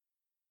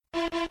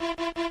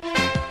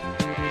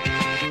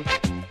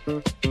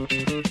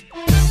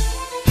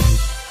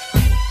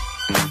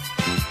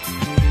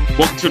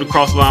Welcome to the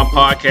Crossline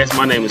Podcast.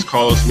 My name is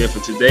Carlos Smith,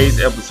 and today's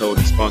episode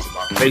is sponsored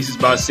by Faces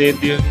by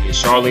Cynthia and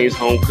Charlene's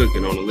Home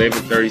Cooking on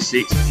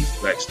 1136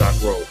 East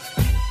Blackstock Road.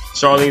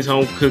 Charlene's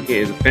Home Cooking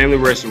is a family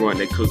restaurant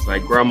that cooks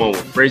like grandma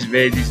with fresh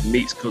veggies,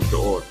 meats cooked to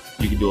order.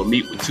 You can do a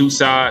meat with 2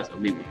 sides, a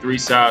meat with 3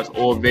 sides,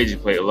 or a veggie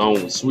plate along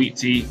with sweet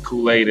tea,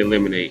 Kool-Aid, and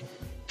lemonade.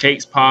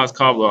 Cakes, pies,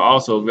 cobbler are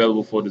also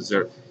available for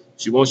dessert.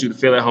 She wants you to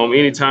feel at home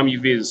anytime you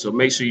visit, so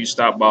make sure you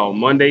stop by on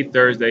Monday,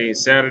 Thursday, and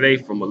Saturday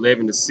from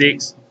 11 to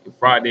 6, and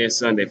Friday and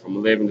Sunday from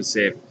 11 to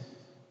 7.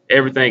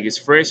 Everything is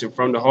fresh and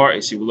from the heart,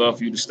 and she would love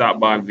for you to stop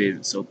by and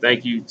visit. So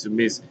thank you to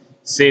Miss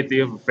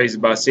Cynthia for Faces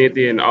by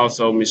Cynthia, and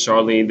also Miss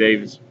Charlene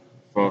Davis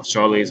from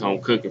Charlene's Home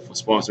Cooking for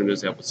sponsoring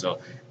this episode.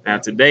 Now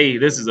today,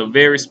 this is a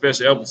very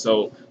special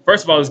episode.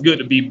 First of all, it's good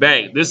to be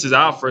back. This is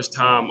our first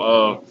time.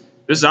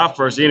 This is our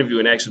first interview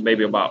in actually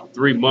maybe about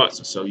 3 months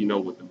or so,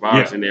 with the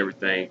virus and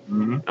everything.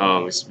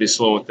 Mm-hmm. It's been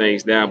slowing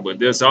things down. But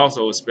this is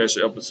also a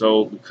special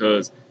episode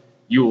because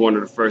you were one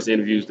of the first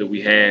interviews that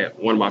we had.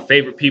 One of my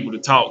favorite people to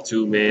talk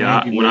to,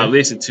 man. When I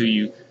listen to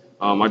you,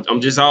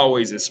 I'm just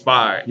always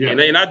inspired. Yeah.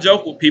 And I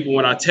joke with people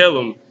when I tell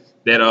them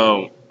that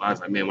I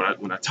was like, man,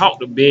 when I talk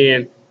to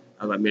Ben,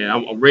 I was like, man,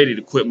 I'm ready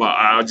to quit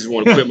I just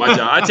want to quit my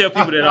job. I tell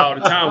people that all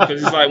the time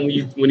because it's like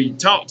when you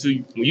talk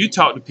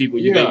to people,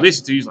 you can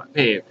listen to you, it's like,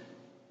 man,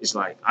 it's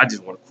like I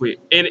just want to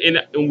quit. And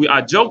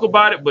I joke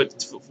about it,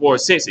 but for a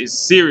sense, it's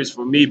serious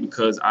for me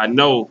because I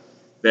know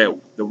that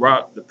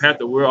the path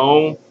that we're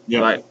on,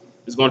 like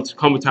it's going to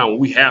come a time when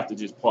we have to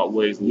just part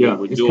ways.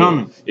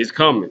 It's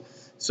coming.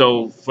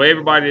 So for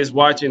everybody that's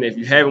watching, if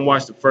you haven't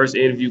watched the first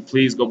interview,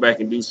 please go back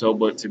and do so.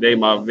 But today,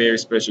 my very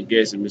special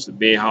guest is Mr.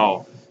 Ben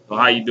Hall. So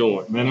how you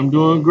doing? Man, I'm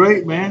doing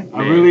great, man.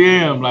 I really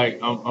am. Like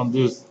I'm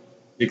just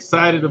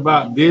excited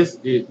about this.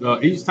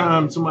 Each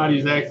time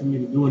somebody's asking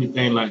me to do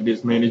anything like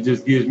this, man, it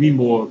just gives me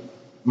more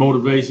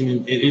motivation,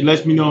 and it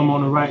lets me know I'm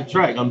on the right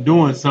track. I'm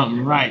doing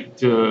something right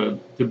to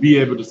be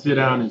able to sit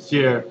down and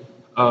share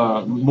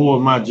more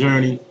of my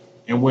journey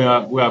and where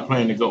I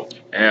plan to go.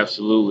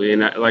 Absolutely,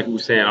 and like we were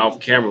saying off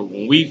camera,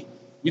 when we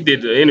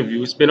did the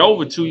interview, it's been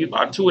over about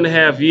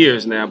 2.5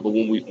 years now. But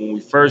when we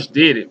first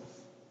did it,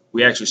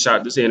 we actually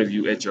shot this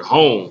interview at your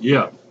home.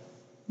 Yeah.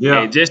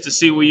 And just to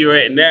see where you're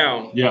at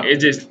now,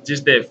 it's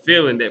just that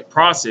feeling, that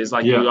process,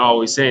 like you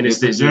always saying, it's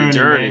this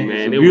journey,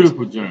 man. It's a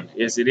beautiful journey.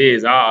 Yes, it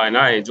is. And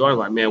I enjoy it.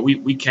 Like, man,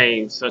 we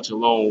came such a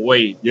long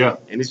way. Yeah.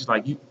 And it's just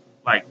like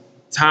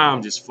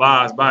time just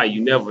flies by.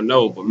 You never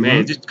know. But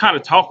man, just kind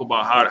of talk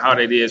about how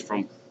that is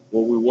from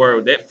where we were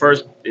in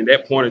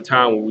that point in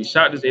time when we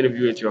shot this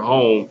interview at your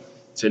home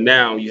to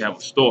now you have a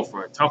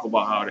storefront. Talk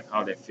about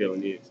how that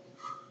feeling is.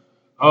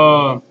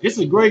 It's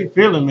a great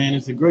feeling, man.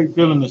 It's a great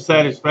feeling of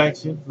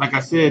satisfaction. Like I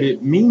said,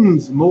 it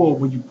means more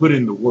when you put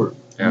in the work.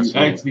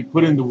 Absolutely. You actually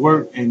put in the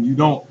work, and you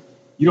don't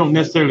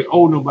necessarily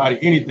owe nobody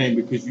anything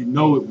because you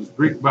know it was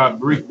brick by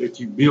brick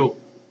that you built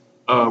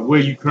where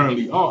you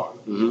currently are.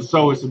 Mm-hmm.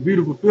 So it's a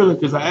beautiful feeling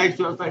because I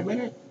was like,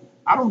 man,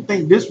 I don't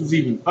think this was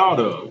even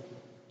thought of.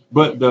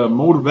 But the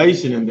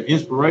motivation and the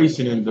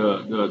inspiration and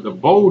the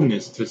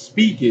boldness to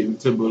speak it and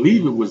to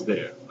believe it was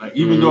there. Like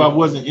even though I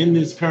wasn't in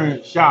this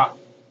current shop,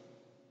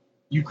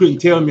 you couldn't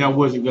tell me I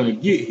wasn't going to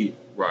get here.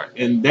 Right.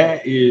 And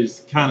that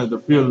is kind of the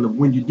feeling of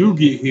when you do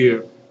get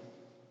here,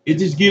 it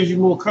just gives you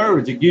more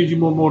courage. It gives you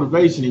more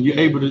motivation, and you're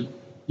able to,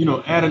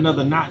 add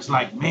another notch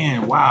like,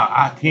 man, wow,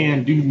 I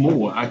can do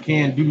more. I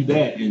can do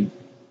that. And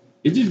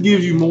it just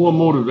gives you more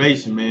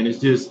motivation, man. It's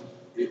just,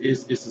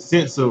 it's a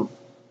sense of,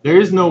 I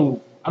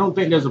don't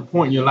think there's a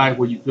point in your life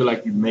where you feel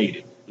like you made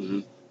it. Mm-hmm.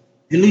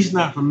 At least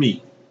not for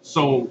me.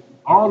 So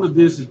all of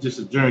this is just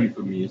a journey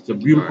for me. It's a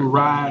beautiful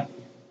ride.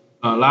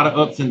 A lot of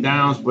ups and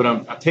downs, but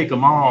I take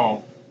them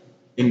all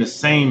in the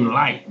same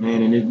light,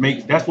 man.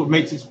 And that's what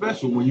makes it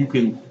special when you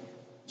can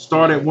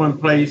start at one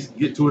place,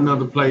 get to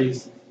another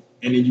place,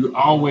 and then you're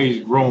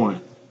always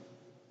growing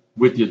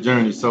with your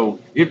journey.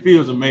 So it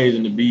feels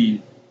amazing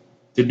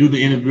to do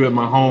the interview at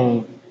my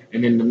home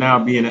and then to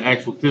now be in an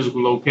actual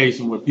physical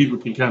location where people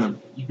can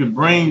you can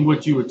bring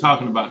what you were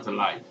talking about to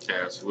life.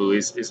 Absolutely.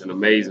 It's an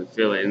amazing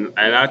feeling.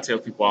 And I tell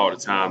people all the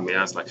time,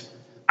 man,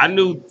 I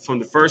knew from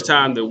the first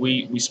time that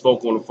we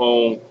spoke on the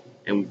phone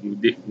and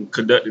we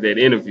conducted that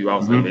interview, I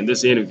was like, man,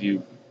 this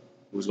interview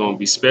was going to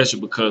be special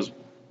because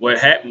what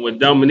happened when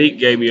Dominique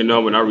gave me a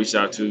number and I reached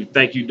out to,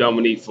 thank you,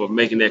 Dominique, for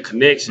making that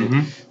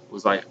connection,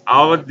 was like,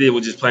 all I did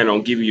was just plan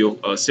on giving you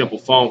a simple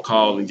phone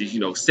call and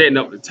just, setting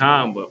up the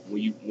time. But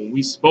when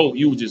we spoke,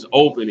 you were just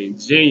open and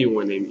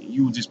genuine, and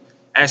you were just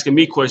asking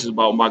me questions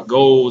about my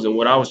goals and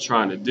what I was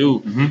trying to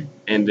do.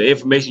 And the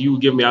information you were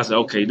giving me, I said,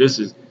 okay, this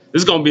is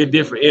going to be a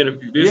different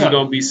interview. This is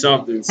going to be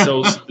something.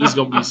 So this is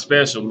going to be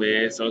special,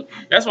 man. So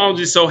that's why I'm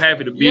just so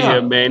happy to be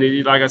here,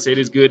 man. Like I said,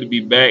 it's good to be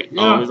back.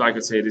 It's like I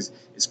said,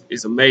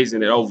 it's amazing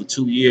that over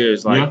 2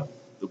 years,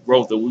 the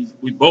growth that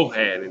we both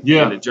had in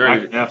the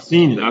journey. I've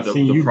seen it. I've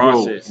seen you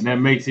process. Grow. And that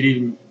makes it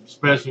even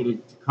special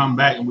to come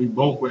back. And we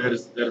both were at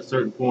a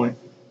certain point.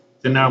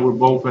 So now we're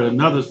both at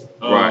another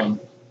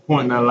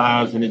point in our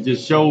lives. And it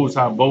just shows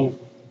how both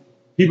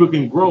people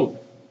can grow.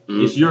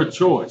 It's your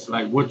choice,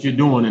 like what you're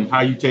doing and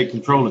how you take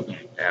control of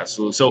things.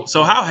 Absolutely.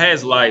 So how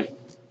has life,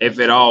 if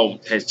at all,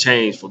 has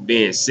changed for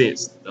Ben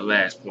since the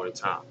last point in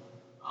time?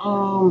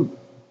 Um,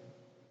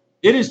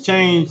 it has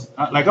changed.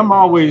 Like I'm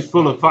always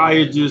full of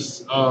fire,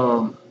 just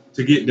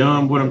to get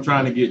done what I'm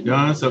trying to get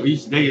done. So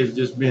each day has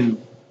just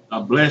been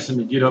a blessing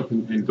to get up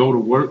and go to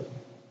work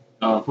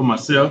for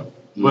myself.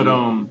 But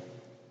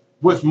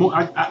what's more,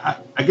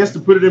 I guess to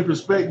put it in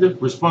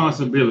perspective,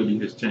 responsibility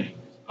has changed.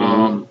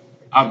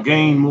 I've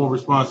gained more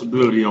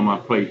responsibility on my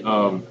plate.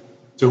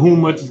 To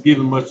whom much is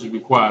given, much is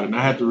required, and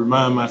I have to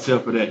remind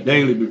myself of that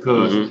daily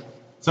because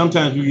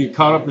sometimes you get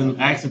caught up in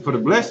asking for the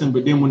blessing,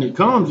 but then when it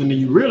comes and then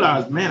you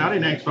realize, man, I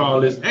didn't ask for all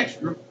this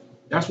extra.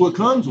 That's what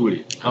comes with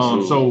it.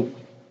 So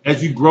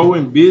as you grow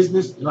in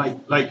business,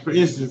 like for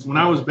instance, when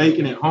I was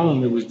baking at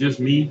home, it was just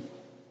me.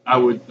 I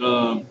would,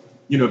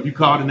 if you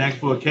called and asked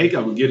for a cake,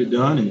 I would get it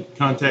done and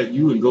contact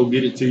you and go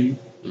get it to you.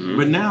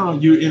 But now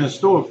you're in a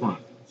storefront.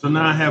 So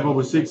now I have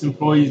over 6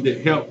 employees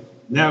that help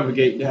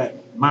navigate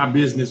my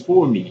business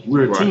for me.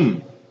 We're a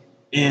team.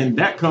 And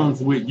that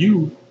comes with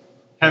you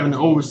having to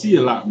oversee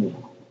a lot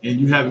more and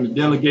you having to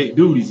delegate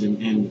duties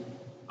and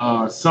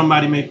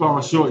somebody may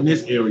fall short in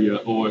this area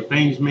or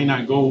things may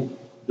not go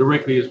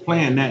directly as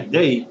planned that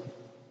day,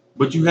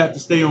 but you have to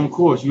stay on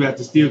course. You have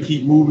to still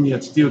keep moving. You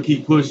have to still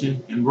keep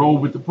pushing and roll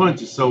with the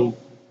punches. So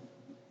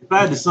if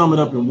I had to sum it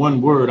up in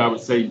one word, I would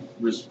say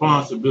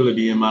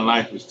responsibility in my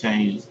life has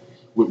changed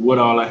with what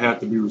all I have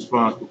to be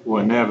responsible for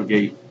and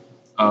navigate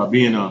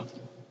being a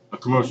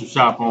commercial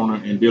shop owner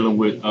and dealing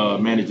with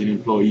managing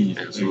employees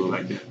and things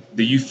like that.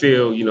 Do you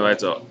feel,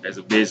 as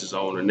a business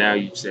owner, now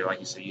you say, like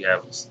you said, you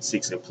have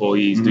 6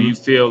 employees. Do you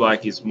feel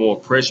like it's more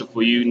pressure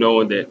for you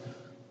knowing that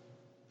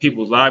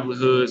people's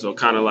livelihoods are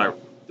kind of like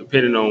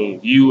depending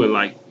on you and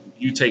like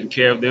you taking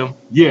care of them?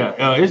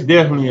 Yeah, it's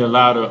definitely a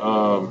lot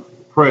of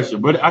pressure,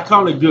 but I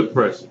call it good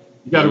pressure.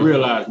 You got to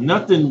realize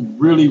nothing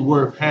really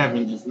worth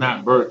having is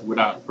not birthed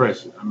without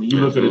pressure. I mean, you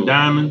look at a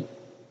diamond,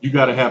 you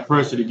got to have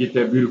pressure to get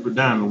that beautiful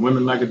diamond.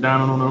 Women like a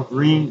diamond on her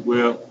ring.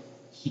 Well,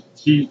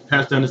 she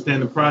has to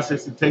understand the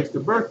process it takes to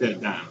birth that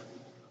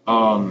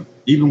diamond.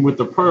 Even with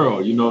the pearl,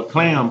 a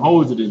clam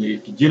holds it and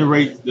it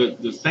generates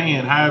the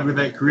sand, however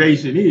that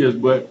creation is,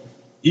 but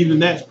even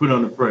that's put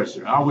under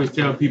pressure. I always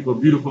tell people a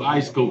beautiful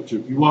ice sculpture,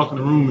 if you walk in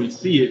the room and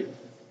see it,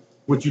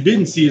 what you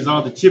didn't see is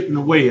all the chipping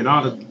away and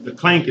all the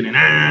clanking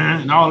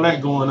and all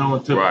that going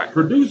on to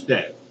produce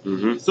that.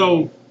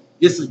 So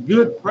it's a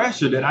good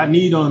pressure that I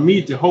need on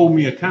me to hold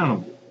me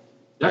accountable.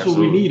 That's what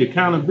we need,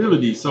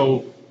 accountability.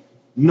 So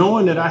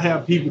knowing that I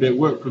have people that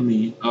work for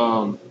me,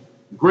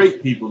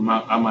 great people,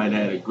 I might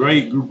add, a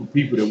great group of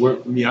people that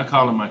work for me. I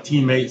call them my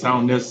teammates. I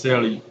don't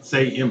necessarily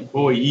say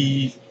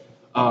employees,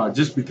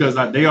 just because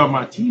they are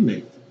my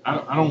teammates.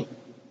 I don't,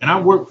 and I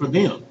work for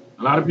them.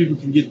 A lot of people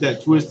can get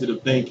that twisted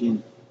of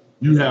thinking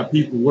you have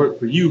people work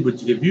for you,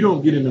 but if you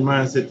don't get in the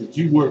mindset that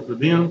you work for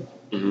them,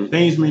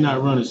 things may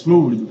not run as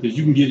smoothly because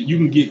you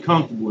can get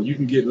comfortable, you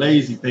can get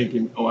lazy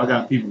thinking, oh, I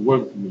got people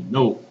working for me.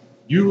 No,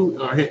 you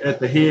are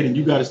at the head and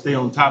you got to stay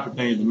on top of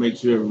things to make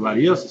sure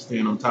everybody else is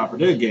staying on top of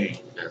their game.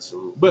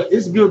 Absolutely. But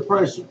it's good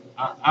pressure.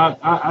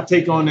 I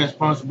take on that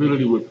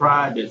responsibility with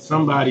pride that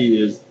somebody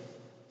is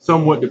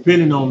somewhat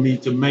depending on me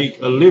to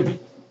make a living.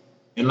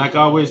 And like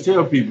I always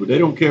tell people, they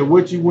don't care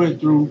what you went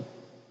through,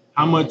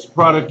 how much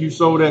product you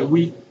sold that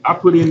week. I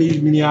put in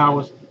these many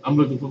hours. I'm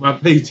looking for my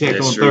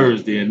paycheck on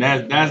Thursday, and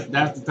that's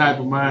the type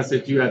of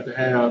mindset you have to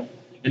have,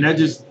 and that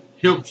just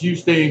helps you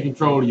stay in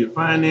control of your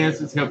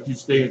finances, helps you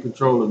stay in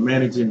control of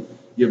managing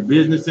your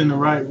business in the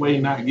right way,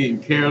 not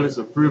getting careless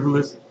or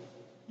frivolous.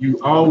 You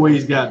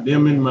always got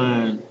them in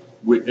mind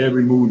with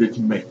every move that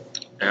you make.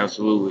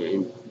 Absolutely,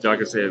 and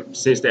like I said,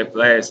 since that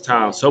last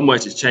time, so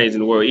much has changed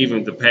in the world.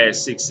 Even the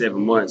past 6-7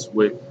 months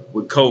with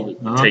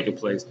COVID taking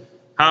place.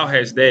 How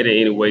has that in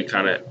any way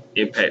kind of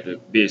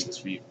impacted business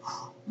for you?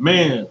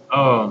 Man,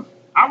 I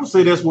would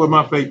say that's where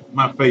my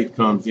faith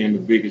comes in the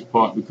biggest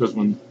part, because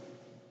when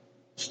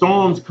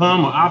storms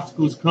come or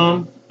obstacles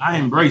come, I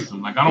embrace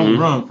them. Like I don't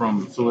run from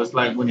them. So it's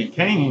like when it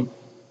came,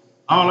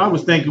 all I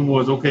was thinking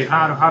was, okay,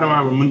 how do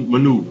I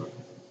maneuver?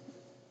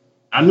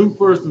 I knew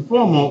first and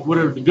foremost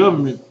whatever the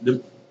government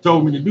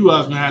told me to do, I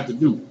was gonna have to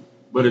do.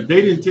 But if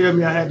they didn't tell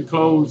me I had to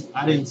close,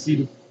 I didn't see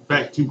the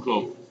fact to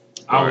close.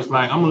 I was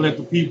like, I'm gonna let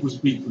the people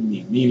speak for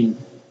me. Meaning,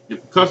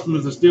 if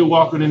customers are still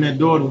walking in that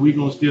door, then we're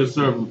gonna still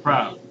serve them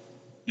proudly.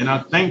 And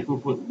I'm thankful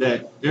for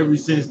that. Ever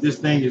since this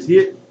thing is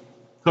hit,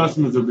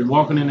 customers have been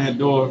walking in that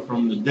door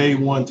from the day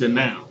one to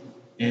now.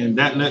 And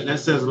that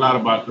says a lot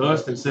about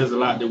us. That says a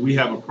lot that we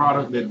have a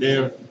product that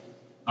they're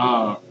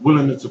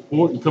willing to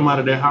support and come out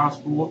of their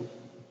house for.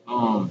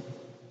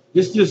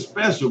 It's just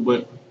special,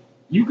 but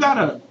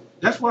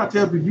that's why I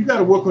tell people, you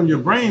gotta work on your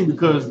brain,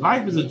 because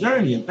life is a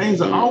journey and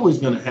things are always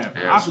gonna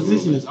happen. Absolutely.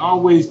 Opposition is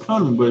always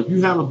coming, but if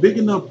you have a big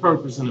enough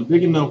purpose and a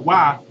big enough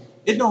why,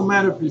 it don't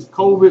matter if it's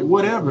COVID,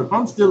 whatever. If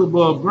I'm still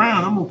above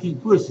ground, I'm gonna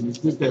keep pushing. It's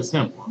just that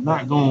simple. I'm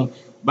not gonna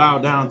bow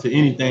down to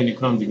anything that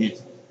comes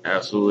against me.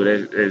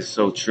 Absolutely, that is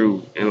so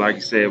true. And like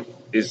you said,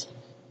 it's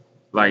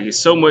like it's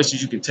so much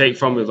that you can take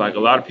from it. Like a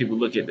lot of people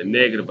look at the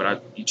negative,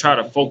 but you try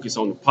to focus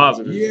on the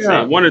positive.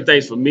 Yeah. And one of the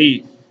things for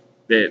me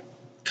that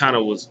kind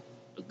of was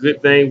a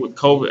good thing with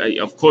COVID.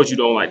 Of course, you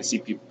don't like to see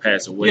people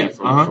pass away Yeah.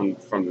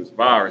 from this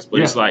virus,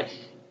 but it's Yeah. like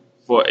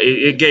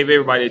it gave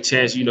everybody a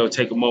chance,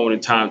 take a moment in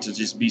time to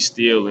just be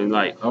still and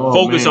like Oh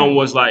focus man. on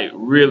what's like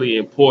really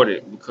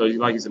important because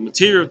like it's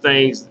material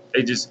things,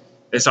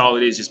 that's all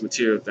it is, just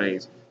material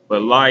things.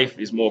 But life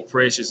is more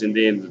precious and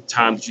then the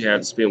time that you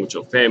have to spend with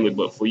your family.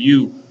 But for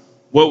you,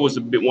 what was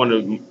one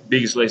of the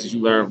biggest lessons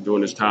you learned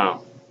during this time?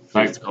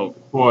 Like,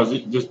 for is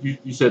it just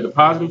you said the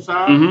positive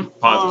side? Mm-hmm.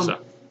 Positive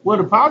side. Well,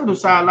 the positive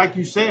side, like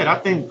you said, I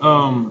think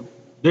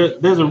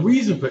there's a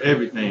reason for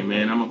everything,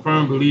 man. I'm a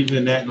firm believer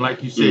in that. And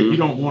like you said, Mm-hmm. you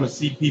don't want to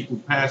see people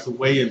pass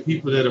away and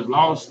people that have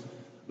lost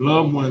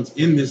loved ones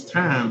in this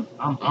time.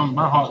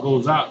 My heart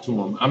goes out to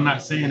them. I'm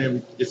not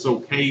saying it's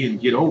okay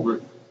and get over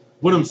it.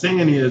 What I'm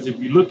saying is, if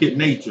you look at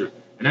nature,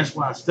 and that's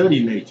why I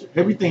study nature,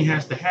 everything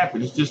has to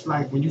happen. It's just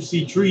like when you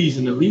see trees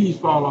and the leaves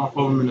fall off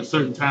of them in a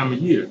certain time of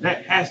year.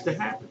 That has to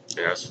happen.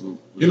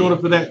 Absolutely. In order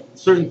for that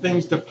certain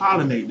things to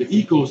pollinate, the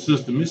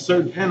ecosystem, there's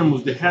certain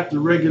animals that have to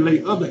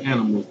regulate other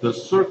animals. The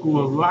circle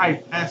of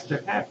life has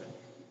to happen.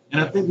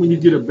 And I think when you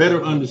get a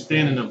better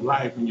understanding of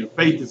life and your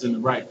faith is in the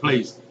right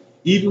place,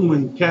 even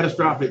when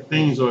catastrophic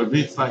things or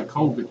events like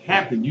COVID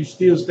happen, you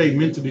still stay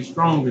mentally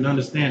strong and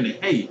understand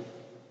that, hey,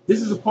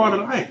 this is a part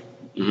of life.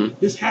 Mm-hmm.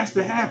 This has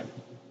to happen.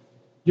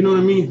 You know what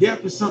I mean?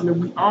 Death is something that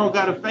we all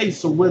got to face.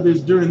 So whether it's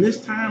during this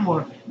time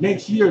or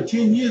next year or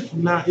 10 years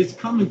from now, it's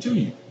coming to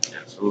you.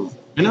 Absolutely.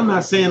 And I'm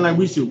not saying like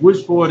we should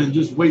wish for it and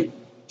just wait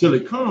till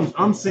it comes.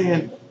 I'm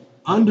saying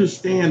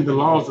understand the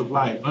laws of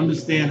life,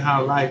 understand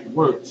how life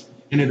works,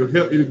 and it'll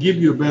give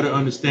you a better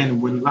understanding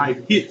when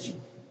life hits you.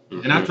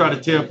 Mm-hmm. And I try to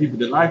tell people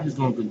that life is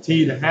going to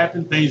continue to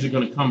happen. Things are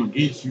going to come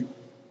against you.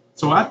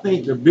 So I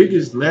think the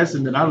biggest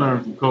lesson that I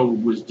learned from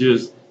COVID was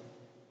just,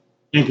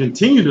 and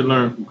continue to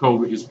learn from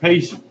COVID, is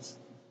patience.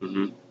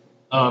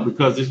 Mm-hmm.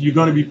 Because you're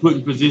going to be put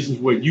in positions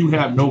where you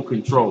have no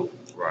control.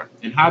 Right.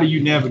 And how do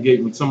you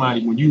navigate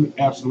when you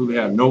absolutely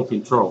have no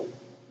control?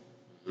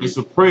 Mm-hmm. It's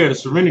a prayer, the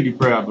serenity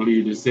prayer, I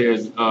believe, that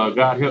says,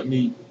 God help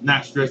me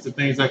not stress the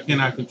things I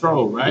cannot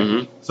control, right?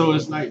 Mm-hmm. So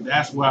it's like,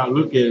 that's why I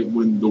look at it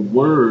when the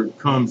word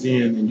comes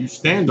in and you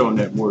stand on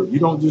that word. You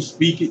don't just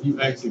speak it,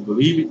 you actually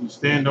believe it, you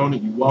stand on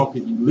it, you walk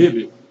it, you live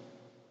it.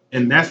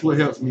 And that's what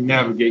helps me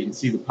navigate and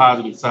see the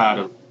positive side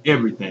of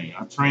everything.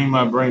 I train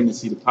my brain to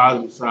see the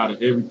positive side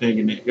of everything,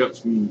 and it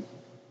helps me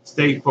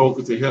stay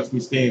focused. It helps me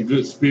stay in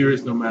good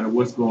spirits no matter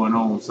what's going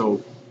on.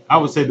 So I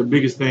would say the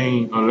biggest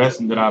thing or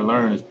lesson that I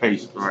learned is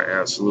patience. Right,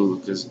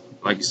 absolutely. Because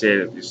like you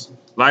said,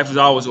 life is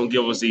always going to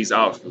give us these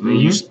obstacles.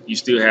 Mm-hmm. And you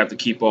still have to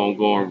keep on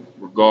going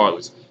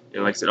regardless.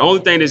 And like I said, the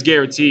only thing that's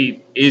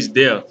guaranteed is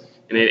death.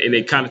 And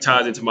it kind of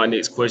ties into my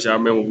next question. I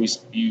remember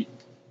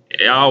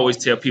I always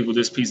tell people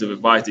this piece of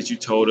advice that you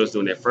told us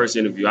during that first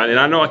interview. And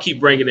I know I keep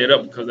bringing it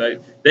up because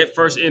that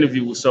first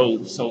interview was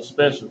so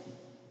special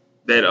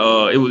that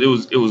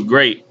it was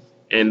great.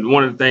 And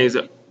one of the things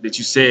that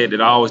you said that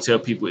I always tell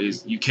people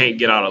is you can't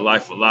get out of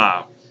life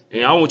alive.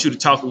 And I want you to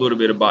talk a little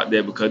bit about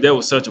that because that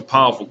was such a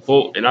powerful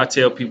quote. And I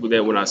tell people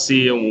that when I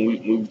see them,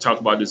 when we talk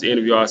about this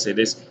interview, I said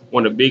that's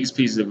one of the biggest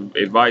pieces of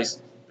advice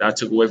that I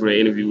took away from the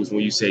interview was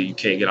when you say you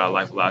can't get out of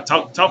life alive.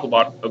 Talk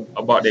about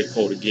that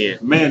quote again.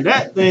 Man,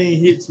 that thing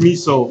hits me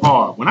so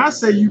hard. When I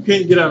say you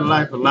can't get out of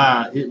life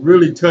alive, it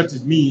really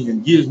touches me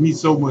and gives me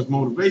so much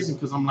motivation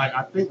because I'm like,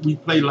 I think we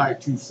play life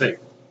too safe.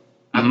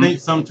 Mm-hmm. I think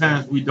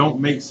sometimes we don't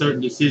make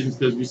certain decisions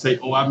because we say,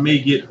 oh, I may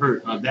get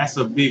hurt. That's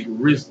a big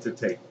risk to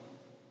take.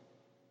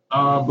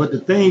 But the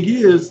thing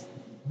is,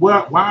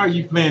 why are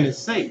you playing it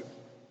safe?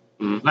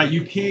 Mm-hmm. Like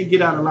you can't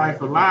get out of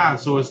life alive.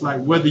 So it's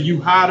like whether you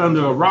hide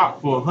under a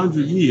rock for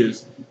 100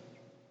 years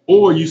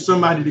or you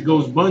somebody that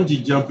goes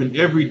bungee jumping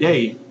every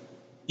day,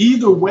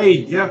 either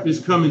way, death is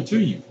coming to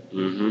you.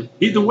 Mm-hmm.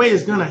 Either way,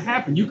 it's going to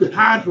happen. You could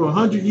hide for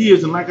 100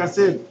 years. And like I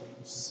said,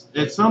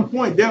 at some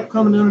point, death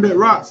coming under that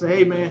rock, say,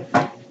 hey, man,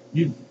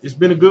 it's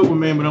been a good one,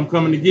 man, but I'm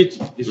coming to get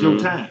you. It's your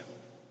time.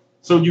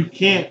 So you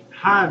can't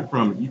hide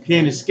from it. You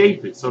can't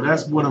escape it. So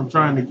that's what I'm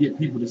trying to get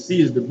people to see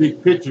is the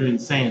big picture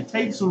and saying,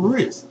 take some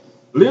risks,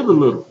 live a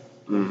little,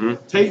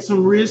 take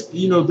some risks.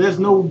 There's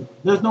no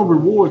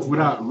rewards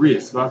without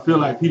risk. So I feel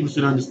like people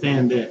should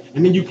understand that.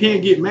 And then you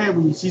can't get mad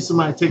when you see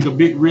somebody take a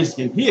big risk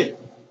and hit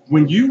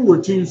when you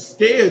were too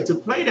scared to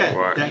play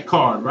that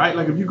card, right?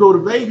 Like if you go to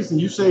Vegas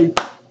and you say,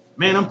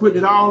 man, I'm putting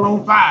it all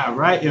on 5,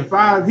 right? And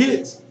 5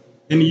 hits.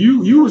 And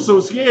you were so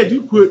scared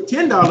you put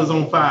 $10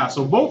 on 5.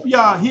 So both of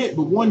y'all hit,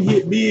 but one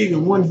hit big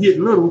and one hit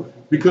little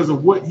because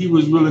of what he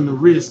was willing to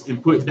risk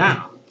and put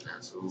down.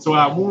 So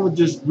I want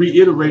to just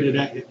reiterate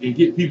that and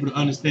get people to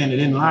understand that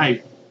in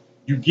life,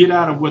 you get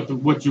out of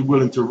what you're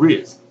willing to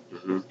risk.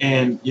 Mm-hmm.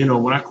 And,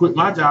 when I quit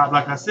my job,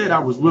 like I said, I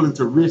was willing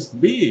to risk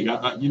big.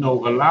 A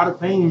lot of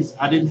things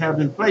I didn't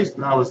have in place,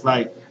 but I was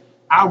like,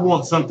 I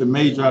want something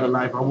major out of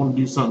life. I want to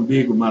do something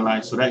big with my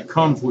life. So that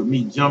comes with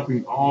me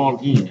jumping all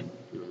in.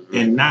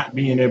 And not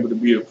being able to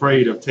be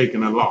afraid of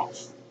taking a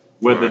loss,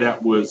 whether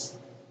that was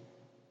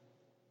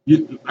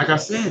like I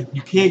said,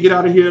 you can't get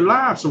out of here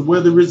alive. So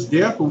whether it's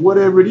death or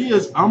whatever it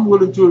is, I'm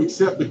willing to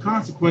accept the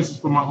consequences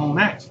for my own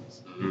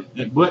actions.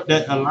 But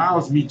that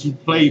allows me to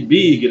play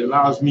big. It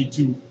allows me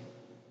to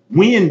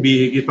win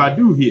big if I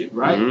do hit,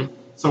 right? Mm-hmm.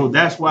 So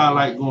that's why I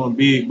like going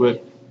big.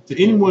 But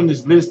to anyone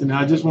that's listening,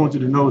 I just want you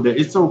to know that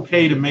it's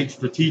okay to make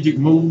strategic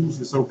moves.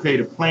 It's okay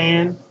to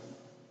plan.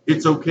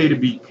 It's okay to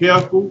be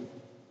careful.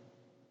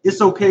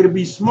 It's okay to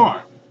be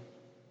smart.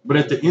 But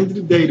at the end of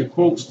the day, the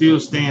quote still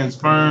stands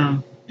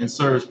firm and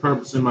serves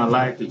purpose in my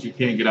life that you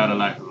can't get out of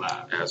life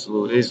alive.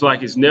 Absolutely. It's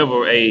like it's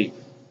never a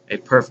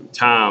perfect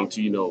time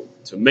to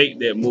to make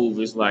that move.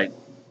 It's like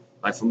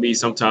for me,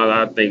 sometimes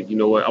I think, you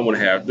know what, I want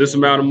to have this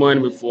amount of money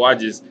before I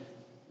just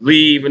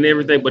leave and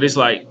everything. But it's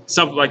like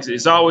something like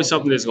it's always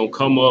something that's gonna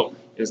come up.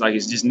 It's like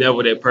it's just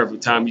never that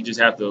perfect time. You just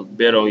have to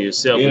bet on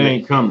yourself. It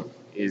ain't coming.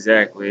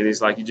 Exactly. And it's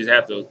like you just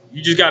got to do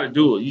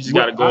it. You just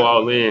got to go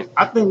all in.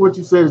 I think what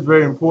you said is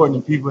very important,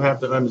 and people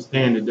have to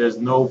understand that there's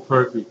no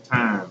perfect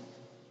time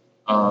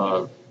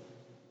uh,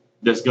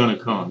 that's gonna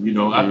come.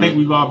 I think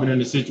we've all been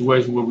in a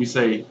situation where we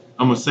say,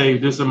 "I'm gonna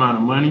save this amount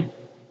of money,"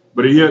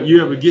 but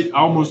you ever get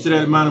almost to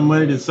that amount of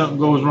money, then something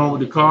goes wrong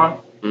with the car,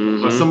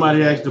 or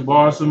somebody asks to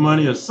borrow some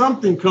money, or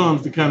something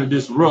comes to kind of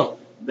disrupt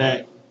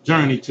that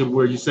journey to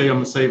where you say, "I'm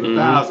gonna save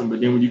 1,000,"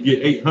 but then when you get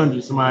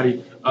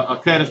 800, a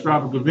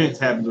catastrophic event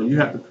happens, or you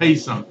have to pay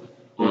something,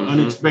 or an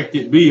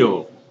unexpected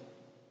bill.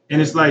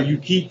 And it's like you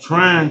keep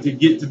trying to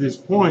get to this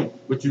point,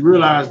 but you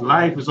realize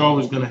life is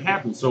always going to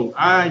happen. So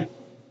I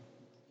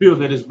feel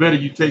that it's better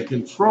you take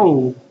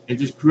control and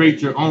just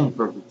create your own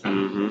perfect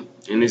time.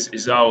 And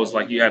it's always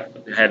like you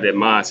have to have that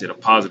mindset, a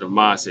positive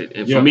mindset.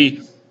 And for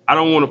me, I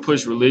don't want to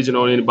push religion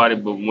on anybody,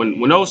 but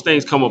when those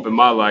things come up in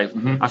my life,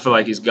 I feel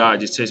like it's God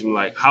just testing me,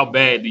 like, how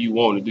bad do you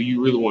want it? Do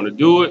you really want to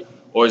do it?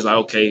 Or it's like,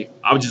 okay,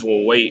 I just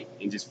want to wait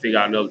and just figure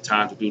out another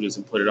time to do this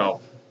and put it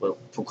off.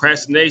 But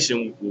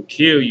procrastination will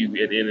kill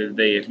you at the end of the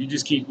day. If you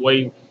just keep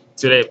waiting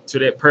to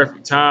that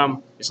perfect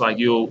time, it's like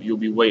you'll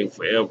be waiting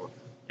forever.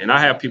 And I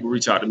have people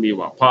reach out to me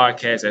about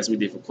podcasts, ask me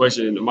different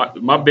questions.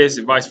 And my best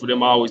advice for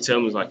them, I always tell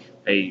them is like,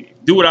 hey,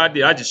 do what I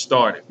did. I just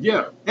started.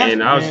 Yeah. That's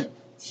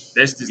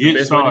just the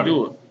best way to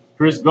do it.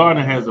 Chris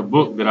Gardner has a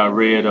book that I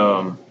read.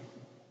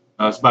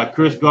 It's by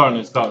Chris Gardner.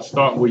 It's called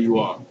Start Where You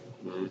Are.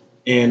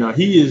 And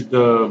he is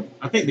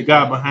I think the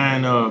guy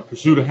behind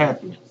Pursuit of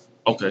Happiness.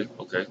 Okay.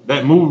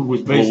 That movie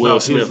was based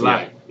off his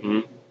life.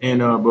 Yeah. And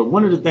but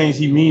one of the things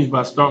he means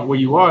by start where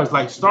you are is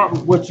like start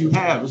with what you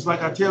have. It's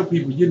like I tell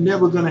people, you're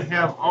never gonna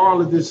have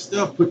all of this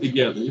stuff put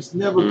together. It's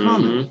never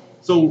coming.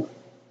 So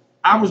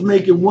I was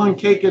making one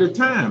cake at a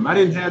time. I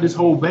didn't have this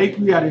whole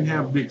bakery. I didn't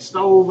have a big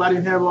stove. I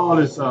didn't have all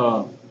this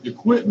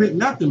equipment,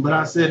 nothing. But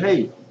I said,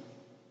 hey,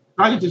 if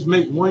I could just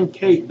make one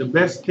cake, the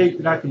best cake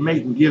that I can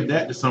make, and give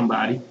that to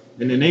somebody,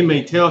 and then they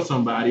may tell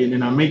somebody, and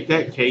then I make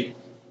that cake.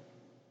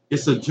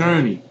 It's a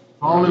journey.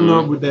 Fall in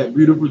love with that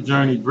beautiful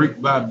journey,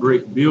 brick by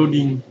brick,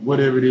 building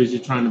whatever it is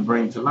you're trying to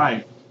bring to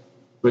life.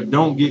 But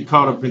don't get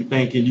caught up in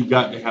thinking you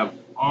got to have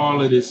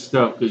all of this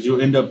stuff, because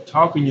you'll end up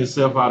talking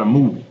yourself out of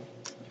moving.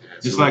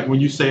 Just like when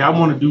you say, I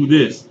want to do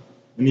this,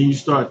 and then you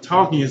start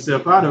talking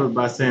yourself out of it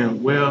by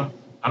saying, well,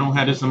 I don't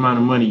have this amount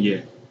of money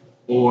yet,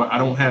 or I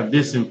don't have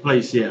this in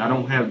place yet, I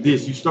don't have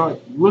this. You start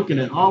looking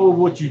at all of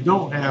what you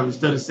don't have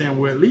instead of saying,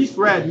 well, at least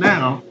right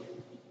now,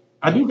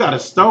 I do got a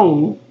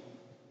stove,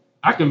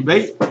 I can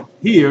bake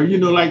here.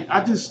 Like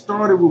I just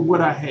started with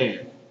what I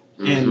had,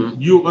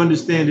 and you'll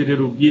understand that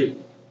it'll get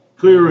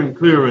clearer and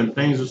clearer, and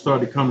things will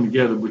start to come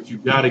together. But you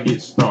got to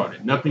get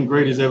started. Nothing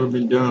great has ever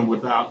been done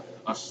without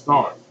a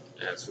start.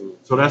 Absolutely.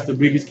 So that's the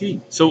biggest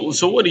key. So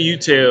what do you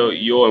tell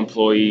your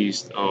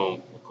employees?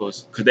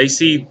 Because they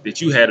see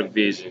that you had a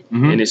vision,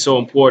 and it's so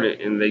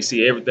important, and they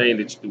see everything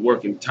the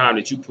work and time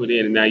that you put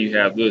in, and now you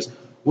have this.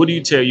 What do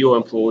you tell your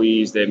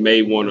employees that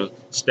may want to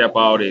step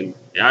out and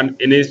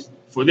it's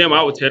for them?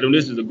 I would tell them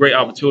this is a great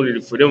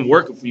opportunity for them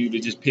working for you to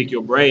just pick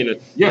your brain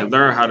and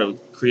learn how to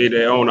create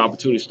their own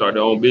opportunity, start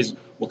their own business.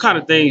 What kind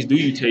of things do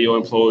you tell your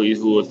employees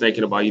who are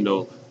thinking about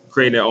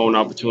creating their own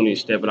opportunity,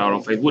 stepping out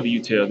on faith? What do you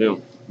tell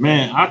them?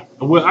 Man,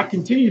 I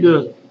continue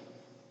to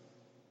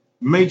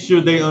make sure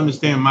they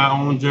understand my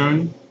own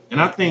journey. And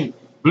I think,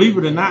 believe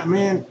it or not,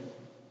 man,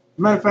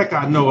 matter of fact,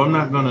 I know, I'm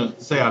not going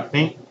to say I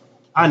think,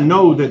 I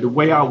know that the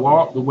way I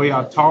walk, the way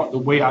I talk, the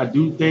way I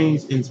do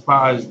things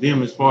inspires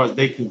them as far as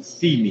they can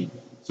see me.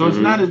 So it's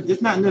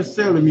not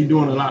necessarily me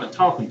doing a lot of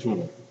talking to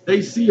them.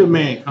 They see a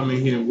man come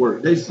in here and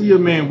work. They see a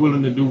man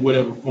willing to do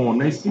whatever for them.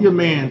 They see a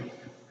man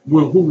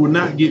who will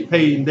not get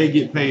paid and they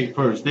get paid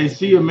first. They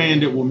see a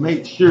man that will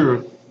make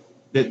sure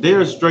that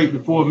they're straight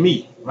before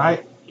me,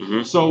 right?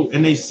 So,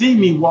 and they see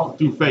me walk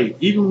through faith.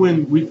 Even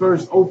when we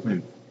first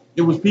opened,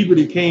 it was people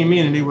that came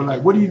in and they were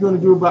like, what are you going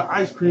to do about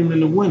ice cream in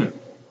the winter?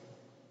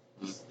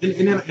 And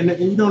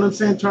you know what I'm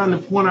saying? Trying to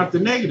point out the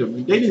negative.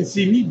 They didn't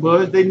see me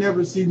buzz. They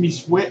never see me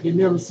sweat. They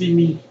never see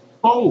me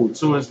fold.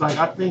 So it's like,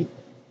 I think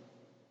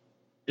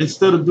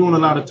instead of doing a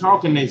lot of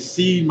talking, they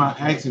see my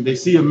action. They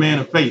see a man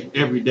of faith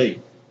every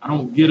day. I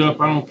don't get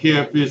up. I don't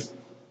care if it's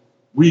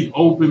We've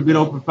been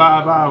open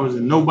 5 hours,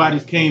 and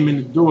nobody's came in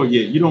the door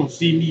yet. You don't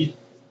see me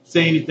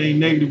say anything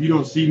negative. You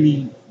don't see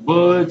me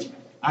budge.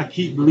 I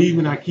keep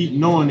believing, I keep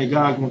knowing that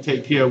God's gonna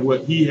take care of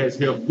what He has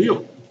helped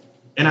build.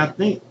 And I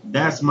think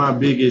that's my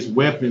biggest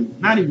weapon,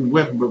 not even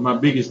weapon, but my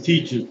biggest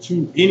teacher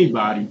to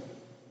anybody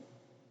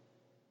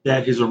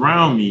that is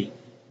around me.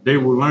 They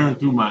will learn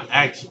through my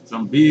actions.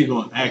 I'm big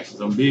on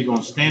actions. I'm big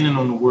on standing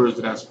on the words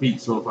that I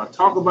speak. So if I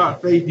talk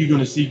about faith, you're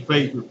going to see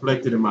faith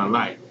reflected in my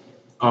life.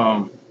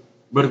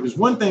 But if it's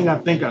one thing I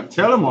think I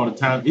tell them all the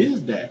time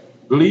is that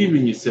believe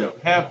in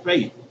yourself, have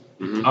faith.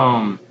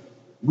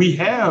 We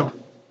have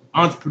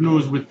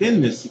entrepreneurs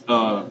within this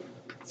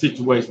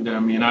situation that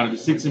I'm in. Out of the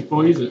 6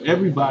 employees,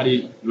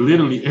 everybody,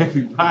 literally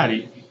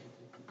everybody,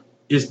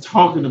 is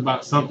talking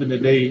about something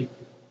that they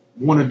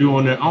want to do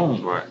on their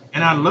own. Right.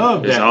 And I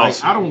love that.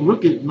 Awesome. Like, I don't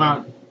look at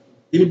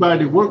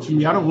anybody that works for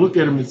me, I don't look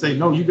at them and say,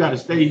 no, you got to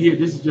stay here.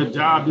 This is your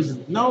job.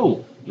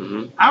 No.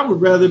 I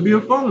would rather be a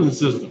funneling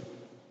system.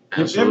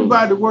 If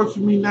everybody that works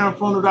for me now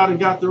funneled out and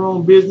got their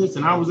own business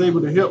and I was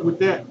able to help with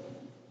that,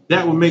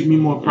 that would make me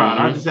more proud.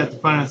 I just have to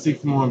find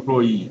 6 more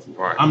employees.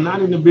 Right. I'm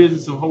not in the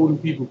business of holding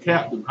people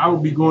captive. I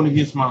would be going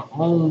against my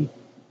own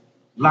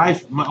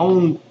life, my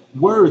own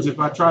words if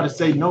I try to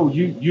say, no,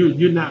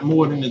 you're not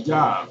more than a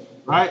job.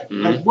 Right?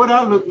 Like what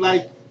I look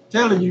like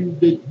telling you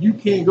that you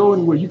can't go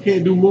anywhere, you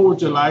can't do more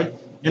with your life,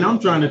 and I'm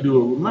trying to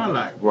do it with my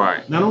life.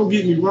 Right. Now, don't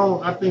get me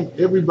wrong. I think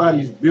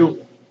everybody's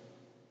built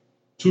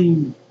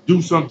to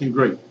do something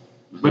great,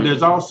 but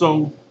there's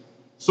also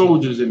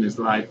soldiers in this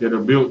life that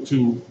are built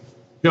to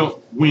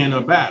help win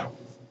a battle.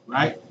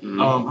 Right? I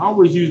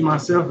always use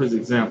myself as an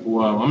example.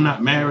 I'm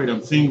not married.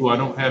 I'm single. I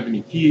don't have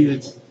any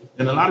kids,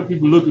 and a lot of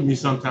people look at me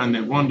sometimes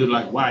and wonder,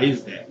 like, why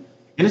is that?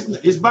 And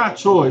it's by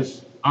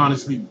choice.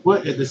 Honestly,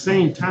 but at the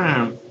same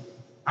time,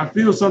 I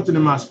feel something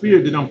in my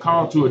spirit that I'm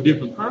called to a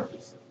different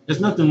purpose. There's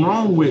nothing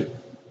wrong with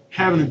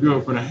having a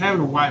girlfriend or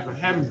having a wife or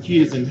having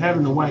kids and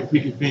having a white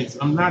picket fence.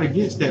 I'm not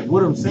against that.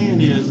 What I'm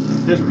saying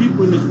is there's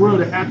people in this world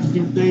that have to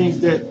do things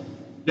that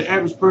the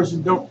average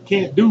person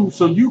can't do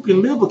so you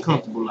can live a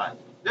comfortable life.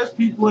 There's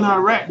people in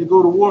Iraq that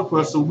go to war for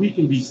us so we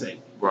can be safe.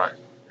 Right.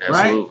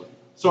 Absolutely. Right?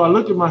 So I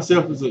look at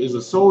myself as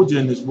a soldier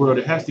in this world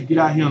that has to get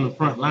out here on the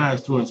front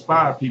lines to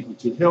inspire people,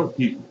 to help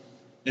people.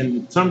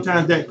 And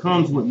sometimes that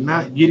comes with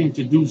not getting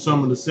to do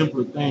some of the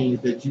simpler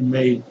things that you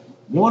may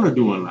want to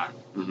do in life,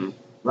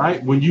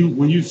 right? When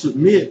you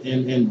submit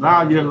and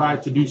vow your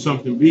life to do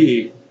something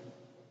big,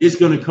 it's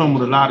going to come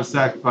with a lot of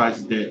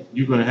sacrifices that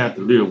you're going to have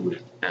to live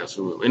with.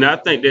 Absolutely, and I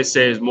think that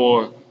says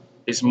more.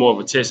 It's more of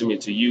a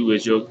testament to you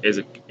as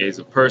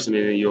a person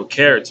and in your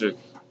character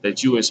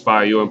that you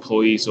inspire your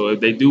employees. So if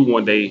they do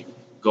one day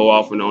go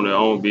off and on their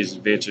own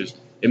business ventures,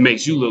 it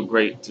makes you look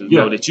great to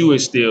know that you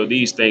instill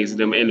these things in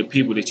them and the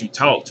people that you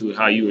talk to,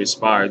 how you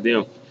inspire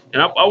them. And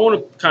I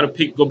want to kind of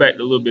go back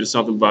to a little bit of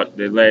something about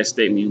the last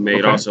statement you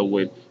made. Also,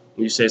 when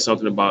you said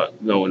something about,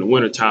 in the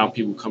wintertime,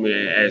 people come in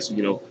and ask,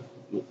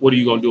 what are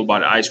you going to do about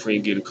the ice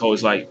cream getting cold?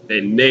 It's like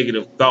that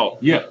negative thought.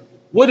 Yeah.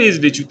 What is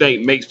it that you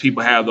think makes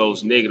people have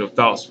those negative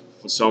thoughts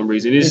for some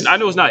reason? I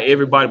know it's not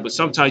everybody, but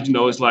sometimes,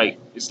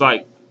 it's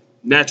like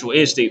natural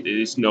instinct.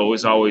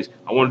 It's always,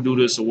 I want to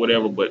do this or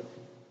whatever, but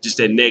just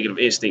that negative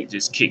instinct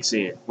just kicks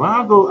in. Well,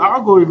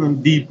 I'll go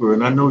even deeper,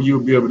 and I know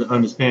you'll be able to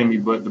understand me,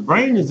 but the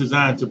brain is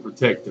designed to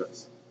protect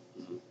us.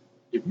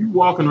 If you're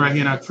walking right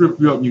here and I trip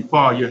you up and you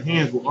fall, your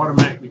hands will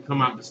automatically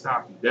come out to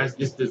stop you.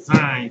 It's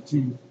designed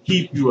to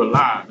keep you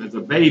alive. As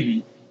a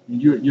baby,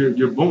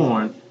 you're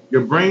born,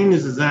 your brain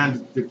is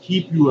designed to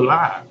keep you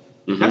alive.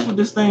 That's what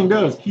this thing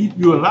does, keep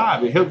you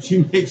alive. It helps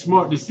you make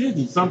smart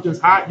decisions. Something's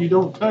hot, you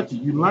don't touch it,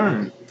 you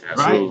learn.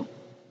 Absolutely. Right?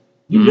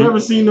 You've never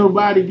seen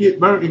nobody get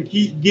burnt and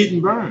keep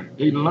getting burned.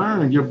 They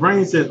learn. Your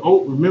brain says,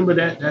 oh, remember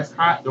that? That's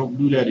hot. Don't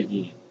do that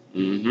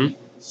again.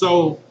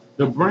 So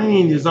the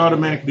brain is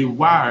automatically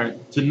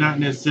wired to not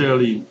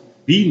necessarily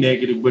be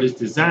negative, but it's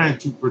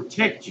designed to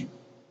protect you.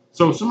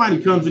 So if somebody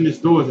comes in this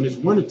doors and it's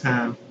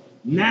wintertime,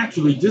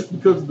 naturally, just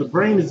because the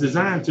brain is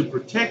designed to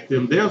protect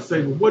them, they'll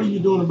say, well, what are you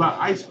doing about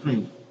ice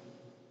cream?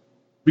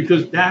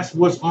 Because that's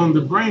what's on the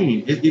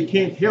brain. It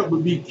can't help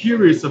but be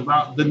curious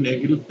about the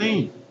negative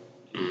thing.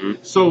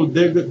 So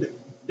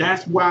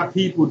that's why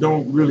people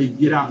don't really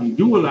get out and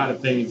do a lot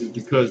of things, is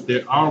because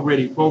they're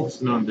already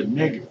focusing on the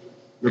negative.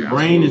 The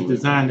brain is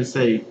designed to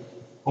say,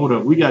 hold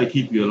up, we got to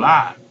keep you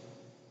alive.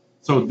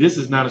 So this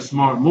is not a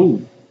smart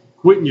move.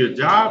 Quitting your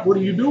job, what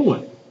are you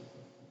doing?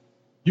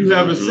 You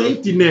have a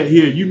safety net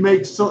here. You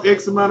make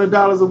X amount of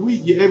dollars a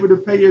week. You're able to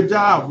pay your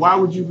job. Why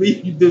would you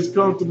leave this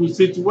comfortable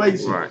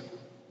situation? Right.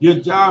 Your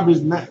job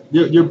is not,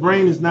 your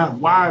brain is not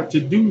wired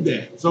to do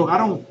that. So I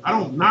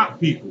don't knock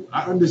people.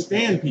 I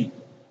understand people.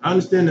 I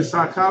understand the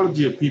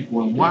psychology of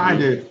people and why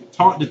they're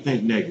taught to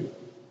think negative,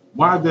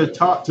 why they're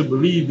taught to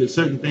believe that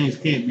certain things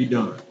can't be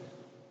done.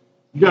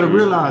 You got to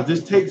realize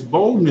this takes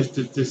boldness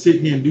to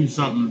sit here and do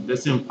something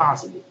that's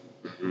impossible.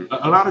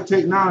 A lot of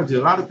technology,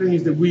 a lot of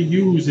things that we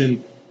use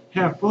and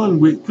have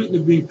fun with couldn't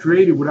have been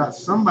created without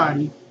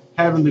somebody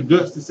having the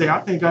guts to say,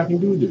 I think I can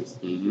do this.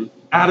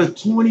 Out of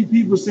 20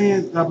 people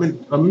saying, I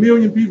mean, a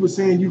million people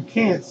saying you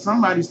can't,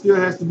 somebody still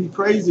has to be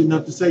crazy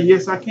enough to say,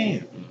 yes, I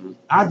can.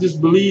 I just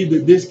believe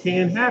that this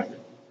can happen.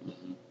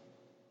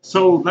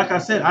 So, like I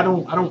said, I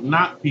don't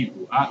knock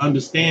people. I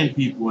understand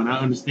people, and I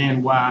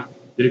understand why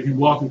that if you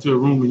walk into a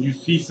room and you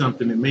see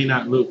something that may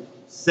not look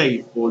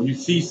safe, or you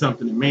see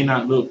something that may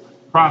not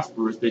look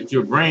prosperous, that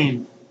your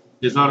brain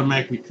is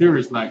automatically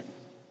curious, like,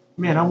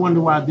 man, I wonder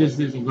why this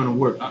isn't going to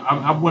work.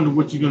 I wonder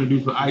what you're going to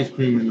do for ice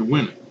cream in the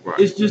winter. Right.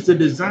 It's just a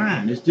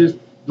design. It's just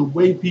the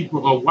way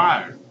people are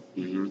wired.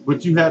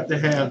 But you have to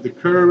have the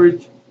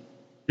courage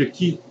to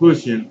keep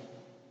pushing,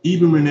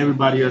 even when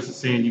everybody else is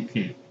saying you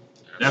can't.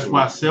 That's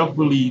why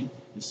self-belief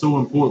is so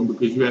important,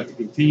 because you have to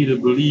continue to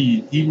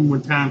believe even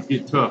when times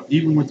get tough.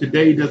 Even when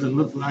today doesn't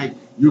look like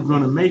you're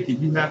going to make it,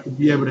 you have to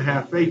be able to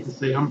have faith to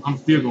say, I'm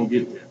still going to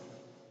get there.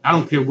 I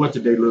don't care what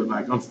today looks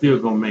like. I'm still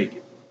going to make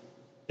it.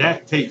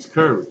 That takes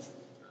courage.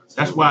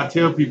 That's why I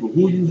tell people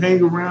who you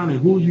hang around and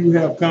who you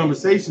have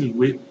conversations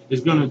with is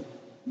going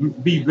to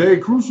be very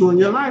crucial in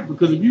your life.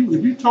 Because if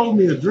you told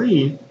me a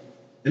dream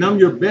and I'm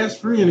your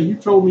best friend and you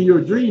told me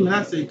your dream and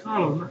I say,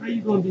 Carlos, how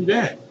you going to do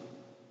that?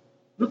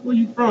 Look where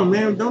you from,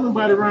 man. Don't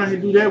nobody around here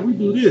do that. We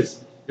do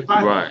this. If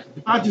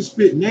I just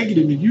spit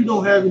negative and you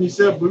don't have any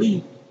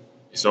self-belief,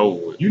 it's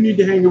over. You need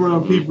to hang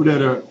around people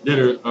that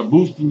are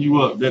boosting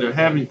you up, that are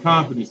having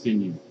confidence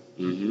in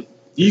you.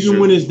 Even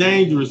when it's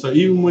dangerous, or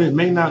even when it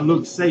may not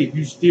look safe,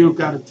 you still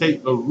got to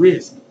take a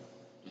risk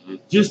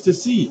just to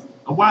see.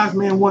 A wise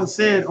man once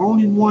said,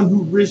 only one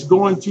who risks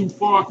going too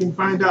far can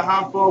find out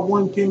how far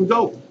one can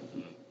go.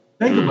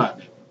 Think about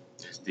that.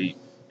 That's deep.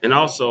 And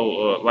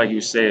also, like you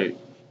said,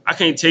 I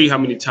can't tell you how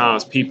many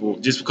times people,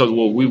 just because of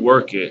where we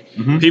work at,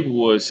 people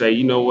would say,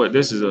 you know what,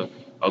 this is a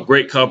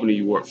great company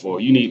you work for.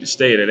 You need to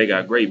stay there. They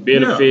got great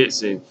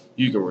benefits and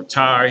you can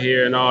retire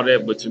here and all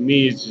that. But to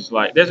me, it's just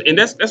like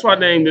that's why I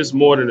named this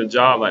More Than a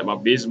Job, like my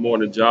business More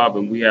Than a Job.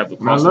 And we have the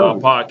Crossfire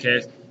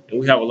podcast, and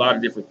we have a lot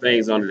of different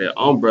things under that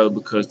umbrella,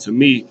 because to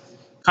me,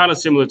 kind of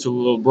similar to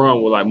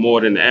LeBron, with like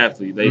more than an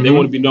athlete. They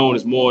want to be known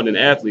as more than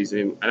athletes.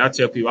 And I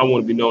tell people I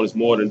want to be known as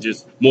more than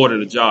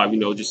a job,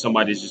 just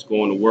somebody that's just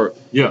going to work,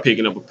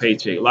 picking up a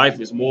paycheck.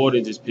 Life is more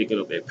than just picking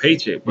up that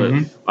paycheck. But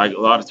like a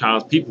lot of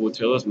times people will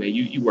tell us, man,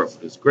 you work for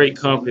this great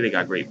company, they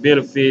got great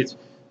benefits.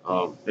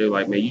 They're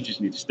like, man, you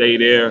just need to stay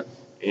there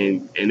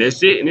and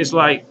that's it. And it's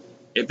like,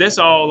 if that's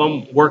all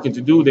I'm working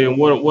to do, then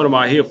what am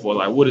I here for?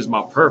 Like, what is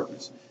my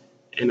purpose?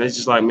 And it's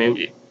just like,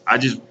 man, I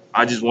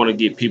just want to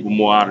get people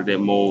more out of that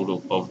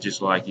mold of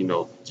just like,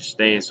 just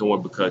staying somewhere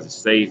because it's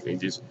safe, and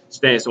just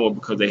staying somewhere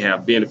because they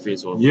have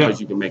benefits, or because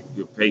you can make a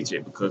good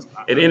paycheck. Because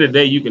at the end of the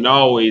day, you can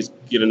always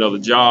get another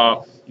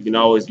job.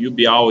 You'll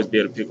be always be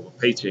able to pick up a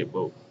paycheck.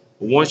 But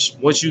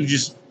once you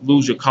just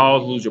lose your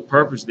cause, lose your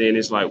purpose, then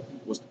it's like,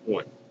 what's the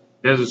point?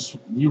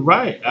 You're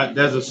right.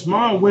 There's a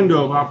small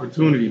window of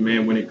opportunity,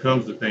 man, when it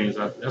comes to things.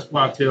 That's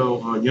why I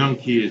tell young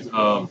kids,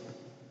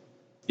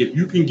 if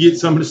you can get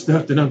some of the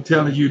stuff that I'm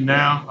telling you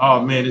now,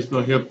 oh man, it's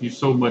going to help you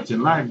so much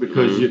in life,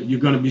 because you're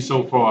going to be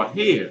so far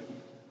ahead.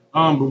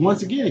 But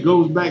once again, it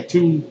goes back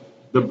to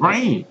the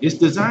brain. It's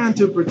designed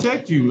to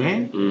protect you,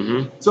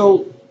 man.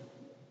 So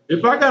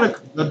if I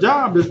got a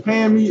job that's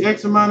paying me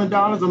X amount of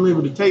dollars, I'm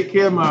able to take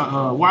care of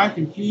my wife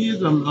and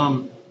kids.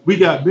 We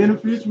got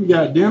benefits, we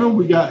got dental,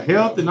 we got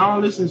health, and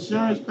all this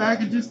insurance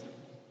packages.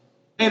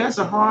 Hey, that's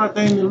a hard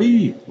thing to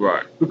leave,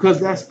 right? Because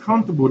that's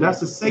comfortable. That's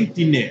a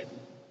safety net.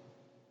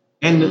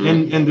 And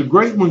the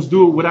great ones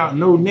do it without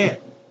no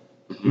net.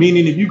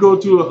 Meaning, if you go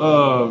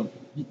to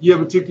you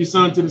ever took your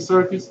son to the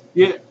circus?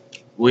 Yeah.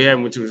 We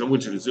haven't went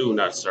to the zoo,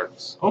 not the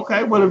circus.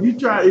 Okay, well, if you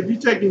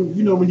take him,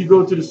 when you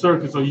go to the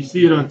circus or you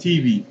see it on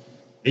TV,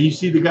 and you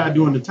see the guy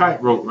doing the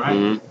tightrope,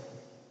 right?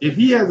 If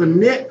he has a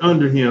net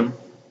under him,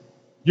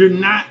 you're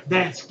not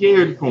that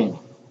scared for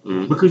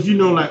him, because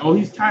like, oh,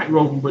 he's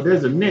tightroping, but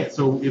there's a net,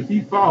 so if he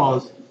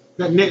falls,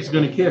 that net's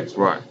gonna catch him.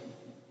 Right.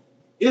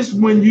 It's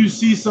when you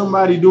see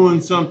somebody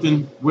doing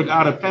something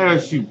without a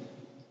parachute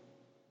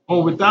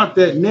or without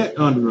that net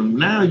under him,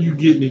 now you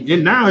getting it.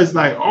 And now it's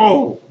like,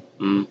 oh,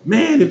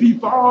 man, if he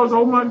falls,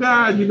 oh my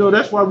God.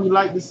 That's why we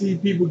like to see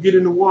people get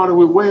in the water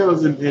with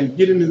whales and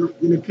get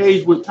in a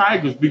cage with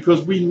tigers,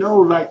 because we know,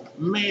 like,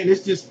 man,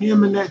 it's just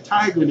him and that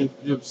tiger. And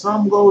if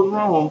something goes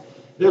wrong,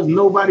 there's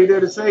nobody there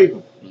to save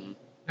him.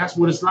 That's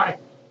what it's like.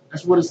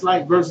 That's what it's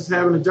like versus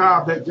having a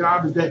job. That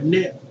job is that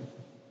net.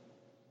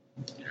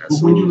 But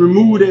when you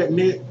remove that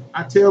net,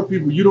 I tell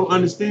people, you don't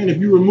understand. If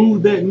you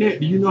remove that net,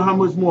 do you know how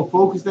much more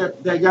focused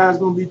that guy's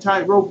going to be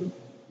tight roping?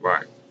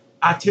 Right.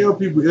 I tell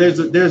people there's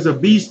a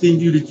beast in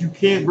you that you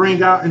can't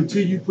bring out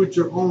until you put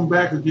your own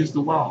back against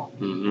the wall.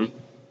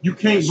 You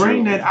can't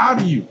bring that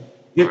out of you.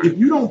 If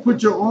you don't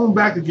put your own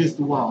back against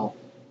the wall,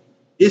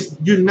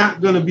 you're not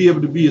going to be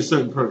able to be a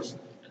certain person.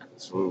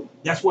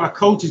 That's why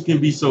coaches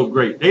can be so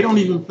great. They don't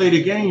even play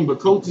the game,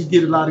 but coaches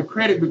get a lot of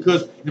credit,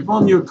 because if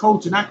I'm your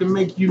coach and I can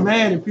make you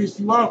mad and piss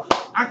you off,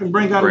 I can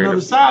bring out another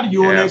side of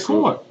you on that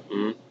court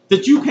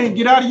that you can't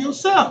get out of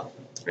yourself.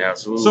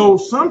 Absolutely. So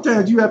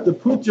sometimes you have to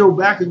put your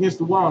back against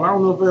the wall. I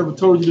don't know if I ever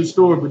told you this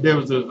story, but there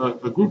was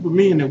a group of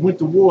men that went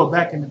to war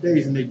back in the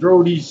days, and they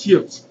drove these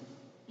ships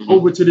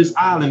over to this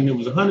island. There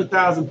was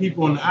 100,000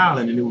 people on the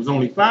island, and there was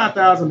only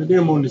 5,000 of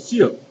them on the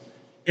ship.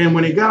 And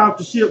when they got off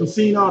the ship and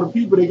seen all the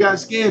people, they got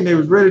scared and they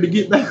was ready to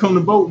get back on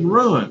the boat and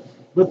run.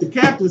 But the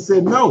captain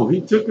said no.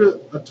 He took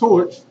a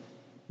torch,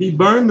 he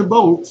burned the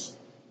boats,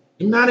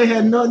 and now they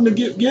had nothing to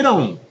get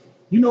on.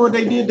 You know what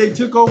they did? They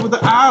took over the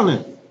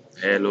island.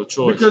 Had no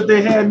choice. Because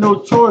they had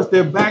no choice.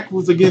 Their back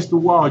was against the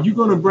wall. You're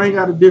going to bring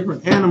out a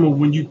different animal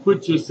when you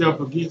put yourself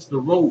against the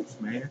ropes,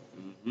 man.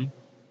 Mm-hmm.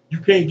 You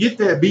can't get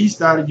that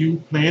beast out of you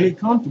playing it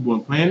comfortable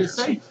and playing it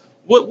safe.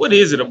 What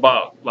is it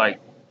about like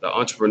the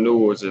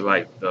entrepreneurs is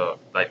like the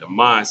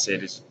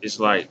mindset? It's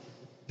like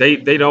they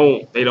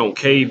don't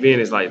cave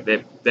in. It's like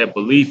that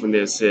belief in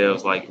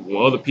themselves. Like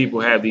when other people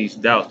have these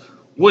doubts,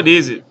 what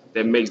is it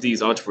that makes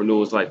these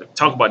entrepreneurs like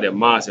talk about their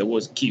mindset?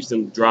 What keeps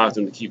them, drives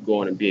them to keep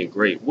going and being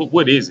great?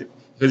 What is it?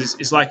 Because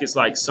it's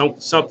like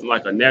something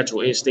like a natural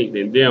instinct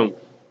in them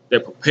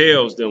that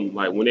propels them.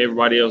 Like when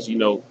everybody else,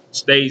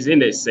 stays in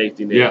that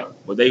safety net,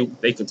 but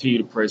they continue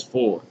to press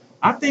forward.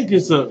 I think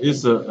it's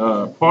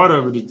a part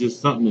of it is just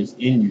something that's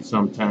in you.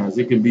 Sometimes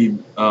it can be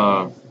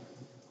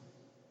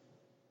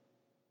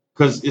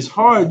because it's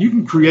hard. You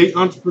can create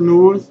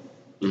entrepreneurs,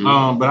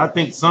 but I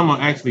think some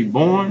are actually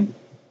born.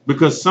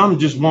 Because some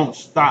just won't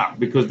stop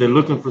because they're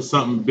looking for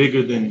something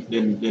bigger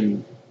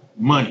than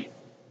money.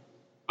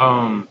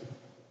 For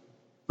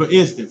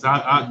instance,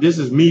 this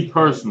is me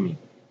personally.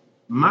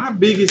 My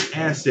biggest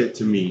asset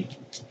to me,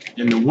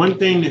 and the one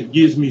thing that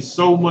gives me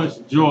so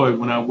much joy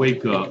when I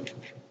wake up,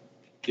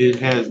 it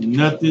has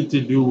nothing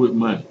to do with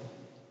money.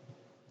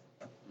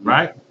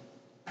 Right?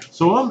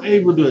 So I'm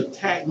able to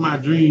attack my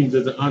dreams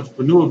as an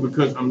entrepreneur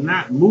because I'm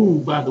not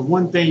moved by the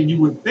one thing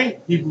you would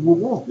think people would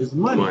want. It's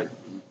money.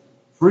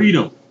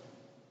 Freedom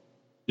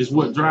is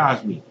what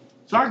drives me.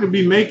 So I could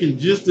be making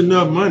just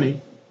enough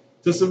money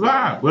to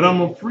survive, but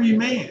I'm a free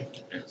man.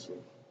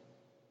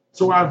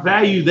 So I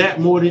value that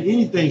more than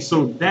anything.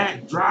 So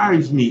that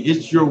drives me.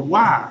 It's your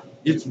why.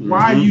 It's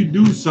why you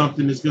do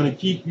something that's going to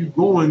keep you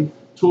going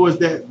towards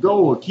that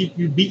goal or keep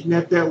you beating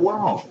at that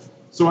wall.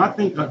 So I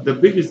think the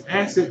biggest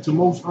asset to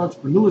most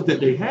entrepreneurs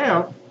that they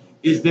have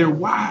is their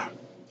why.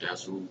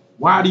 Absolutely.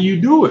 Why do you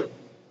do it?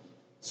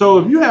 So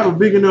if you have a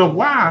big enough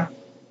why,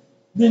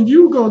 then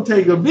you're going to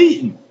take a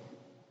beating.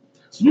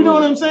 You know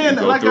what I'm saying?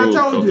 Like I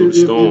told you,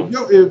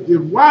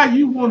 if why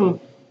you want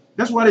to,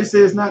 that's why they say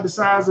it's not the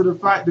size of the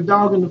fight, the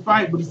dog in the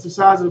fight, but it's the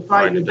size of the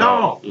fight and the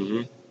dog.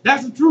 Mm-hmm.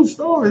 That's a true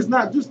story. It's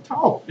not just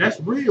talk. That's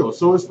real.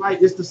 So it's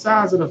like it's the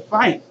size of the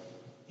fight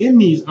in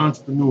these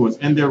entrepreneurs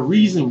and their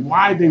reason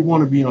why they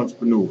want to be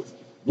entrepreneurs.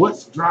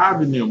 What's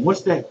driving them?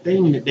 What's that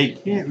thing that they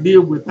can't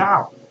live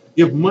without?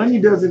 If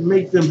money doesn't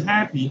make them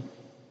happy,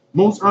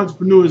 most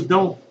entrepreneurs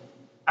don't.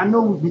 I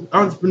know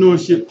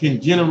entrepreneurship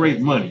can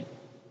generate money.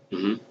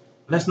 Mm-hmm.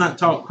 Let's not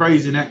talk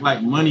crazy and act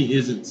like money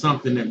isn't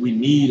something that we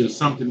need or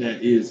something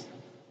that is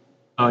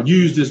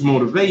used as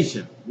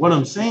motivation. What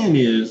I'm saying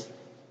is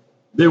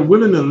they're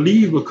willing to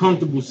leave a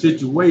comfortable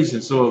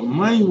situation. So if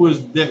money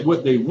was that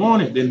what they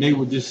wanted, then they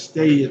would just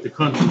stay at the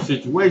comfortable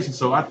situation.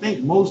 So I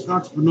think most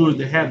entrepreneurs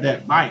that have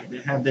that bite,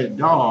 that have that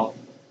dog,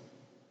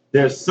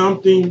 there's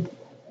something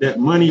that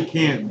money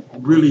can't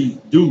really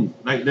do.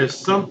 Like there's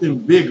something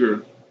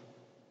bigger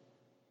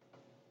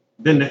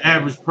than the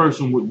average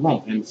person would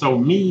want. And so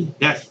me,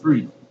 that's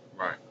freedom.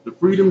 Right. The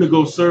freedom to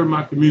go serve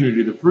my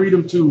community, the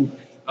freedom to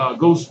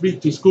go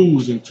speak to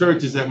schools and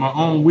churches at my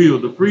own will,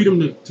 the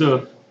freedom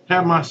to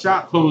have my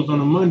shop closed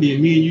on a Monday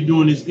and me and you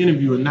doing this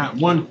interview and not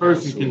one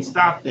person can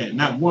stop that.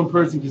 Not one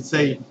person can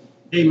say,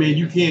 hey man,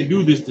 you can't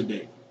do this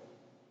today.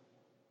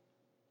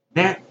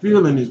 That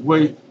feeling is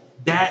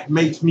that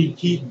makes me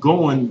keep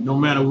going no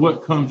matter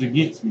what comes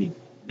against me.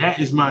 That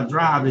is my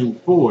driving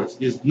force,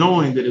 is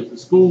knowing that if the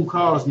school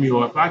calls me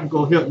or if I can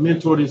go help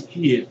mentor this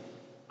kid,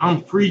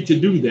 I'm free to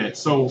do that.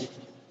 So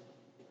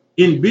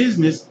in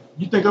business,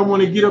 you think I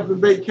want to get up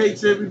and bake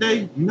cakes every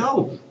day?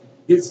 No.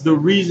 It's the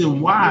reason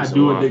why I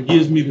do it that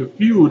gives me the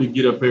fuel to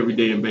get up every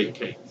day and bake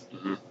cakes.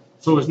 Mm-hmm.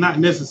 So it's not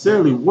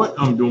necessarily what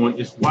I'm doing,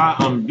 it's why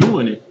I'm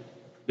doing it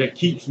that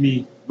keeps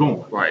me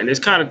going. Right, and it's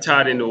kind of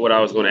tied into what I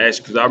was going to ask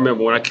you, because I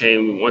remember when I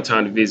came one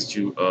time to visit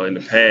you in the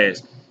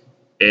past,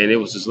 and it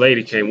was this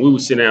lady came. We were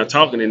sitting down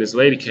talking, and this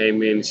lady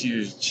came in, and she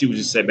was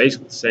just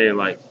basically saying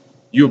like,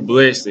 "You're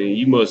blessed, and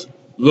you must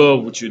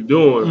love what you're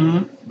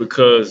doing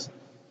because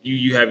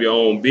you have your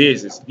own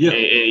business." Yeah.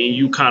 And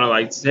you kind of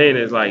like saying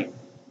it's like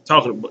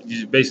talking about,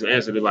 just basically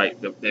answered it like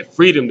that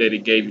freedom that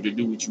it gave you to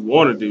do what you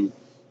want to do.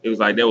 It was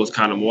like that was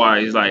kind of why.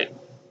 It's like,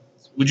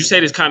 would you say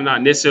that's kind of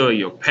not necessarily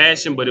your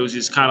passion, but it was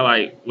just kind of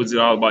like, was it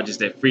all about just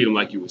that freedom,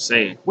 like you were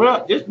saying?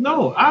 Well,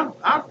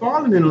 I've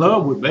fallen in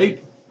love with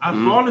baking. I've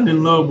fallen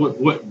in love with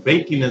what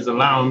baking is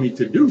allowing me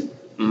to do.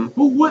 Mm-hmm.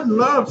 Who wouldn't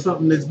love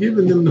something that's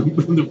giving them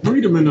the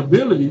freedom and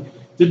ability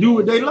to do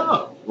what they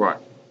love? Right.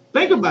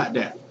 Think about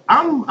that.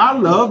 I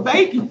love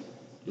baking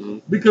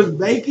because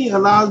baking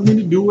allows me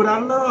to do what I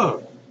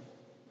love.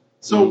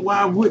 So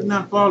why wouldn't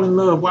I fall in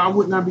love? Why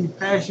wouldn't I be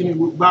passionate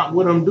about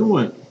what I'm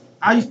doing?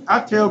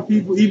 I tell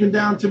people, even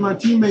down to my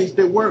teammates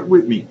that work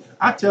with me,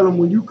 I tell them,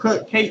 when you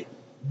cut cake,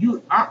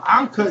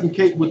 I'm cutting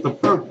cake with a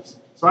purpose.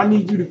 So I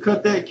need you to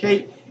cut that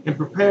cake and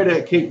prepare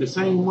that cake the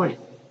same way.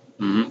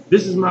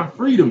 This is my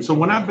freedom. So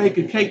when I bake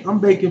a cake, I'm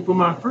baking for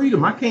my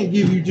freedom. I can't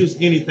give you just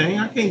anything.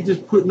 I can't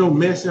just put no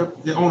mess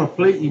up on a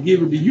plate and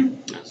give it to you.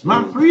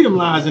 My freedom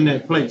lies in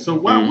that plate. So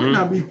why wouldn't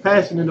I be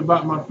passionate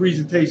about my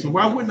presentation?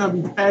 Why wouldn't I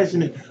be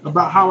passionate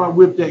about how I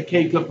whip that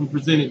cake up and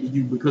present it to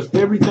you? Because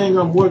everything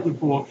I'm working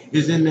for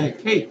is in that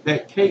cake.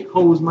 That cake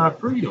holds my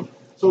freedom.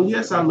 So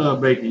yes, I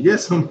love baking.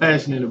 Yes, I'm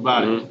passionate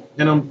about it.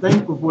 And I'm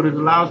thankful for what it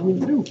allows me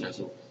to do.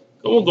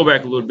 I want to go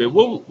back a little bit.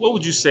 What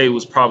would you say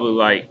was probably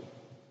like,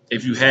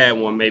 if you had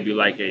one, maybe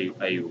like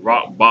a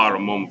rock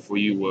bottom moment for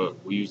you where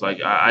you was like,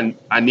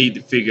 I need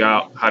to figure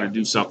out how to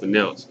do something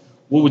else.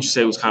 What would you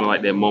say was kind of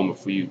like that moment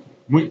for you?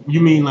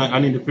 You mean like I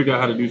need to figure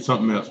out how to do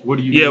something else? What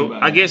do you mean by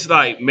I that? guess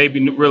like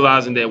maybe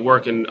realizing that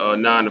working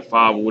 9 to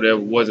 5 or whatever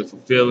wasn't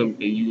fulfilling,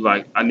 and you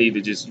like, I need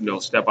to just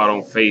step out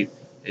on faith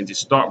and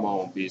just start my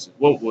own business.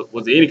 What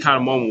was there any kind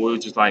of moment where it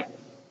was just like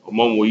a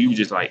moment where you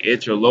just like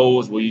at your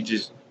lowest, where you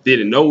just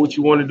didn't know what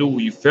you wanted to do,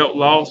 where you felt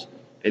lost,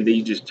 and then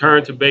you just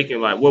turned to baking?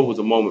 Like, what was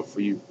a moment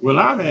for you? Well,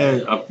 I've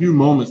had a few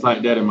moments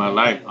like that in my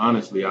life,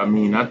 honestly. I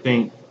mean, I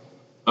think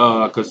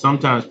because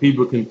sometimes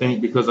people can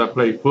think because I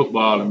played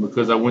football and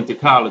because I went to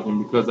college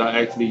and because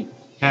I actually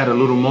had a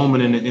little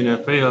moment in the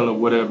NFL or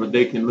whatever,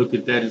 they can look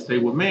at that and say,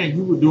 well, man,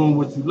 you were doing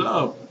what you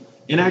love.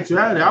 In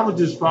actuality, I was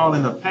just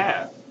following a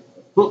path.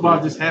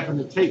 Football just happened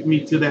to take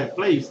me to that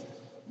place,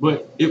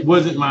 but it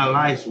wasn't my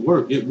life's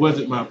work. It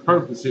wasn't my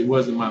purpose. It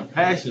wasn't my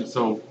passion.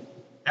 So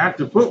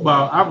after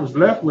football, I was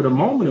left with a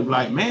moment of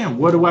like, man,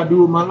 what do I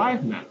do with my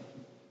life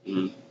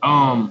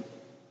now?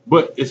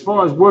 But as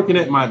far as working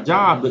at my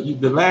job,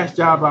 the last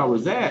job I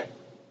was at,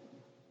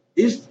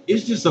 it's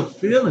just a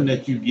feeling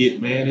that you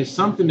get, man. It's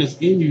something that's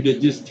in you that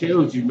just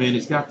tells you, man,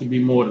 it's got to be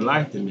more to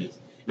life than this.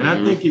 And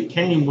I think it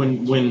came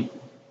when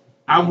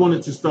I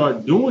wanted to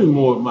start doing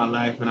more of my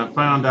life, and I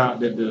found out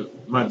that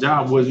my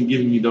job wasn't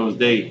giving me those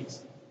days.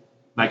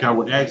 Like I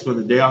would ask for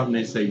the day off and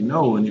they say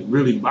no, and it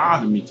really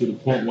bothered me to the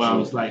point where I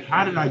was like,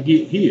 how did I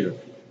get here?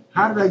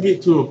 How did I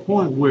get to a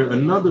point where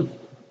another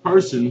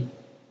person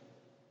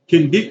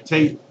can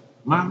dictate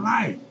my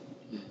life?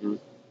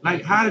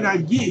 Like, how did I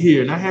get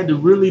here? And I had to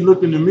really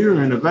look in the mirror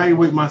and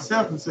evaluate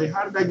myself and say,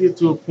 how did I get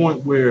to a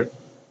point where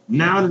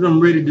now that I'm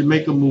ready to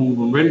make a move,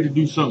 I'm ready to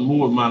do something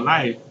more with my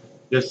life,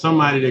 there's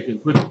somebody that can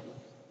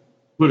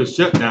put a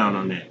shutdown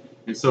on that.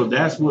 And so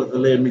that's what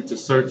led me to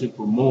searching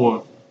for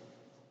more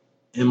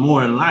and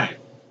more in life.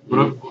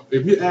 But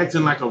if you're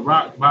acting like a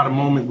rock bottom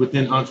moment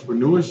within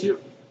entrepreneurship,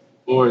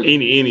 or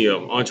any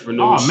of them,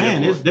 entrepreneurship. Oh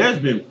man, there's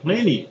been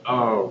plenty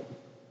of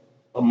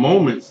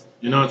moments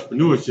in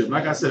entrepreneurship.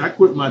 Like I said, I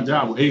quit my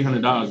job with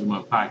 $800 in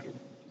my pocket.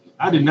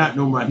 I did not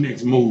know my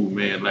next move,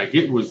 man. Like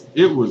it was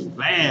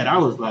bad. I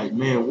was like,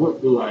 man,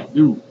 what do I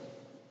do?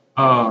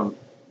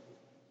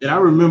 And I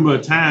remember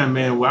a time,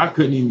 man, where I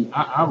couldn't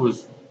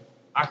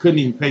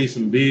even pay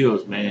some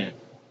bills, man.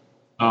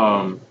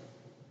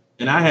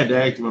 And I had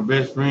to ask my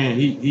best friend.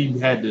 He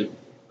had to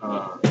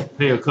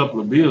pay a couple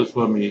of bills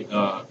for me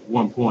at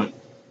one point,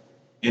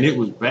 and it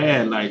was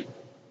bad. Like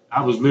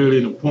I was literally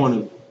in the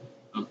point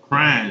of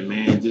crying,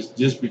 man,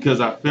 just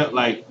because I felt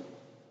like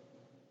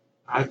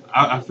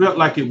I felt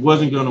like it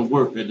wasn't gonna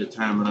work at the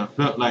time, and I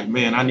felt like,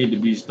 man, I need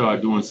to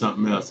start doing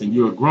something else. And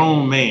you're a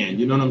grown man,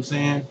 you know what I'm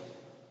saying?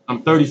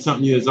 I'm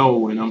 30-something years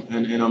old, and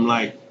I'm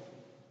like,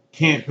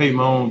 can't pay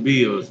my own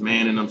bills,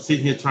 man. And I'm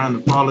sitting here trying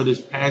to follow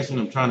this passion.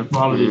 I'm trying to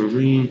follow this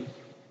dream,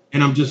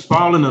 and I'm just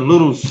falling a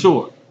little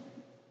short.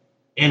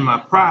 And my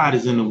pride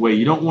is in the way.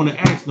 You don't want to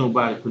ask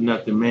nobody for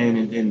nothing, man,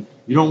 and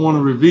you don't want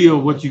to reveal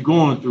what you're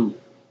going through.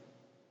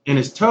 And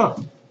it's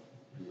tough.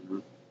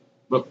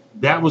 But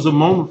that was a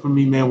moment for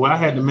me, man, where I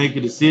had to make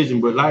a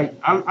decision. But like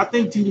I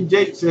think T.D.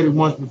 Jakes said it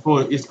once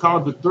before, it's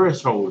called the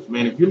thresholds,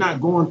 man. If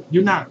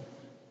you're not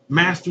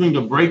mastering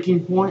the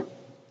breaking point,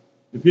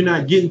 if you're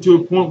not getting to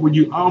a point where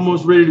you're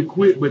almost ready to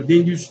quit, but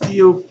then you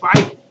still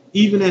fight,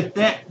 even at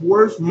that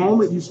worst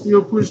moment, you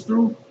still push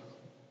through.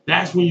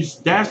 That's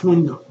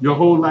when your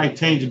whole life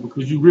changes,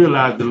 because you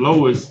realize the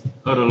lowest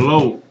of the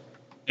low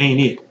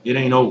ain't it. It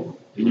ain't over.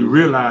 And you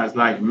realize,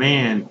 like,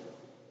 man,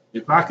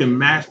 if I can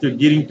master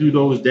getting through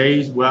those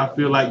days where I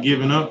feel like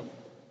giving up,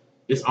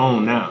 it's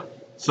on now.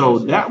 So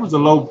that was a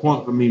low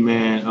point for me,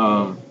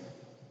 man.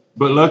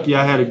 But lucky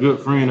I had a good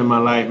friend in my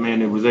life, man,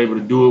 that was able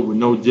to do it with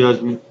no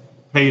judgment.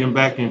 Paid him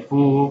back in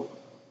full.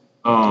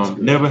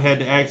 Never had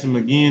to ask him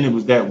again. It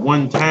was that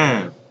one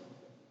time.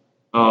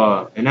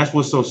 And that's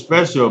what's so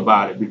special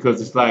about it,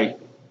 because it's like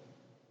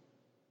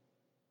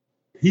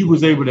he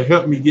was able to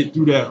help me get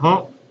through that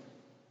hump.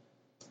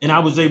 And I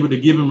was able to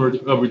give him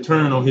a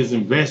return on his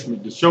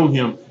investment to show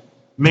him,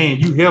 man,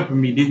 you helping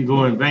me didn't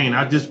go in vain.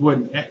 I just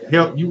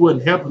you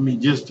wasn't helping me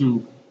just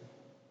to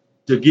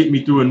get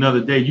me through another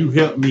day. You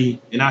helped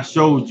me, and I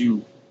showed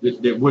you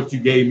that what you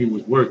gave me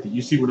was worth it.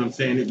 You see what I'm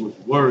saying? It was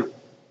worth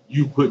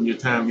you putting your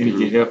time,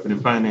 energy, effort,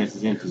 and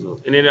finances into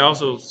it. And then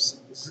also,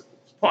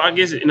 I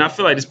guess, and I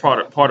feel like this part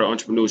of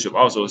entrepreneurship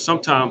also.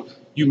 Sometimes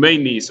you may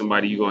need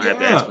somebody you're gonna have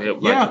to ask for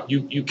help. Like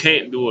you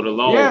can't do it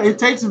alone. Yeah, it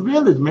takes a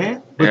village,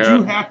 man. But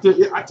you have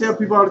to. I tell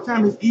people all the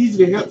time, it's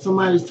easy to help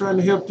somebody who's trying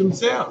to help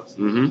themselves.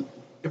 Mm-hmm.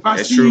 If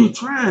I see you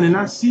trying, and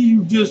I see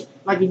you just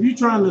like if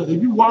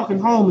you walking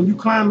home and you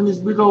climbing this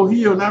big old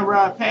hill, and I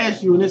ride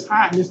past you and it's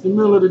hot and it's the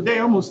middle of the day,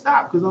 I'm gonna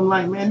stop because I'm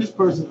like, man, this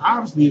person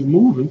obviously is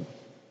moving,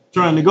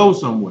 trying to go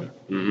somewhere.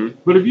 Mm-hmm.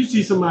 But if you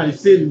see somebody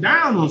sitting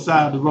down on the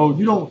side of the road,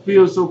 you don't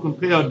feel so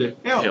compelled to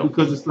help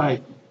because it's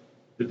like,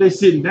 if they're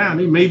sitting down,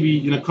 they may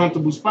be in a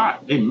comfortable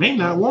spot. They may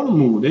not want to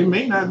move. They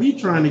may not be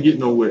trying to get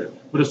nowhere.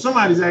 But if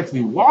somebody's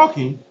actually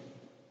walking,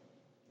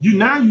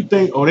 you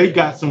think, oh, they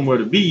got somewhere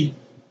to be,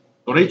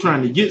 or they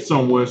trying to get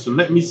somewhere. So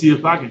let me see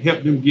if I can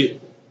help them get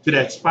to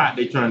that spot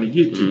they're trying to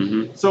get to.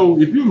 Mm-hmm.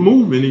 So if you're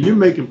moving and you're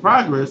making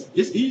progress,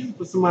 it's easy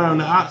for somebody on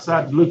the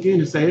outside to look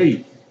in and say,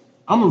 hey,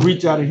 I'm gonna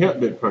reach out and help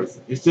that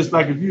person. It's just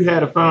like if you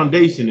had a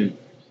foundation and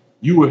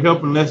you were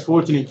helping less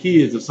fortunate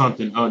kids or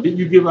something. Didn't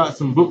you give out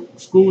some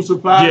school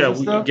supplies? Yeah,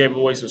 we gave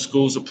away some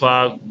school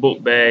supplies,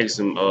 book bags,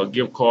 some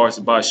gift cards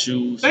to buy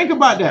shoes. Think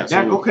about that.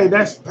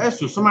 That's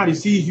special. Somebody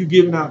sees you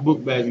giving out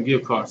book bags and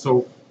gift cards.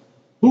 So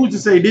who's to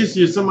say this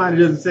year somebody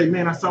doesn't say,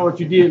 man, I saw what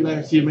you did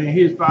last year, man.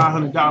 Here's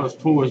 $500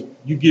 towards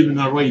you giving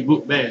away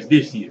book bags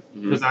this year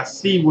because I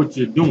see what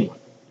you're doing.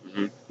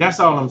 Mm-hmm. That's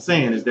all I'm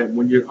saying is that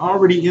when you're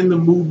already in the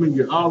movement,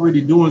 you're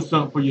already doing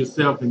something for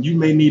yourself, and you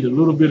may need a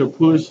little bit of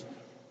push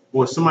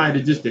or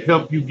somebody to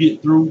help you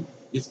get through.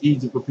 It's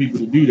easy for people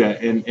to do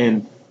that.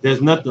 And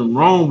there's nothing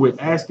wrong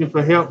with asking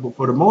for help, but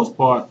for the most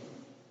part,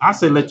 I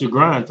say let your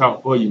grind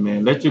talk for you,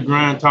 man. Let your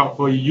grind talk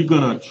for you. You're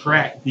gonna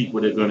attract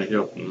people that are gonna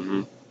help you.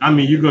 Mm-hmm. I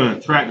mean, you're gonna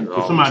attract them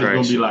because somebody's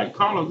gonna be like,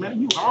 Carlos,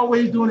 man, you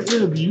always doing an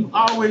interview, you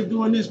always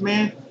doing this,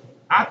 man.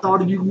 I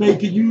thought you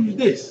could use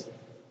this.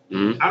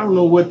 Mm-hmm. I don't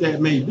know what that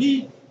may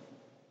be,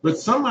 but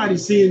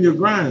somebody's seeing your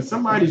grind.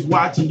 Somebody's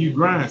watching you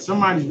grind.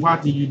 Somebody's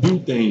watching you do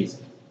things.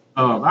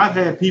 I've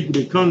had people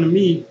that come to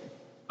me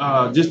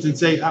just and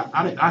say,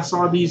 I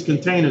saw these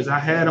containers. I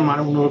had them. I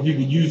don't know if you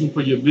could use them for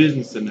your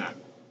business or not.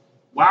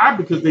 Why?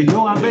 Because they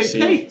know I bake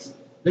cakes.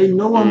 They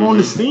know I'm on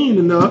the scene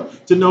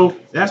enough to know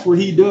that's what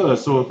he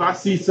does. So if I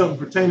see something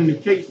pertaining to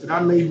cakes that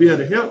I may be able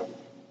to help,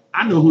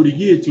 I know who to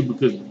give to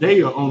because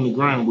they are on the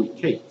ground with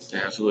cakes.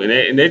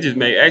 Absolutely. And that just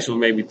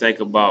made me think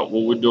about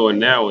what we're doing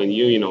now in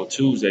Union on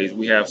Tuesdays.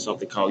 We have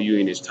something called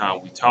Union It's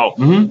Time We Talk.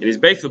 Mm-hmm. And it's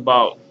basically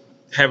about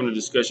having a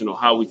discussion on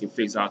how we can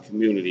fix our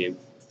community and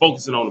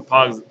focusing on the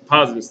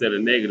positive instead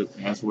of negative.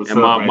 That's what's and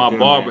up my there,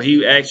 barber, man.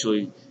 he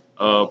actually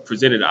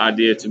presented the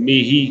idea to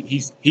me.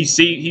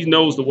 He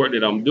knows the work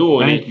that I'm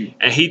doing. Thank you.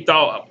 And he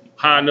thought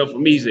high enough for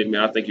me. He said,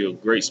 man, I think you're a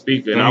great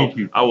speaker. And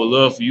I would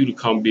love for you to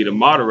come be the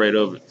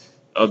moderator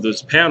of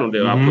this panel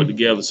that I put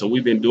together. So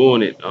we've been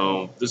doing it.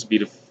 This will be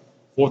the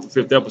 4th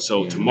or 5th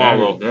episode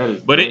tomorrow.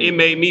 But it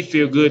made me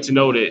feel good to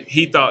know that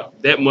he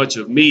thought that much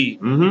of me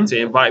to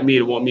invite me,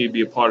 to want me to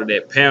be a part of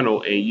that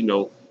panel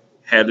and,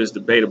 have this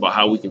debate about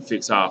how we can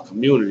fix our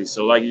community.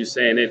 So like you're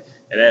saying, it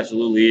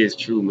absolutely is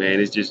true, man.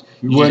 It's just...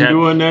 You wasn't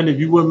doing nothing. If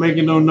you wasn't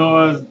making no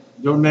noise,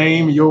 your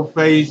name, your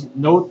face,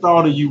 no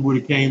thought of you would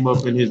have came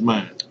up in his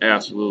mind.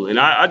 Absolutely. And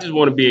I just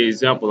want to be an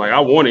example. Like,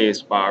 I want to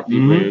inspire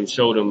people and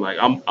show them, like,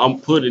 I'm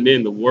putting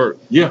in the work.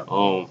 Yeah.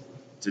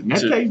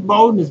 That takes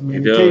boldness,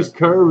 man. It takes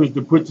courage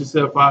to put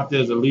yourself out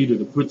there as a leader,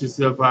 to put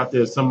yourself out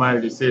there as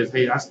somebody that says,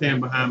 hey, I stand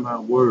behind my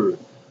word.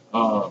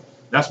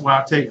 That's why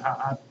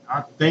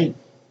I think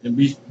and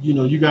be,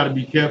 you got to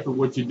be careful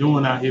what you're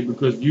doing out here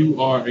because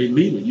you are a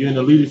leader. You're in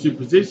a leadership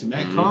position.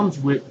 That comes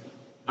with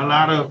a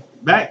lot of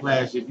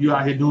backlash if you're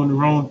out here doing the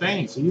wrong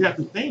thing. So you have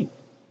to think.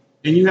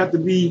 And you have to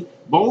be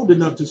bold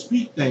enough to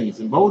speak things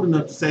and bold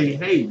enough to say,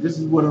 hey, this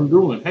is what I'm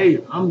doing.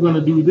 Hey, I'm going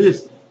to do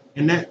this.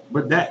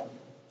 But that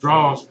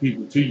draws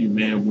people to you,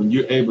 man, when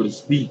you're able to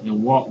speak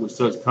and walk with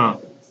such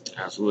confidence.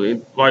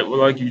 Absolutely.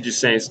 Like you just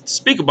saying,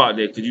 speak about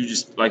that because you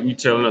just, like you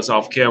telling us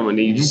off camera and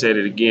then you just said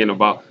it again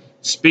about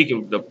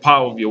speaking the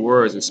power of your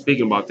words and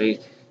speaking about things.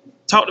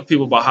 Talk to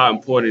people about how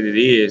important it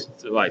is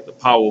to, like, the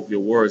power of your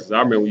words. Because I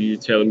remember you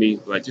telling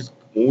me, like, just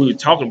when we were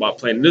talking about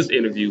planning this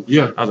interview,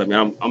 I was like,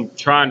 man, I'm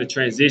trying to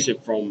transition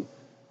from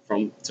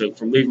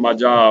leaving my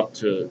job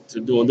to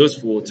doing this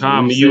full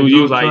time. And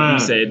you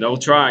said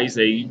don't try. You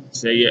say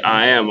yeah,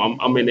 I am.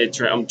 I'm in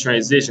that. I'm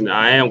transitioning.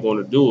 I am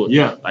going to do it.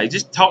 Yeah. Like,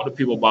 just talk to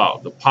people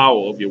about the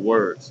power of your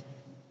words.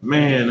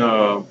 Man,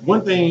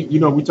 one thing,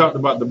 we talked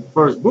about the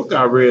first book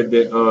I read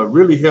that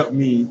really helped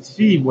me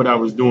see what I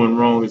was doing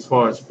wrong as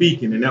far as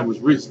speaking, and that was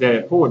Rich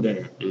Dad, Poor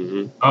Dad.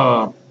 Mm-hmm.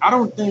 I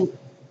don't think,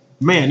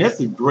 man, that's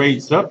a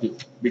great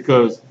subject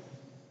because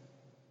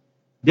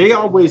they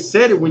always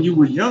said it when you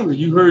were younger.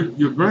 You heard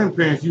your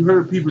grandparents, you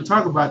heard people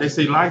talk about it. They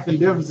say life and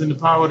death is in the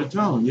power of the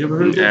tongue. You ever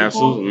heard that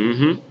Absolutely.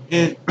 before? Mm-hmm.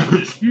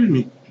 And, excuse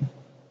me,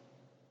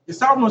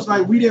 it's almost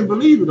like we didn't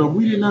believe it or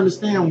we didn't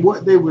understand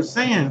what they were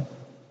saying.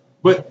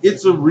 But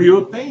it's a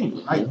real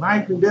thing. Like,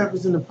 life and death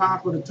is in the power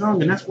of the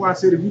tongue. And that's why I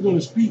said, if you're going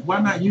to speak, why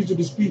not use it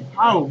to speak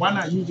power? Why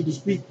not use it to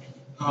speak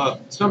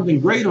something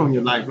great on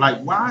your life.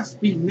 Like, why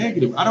speak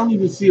negative? I don't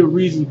even see a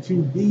reason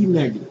to be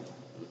negative.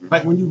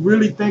 Like, when you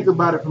really think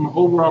about it from an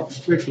overall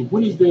perspective,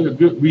 when is there a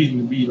good reason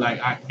to be like,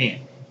 I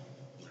can't?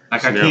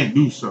 Like, I can't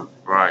do something.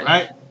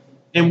 Right?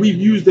 And we've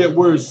used that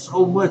word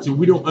so much, and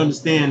we don't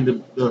understand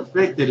the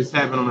effect that it's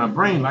having on our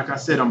brain. Like I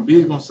said, I'm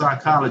big on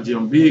psychology.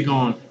 I'm big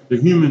on the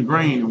human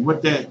brain and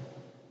what that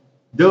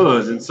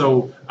does. And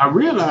so I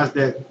realized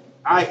that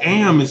I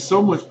am is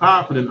so much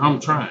powerful than I'm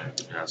trying.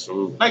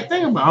 Absolutely. Like,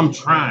 think about I'm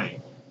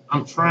trying.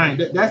 I'm trying.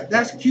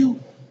 That's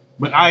cute,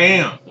 but I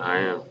am. I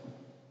am.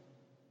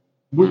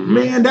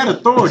 Man, that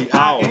authority,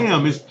 I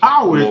am, is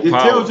power. It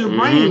tells your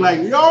brain,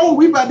 like, yo,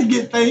 we about to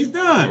get things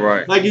done.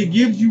 Right. Like, it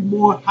gives you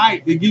more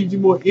hype. It gives you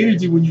more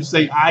energy when you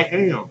say I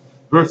am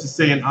versus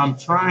saying I'm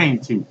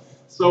trying to.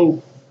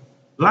 So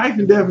life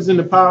and death is in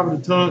the power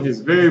of the tongue is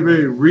very,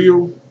 very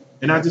real.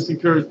 And I just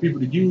encourage people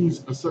to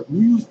use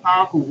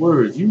powerful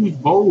words, use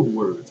bold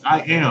words. I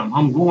am,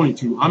 I'm going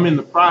to, I'm in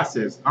the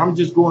process. I'm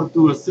just going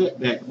through a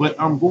setback, but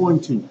I'm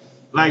going to.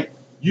 Like,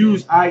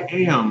 use I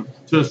am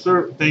to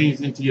assert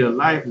things into your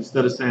life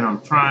instead of saying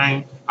I'm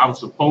trying, I was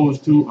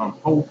supposed to, I'm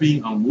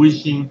hoping, I'm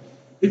wishing.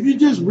 If you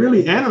just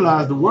really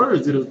analyze the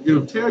words,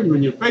 it'll tell you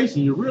in your face,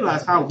 and you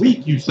realize how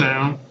weak you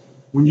sound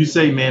when you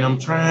say, man, I'm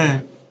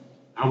trying,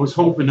 I was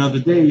hoping the other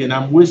day, and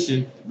I'm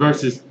wishing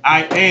versus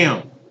I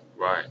am.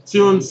 Right. See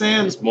what I'm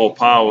saying? It's more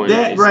power.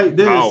 That right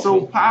there is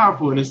so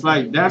powerful. And it's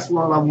like, that's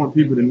what I want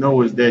people to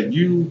know is that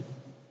you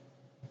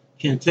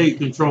can take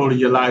control of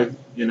your life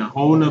in a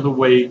whole nother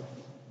way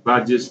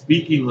by just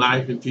speaking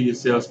life into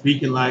yourself,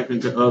 speaking life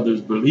into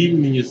others,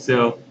 believing in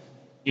yourself.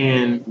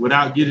 And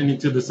without getting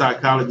into the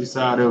psychology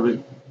side of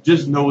it,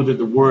 just know that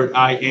the word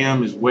I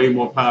am is way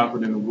more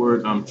powerful than the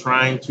word I'm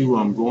trying to,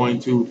 I'm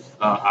going to,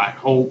 I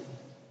hope,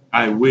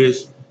 I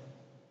wish.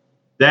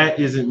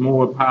 That isn't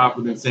more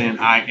powerful than saying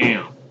I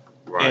am.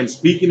 Right. And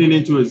speaking it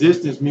into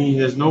existence means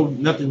there's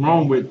nothing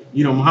wrong with,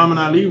 Muhammad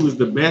Ali was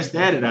the best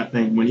at it, I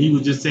think, when he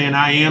was just saying,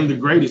 I am the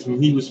greatest,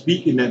 when he was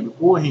speaking that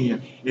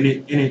beforehand.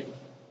 And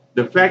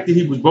the fact that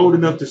he was bold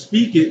enough to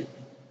speak it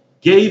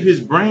gave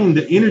his brain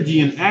the energy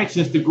and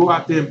actions to go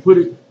out there and put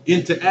it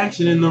into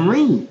action in the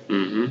ring.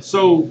 Mm-hmm.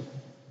 So,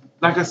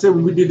 like I said,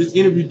 when we did this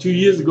interview 2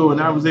 years ago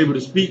and I was able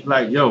to speak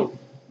like, yo,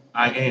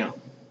 I am.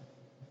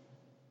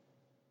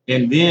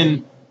 And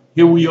then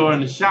here we are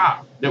in the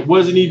shop that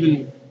wasn't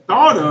even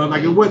thought of,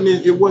 like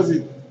it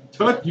wasn't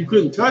touch, you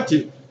couldn't touch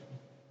it,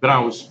 but I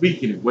was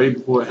speaking it way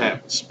before it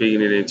happened.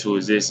 Speaking it into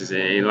existence,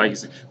 and like you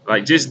said,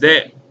 like just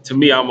that to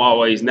me, I'm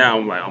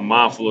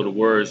mindful of the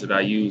words that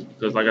I use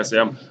because, like I said,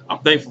 I'm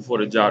thankful for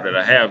the job that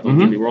I have. Don't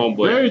get me wrong,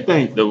 but very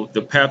thankful.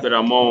 The path that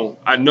I'm on,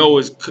 I know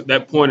is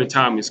that point in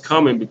time is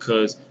coming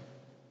because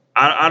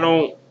I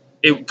don't.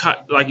 It,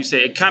 like you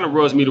said, it kind of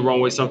rubs me the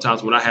wrong way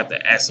sometimes when I have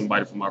to ask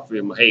somebody for my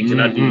freedom. Hey, can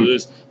I do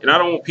this? And I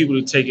don't want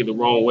people to take it the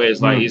wrong way.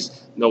 It's like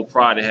it's no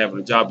pride in having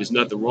a job. There's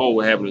nothing wrong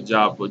with having a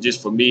job, but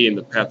just for me and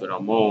the path that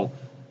I'm on,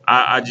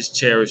 I just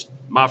cherish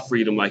my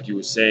freedom, like you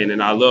were saying,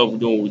 and I love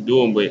doing what we're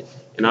doing.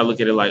 And I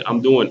look at it like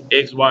I'm doing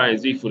X, Y, and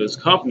Z for this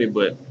company,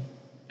 but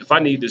if I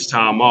need this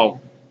time off,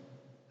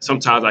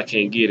 sometimes I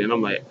can't get it. And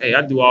I'm like, hey,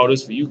 I do all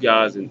this for you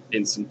guys,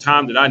 and some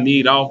time that I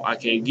need off, I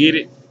can't get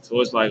it. So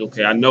it's like,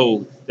 okay, I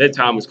know that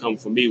time is coming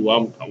for me.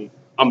 Well,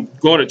 I'm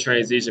going to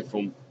transition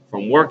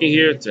from working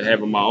here to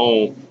having my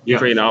own,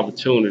 creating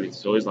opportunity.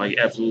 So it's like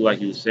absolutely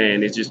like you were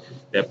saying, it's just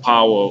that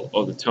power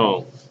of the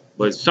tongue.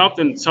 But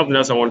something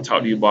else I want to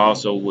talk to you about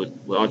also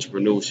with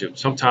entrepreneurship.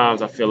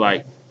 Sometimes I feel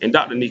like, and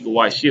Dr. Nika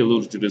White, she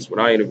alluded to this when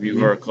I interviewed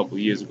her a couple of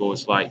years ago.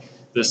 It's like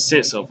the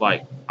sense of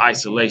like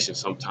isolation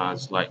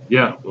sometimes. Like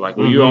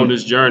when you're on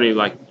this journey,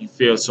 like you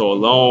feel so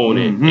alone,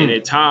 and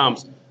at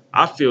times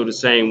I feel the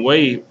same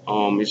way.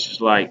 It's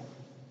just like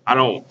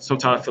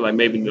sometimes I feel like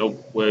maybe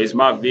it's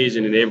my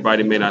vision and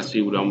everybody may not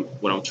see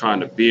what I'm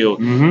trying to build.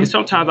 And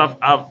sometimes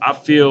I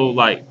feel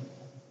like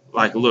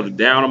a little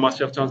down on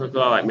myself. Sometimes I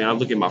feel like, man, I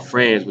look at my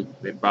friends,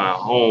 they're buying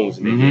homes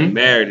and they're getting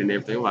married and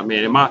everything. I'm like,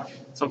 man,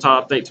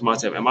 sometimes I think to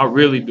myself, am I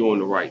really doing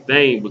the right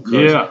thing?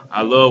 Because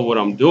I love what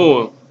I'm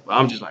doing, but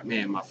I'm just like,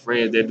 man, my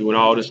friends, they're doing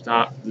all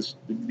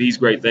these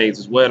great things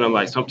as well. And I'm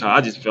like, sometimes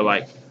I just feel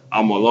like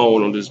I'm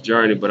alone on this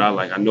journey, but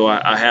I know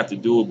I have to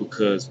do it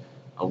because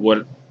of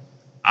what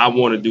I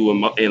want to do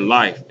in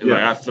life. And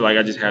like, I feel like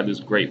I just have this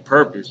great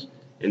purpose,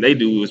 and they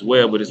do as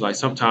well. But it's like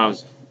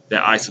sometimes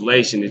that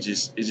isolation is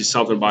just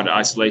something about the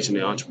isolation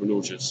that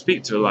entrepreneurs should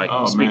speak to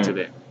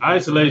that.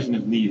 Isolation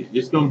is needed.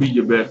 It's gonna be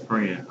your best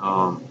friend.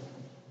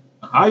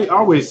 I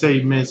always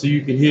say, man, so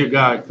you can hear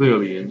God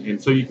clearly,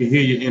 and so you can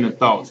hear your inner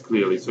thoughts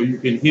clearly, so you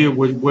can hear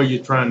where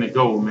you're trying to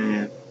go,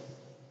 man.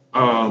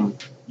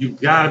 You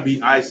gotta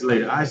be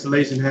isolated.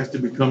 Isolation has to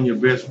become your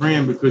best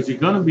friend because you're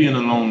gonna be in a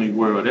lonely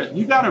world.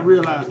 You gotta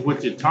realize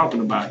what you're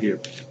talking about here.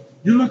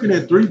 You're looking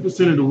at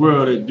 3% of the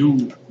world that do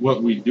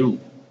what we do.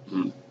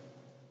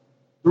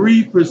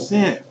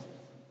 3%.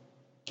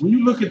 When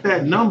you look at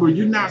that number,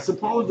 you're not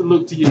supposed to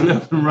look to your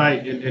left and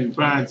right and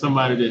find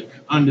somebody that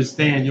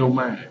understands your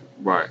mind.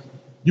 Right.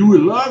 You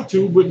would love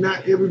to, but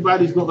not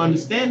everybody's gonna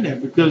understand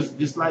that because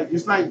it's like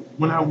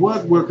when I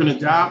was working a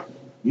job,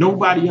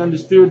 nobody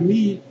understood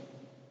me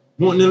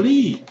wanting to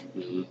leave.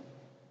 Mhm.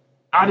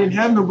 I didn't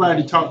have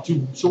nobody to talk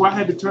to, so I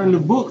had to turn to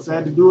books. I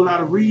had to do a lot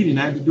of reading.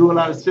 I had to do a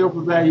lot of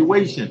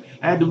self-evaluation.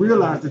 I had to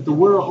realize that the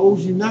world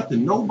owes you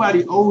nothing.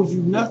 Nobody owes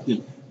you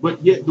nothing,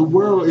 but yet the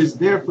world is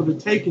there for the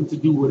taking to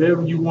do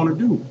whatever you want to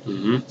do.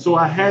 Mhm. So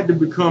I had to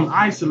become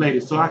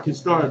isolated so I can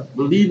start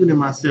believing in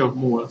myself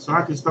more, so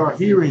I can start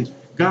hearing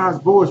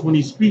God's voice when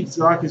He speaks,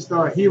 so I can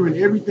start hearing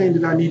everything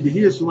that I need to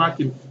hear, so I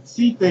can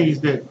see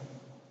things that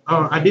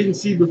I didn't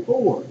see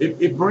before.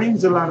 It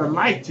brings a lot of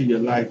light to your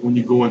life when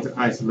you go into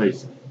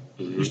isolation.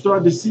 You Mhm.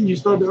 start to see, you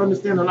start to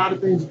understand a lot of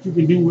things that you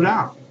can do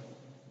without.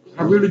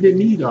 I Mhm. really didn't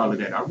need all of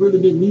that. I really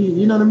didn't need,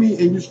 you know what I mean?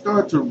 And you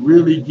start to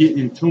really get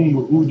in tune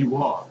with who you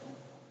are.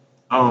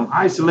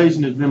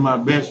 Isolation has been my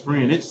best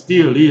friend. It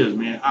still is,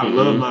 man. I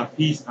love Mhm. my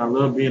peace. I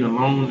love being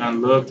alone. I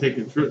love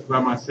taking trips by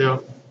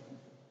myself.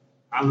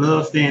 I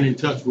love staying in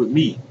touch with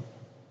me.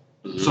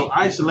 Mhm. So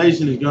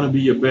isolation is going to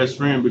be your best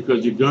friend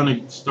because you're going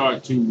to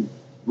start to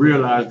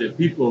realize that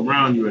people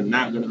around you are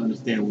not going to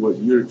understand what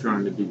you're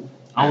trying to do.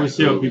 I always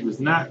tell Absolutely. people it's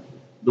not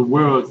the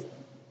world's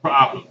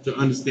problem to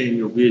understand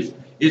your vision.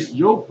 It's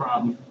your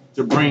problem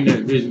to bring that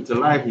vision to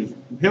life and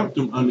help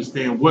them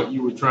understand what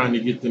you were trying to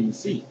get them to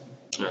see.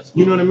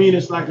 You know what I Absolutely. mean?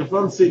 It's like if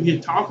I'm sitting here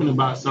talking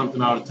about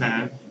something all the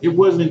time, it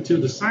wasn't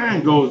until the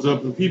sign goes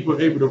up and people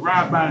are able to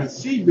ride by and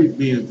see Big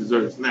Ben's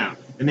Desserts now,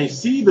 and they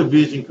see the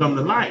vision come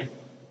to life.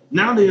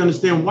 Now they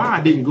understand why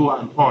I didn't go out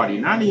and party.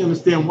 Now they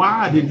understand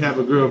why I didn't have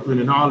a girlfriend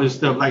and all this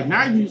stuff. Like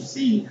now you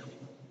see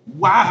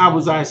why I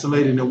was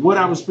isolated and what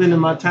I was spending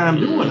my time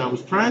doing. Mhm. I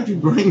was trying to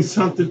bring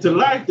something to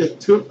life that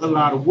took a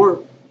lot of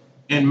work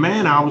and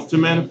man hours to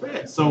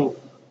manifest. So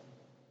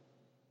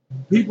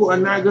people are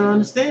not going to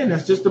understand.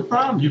 That's just the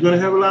problem. You're going to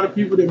have a lot of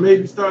people that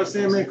maybe start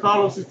saying, man,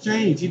 Carlos has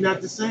changed. He's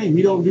not the same.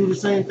 He don't do the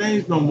same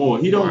things no more.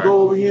 He don't Right.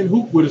 go over here and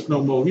hoop with us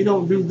no more. He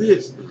don't do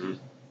this. Mhm.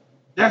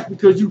 That's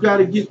because you got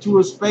to get to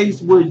a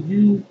space where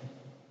you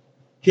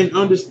can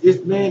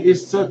understand. Man,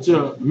 it's such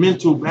a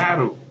mental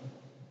battle.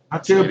 I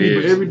tell It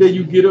people is. every day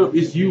you get up,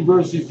 it's you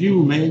versus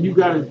you, man. You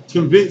got to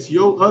convince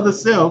your other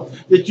self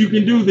that you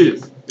can do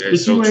this, That's that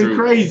so you ain't true.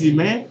 crazy,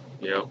 man.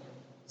 Yep.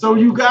 So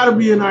you got to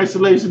be in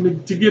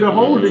isolation to get a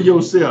hold of Mhm.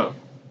 yourself.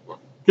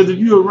 Because if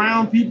you're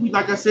around people,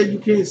 like I said, you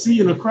can't see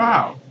in a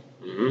crowd.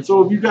 Mhm.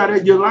 So if you got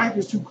that, your life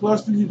is too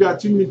clustered, you got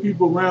too many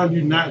people around,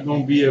 you're not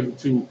going to be able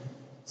to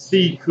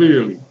see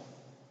clearly.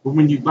 But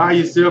when you by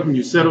yourself and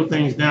you settle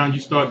things down, you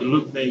start to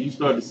look things, you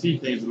start to see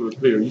things a little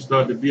clearer. You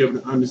start to be able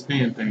to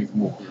understand things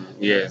more.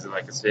 Yes,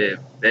 like I said,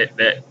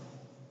 that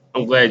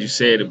I'm glad you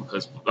said it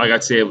because, like I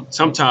said,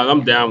 sometimes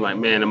I'm down like,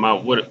 man, am I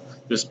what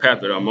this path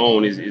that I'm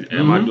on is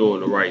am I Mm-hmm. doing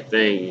the right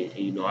thing?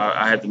 And, you know,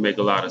 I have to make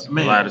a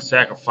Man, lot of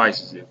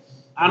sacrifices. And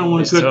I don't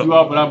want it's to cut tough. you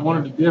off, but I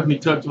wanted to definitely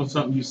touch on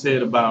something you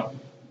said about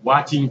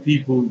watching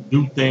people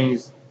do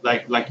things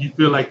like you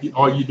feel like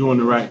are you doing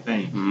the right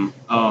thing?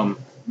 Hmm.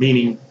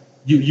 Meaning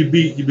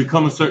you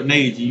become a certain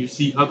age and you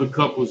see other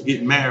couples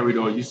getting married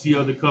or you see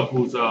other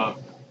couples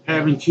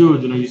having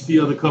children or you see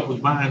other couples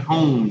buying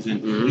homes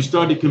and you Hmm.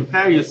 start to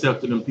compare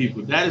yourself to them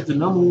people. That is the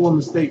number one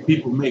mistake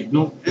people make.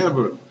 Don't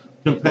ever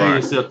compare Right.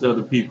 yourself to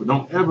other people.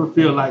 Don't ever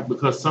feel like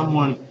because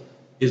someone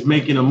is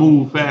making a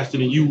move faster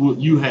than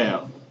you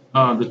have.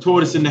 The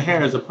tortoise and the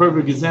hare is a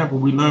perfect example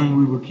we learned when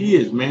we were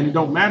kids, man. It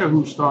don't matter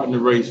who's starting the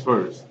race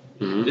first.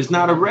 Hmm. It's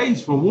not a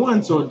race for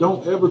one, so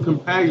don't ever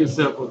compare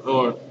yourself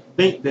or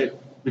think that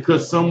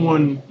because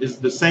someone is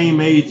the same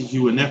age as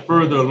you and they're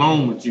further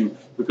along with you.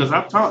 Because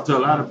I've talked to a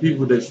lot of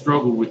people that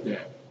struggle with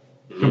that,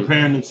 Hmm.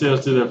 comparing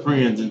themselves to their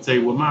friends and say,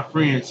 well, my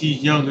friend,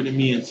 she's younger than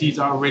me and she's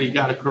already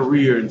got a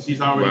career and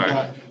she's already Right.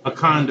 got a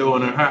condo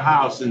in her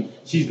house and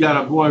she's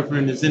got a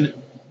boyfriend that's in it.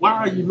 Why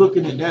are you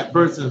looking at that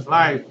person's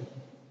life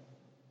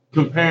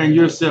comparing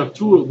yourself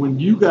to it when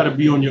you got to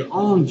be on your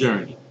own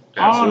journey?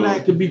 All Absolutely.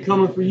 that could be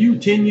coming for you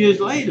 10 years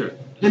later.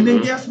 And then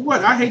Hmm. guess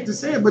what? I hate to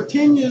say it, but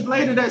 10 years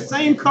later, that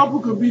same couple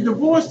could be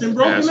divorced and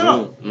broken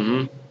up. Absolutely.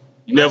 Hmm.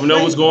 You That never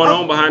know what's same, going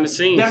on behind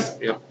the that's, scenes.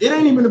 Yeah. it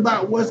ain't even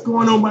about what's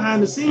going on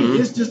behind the scenes.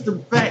 Hmm. It's just the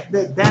fact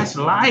that that's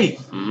life.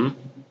 Hmm.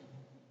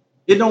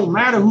 It don't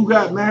matter who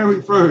got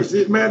married first.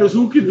 It matters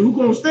who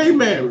gonna stay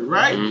married,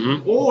 right? Hmm.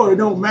 Or it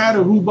don't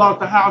matter who bought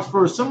the house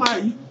first.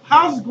 Somebody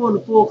house is going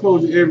to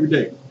foreclosure every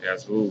day.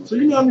 Absolutely. So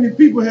you know how many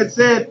people had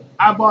said,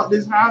 I bought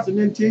this house and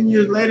then 10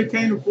 years later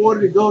can't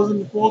afford it, it goes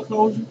into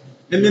foreclosure.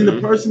 And then the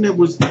Hmm. person that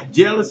was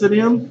jealous of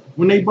them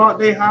when they bought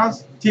their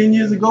house 10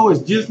 years ago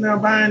is just now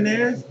buying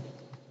theirs.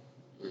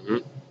 Hmm.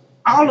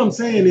 All I'm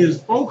saying is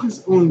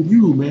focus on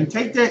you, man.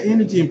 Take that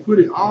energy and put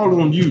it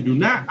all on you. Do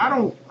not, I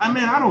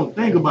don't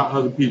think about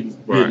other people's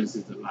Right.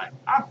 businesses in life.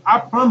 I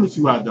promise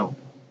you I don't.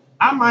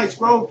 I might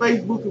scroll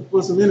Facebook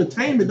for some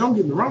entertainment, don't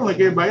get me wrong, like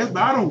everybody else,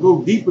 but I don't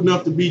go deep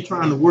enough to be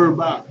trying to worry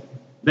about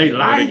their What they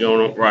life.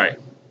 going on? Right.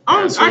 I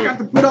got Absolutely.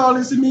 to put all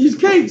this in these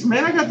cakes,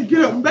 man. I got to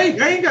get up and bake.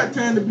 I ain't got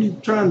time to be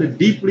trying to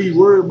deeply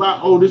worry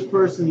about, oh, this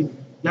person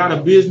got a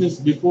business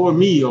before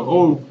me, or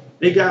oh,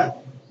 they got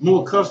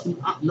more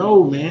custom.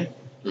 No, man.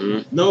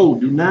 Mm-hmm. No,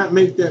 do not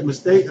make that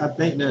mistake. I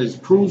think that is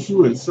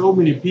crucial, and so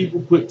many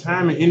people put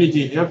time and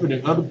energy and effort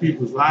in other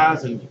people's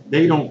lives, and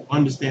they don't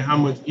understand how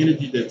much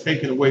energy they're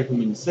taking away from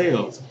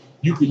themselves.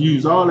 You could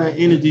use all that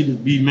energy to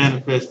be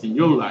manifest in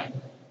your life.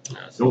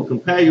 Don't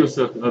compare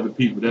yourself to other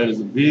people. That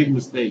is a big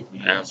mistake,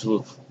 man.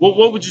 Absolutely.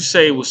 What would you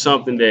say was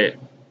something that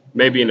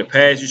maybe in the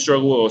past you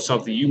struggled with, or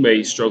something you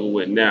may struggle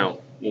with now?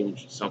 What would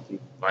you, something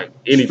like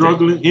anything?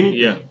 Struggling, anything?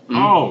 Yeah. Mm-hmm.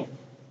 Oh,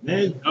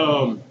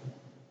 man.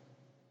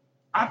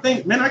 I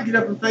think, man, I get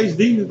up and face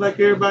demons like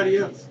everybody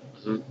else.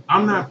 Mm-hmm.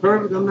 I'm not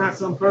perfect. I'm not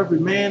some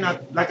perfect man.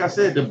 Like I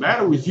said, the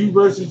battle is you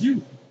versus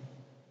you.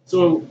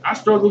 So I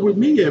struggle with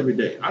me every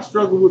day. I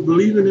struggle with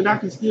believing that I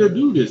can still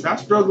do this. I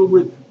struggle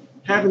with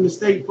having to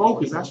stay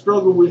focused. I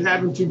struggle with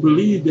having to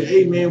believe that,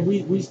 hey, man,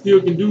 we still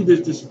can do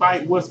this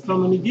despite what's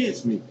coming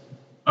against me.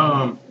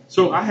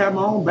 So I have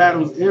my own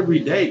battles every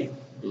day.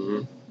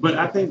 Mm-hmm. But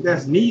I think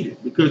that's needed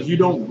because you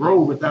don't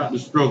grow without the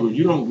struggle.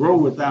 You don't grow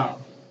without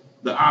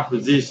the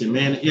opposition,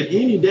 man. At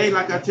any day,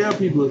 like I tell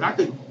people,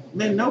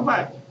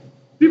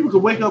 people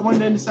could wake up one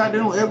day and decide they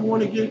don't ever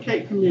want to get a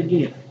cake from me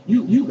again.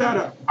 You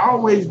gotta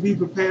always be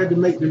prepared to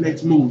make the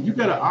next move. You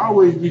gotta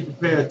always be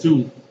prepared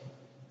to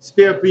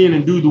step in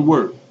and do the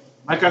work.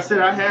 Like I said,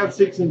 I have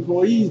 6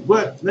 employees,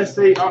 but let's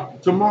say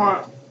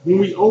tomorrow when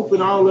we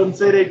open, all of them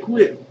say they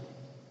quit.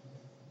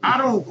 I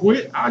don't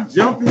quit. I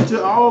jump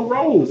into all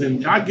roles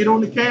and I get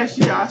on the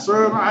cashier. I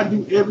serve. I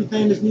do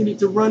everything that's needed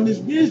to run this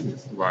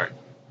business. Right.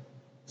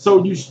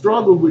 So you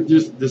struggle with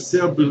just the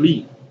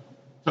self-belief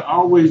to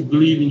always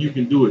believing you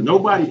can do it.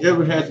 Nobody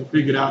ever has it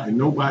figured out, and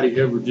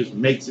nobody ever just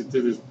makes it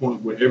to this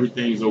point where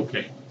everything's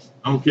okay.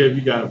 I don't care if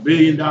you got $1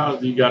 billion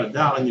or you got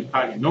 $1 in your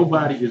pocket.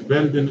 Nobody is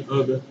better than the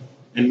other,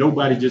 and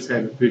nobody just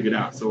has it figured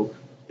out. So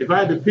if I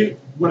had to pick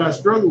what I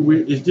struggle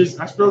with,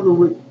 I struggle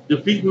with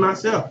defeating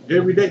myself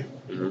every day.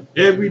 Mm-hmm.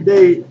 Every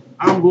day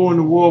I'm going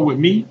to war with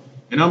me,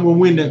 and I'm gonna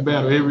win that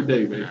battle every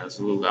day, man.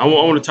 Absolutely. I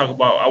want to talk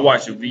about. I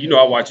watch your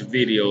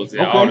videos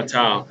all the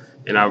time,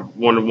 and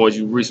one of the ones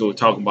you recently were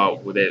talking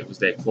about was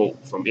that quote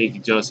from Inky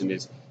Johnson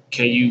is,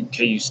 "Can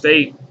you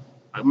stay?"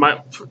 I might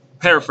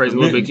paraphrase a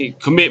little bit.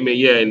 Commitment,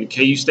 yeah, and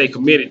can you stay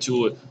committed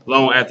to it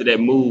long after that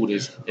mood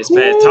is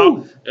past?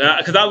 Talk,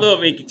 because I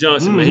love Inky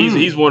Johnson, man.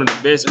 He's one of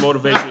the best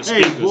motivational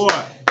speakers. Hey, boy.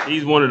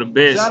 He's one of the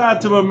best. Shout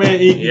out to my man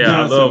Inky Johnson,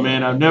 I love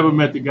man. I've never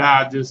met the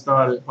guy. I just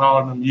started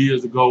following him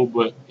years ago,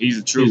 but he's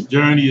the truth. His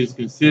journey is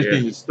consistent.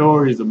 Yeah. His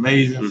story is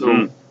amazing.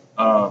 Mm-hmm.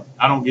 So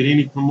I don't get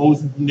any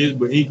promotion from this,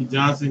 but Inky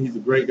Johnson, he's a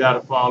great guy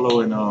to follow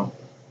and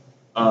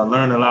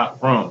learn a lot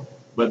from.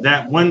 But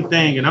that one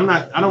thing, and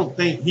I don't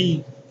think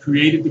he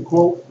created the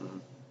quote.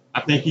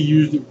 I think he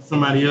used it for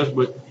somebody else,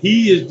 but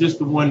he is just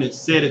the one that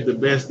said it the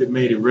best that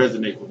made it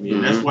resonate with me.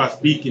 And that's why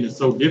speaking is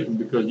so different,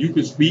 because you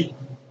can speak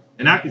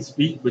and I can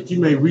speak, but you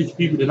may reach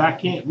people that I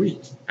can't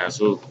reach.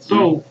 Absolutely.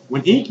 So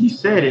when Inky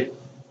said it,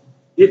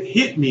 it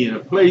hit me in a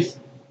place,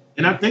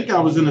 and I think I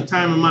was in a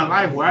time in my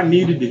life where I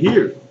needed to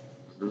hear it.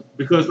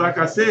 Because like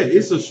I said,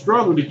 it's a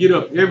struggle to get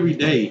up every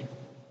day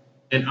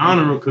and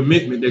honor a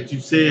commitment that you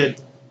said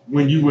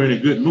when you were in a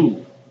good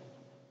mood.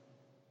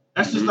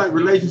 That's just like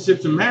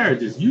relationships and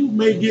marriages. You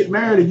may get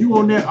married and you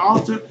on that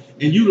altar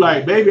and you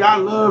like, baby, I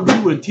love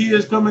you, and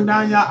tears coming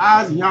down your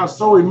eyes and y'all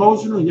so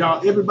emotional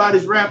and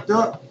everybody's wrapped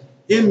up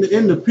in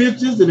the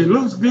pictures and it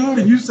looks good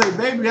and you say,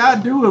 baby,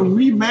 I do, and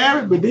we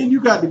married, but then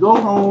you got to go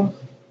home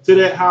to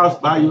that house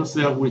by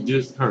yourself with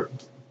just her.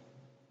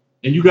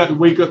 And you got to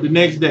wake up the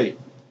next day.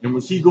 And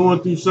when she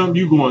going through something,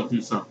 you going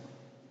through something.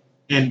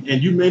 And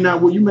you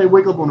may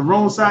wake up on the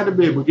wrong side of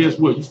the bed, but guess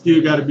what? You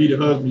still got to be the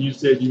husband you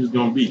said you was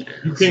going to be.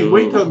 You can't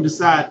wake up and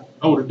decide,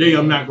 oh, today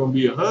I'm not going to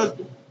be a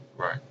husband.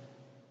 Right.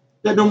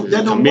 That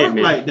don't work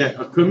like that.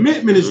 A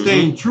commitment is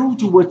staying true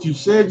to what you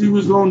said you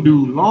was going to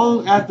do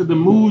long after the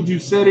mood you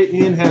set it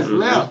in has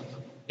left.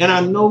 And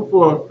I know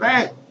for a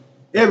fact,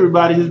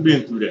 everybody has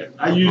been through that.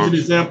 I use an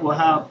example of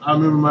how I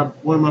remember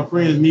one of my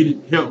friends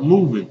needed help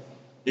moving.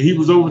 And he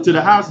was over to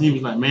the house and he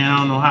was like, man, I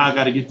don't know how I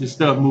got to get this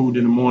stuff moved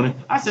in the morning.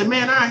 I said,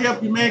 man, I'll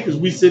help you, man, because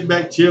we sit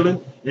back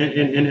chilling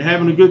and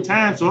having a good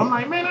time. So I'm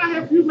like, man, I'll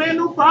help you, man,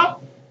 no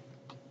problem.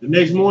 The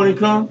next morning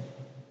comes,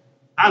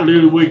 I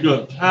literally wake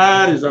up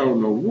tired as I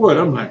don't know what.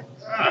 I'm like,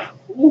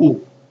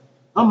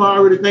 I'm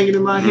already thinking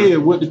in my head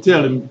what to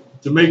tell him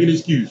to make an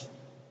excuse.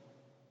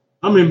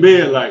 I'm in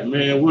bed like,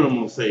 man, what am I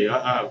going to say?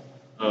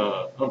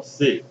 I'm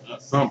sick or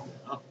something.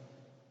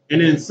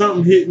 And then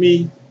something hit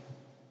me.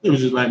 It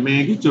was just like,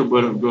 man, get your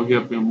butt up and go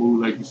help him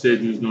move like you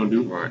said you was going to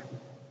do. Right.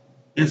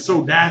 And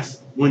so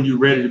that's when you're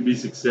ready to be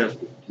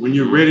successful. When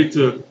you're ready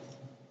to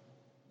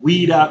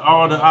weed out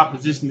all the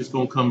opposition that's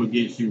going to come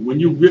against you. When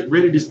you're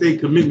ready to stay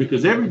committed,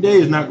 because every day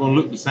is not going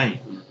to look the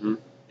same.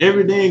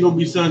 Every day ain't going to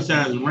be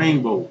sunshine and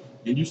rainbows.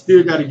 And you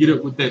still got to get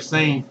up with that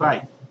same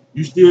fight.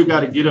 You still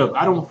got to get up.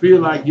 I don't feel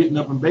like getting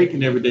up and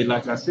baking every day,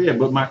 like I said,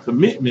 but my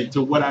commitment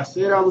to what I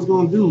said I was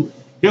going to do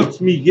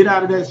helps me get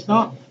out of that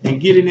slump and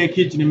get in that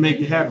kitchen and make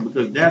it happen,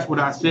 because that's what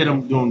I said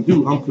I'm going to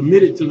do. I'm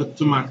committed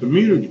to my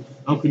community.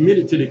 I'm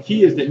committed to the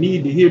kids that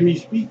need to hear me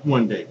speak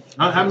one day.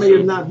 I may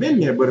have not been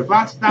there, but if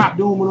I stop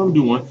doing what I'm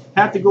doing,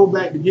 have to go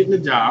back to getting a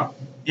job,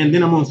 and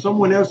then I'm on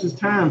someone else's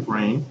time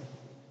frame,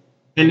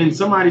 and then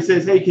somebody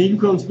says, hey, can you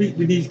come speak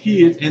to these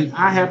kids? And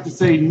I have to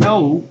say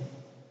no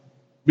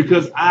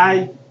because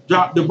I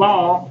dropped the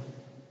ball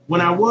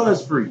when I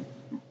was free.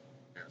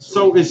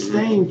 So it's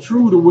staying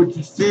true to what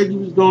you said you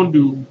was going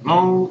to do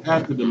long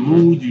after the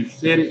mood you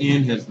set it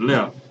in has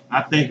left.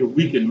 I think if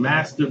we can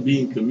master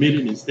being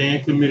committed and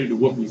staying committed to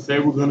what we say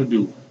we're going to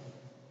do,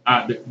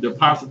 the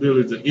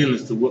possibilities are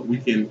endless to what we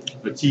can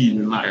achieve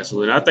in life.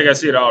 Absolutely. I think I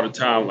see it all the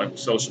time, like with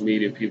social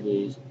media,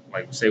 people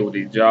like say with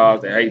these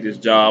jobs, they hate this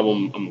job,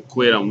 I'm gonna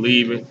quit, I'm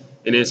leaving.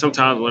 And then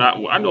sometimes when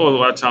I know a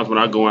lot of times when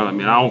I go out, like,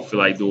 man, I don't feel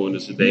like doing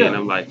this today, and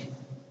I'm like,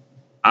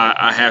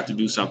 I have to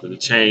do something to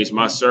change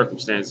my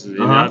circumstances.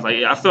 And I was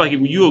like, I feel like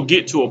if you'll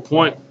get to a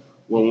point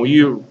where when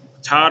you're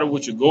tired of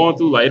what you're going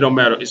through, like it don't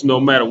matter. It's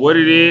no matter what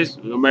it is,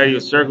 no matter your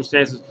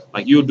circumstances.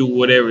 Like you'll do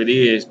whatever it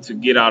is to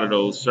get out of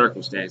those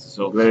circumstances.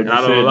 So, and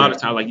I know a lot of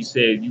times, like you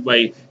said, you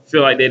might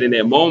feel like that in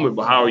that moment,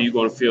 but how are you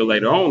going to feel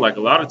later on? Like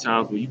a lot of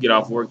times when you get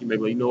off work, you may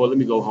be like, you know what, let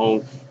me go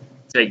home,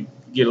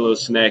 get a little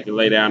snack and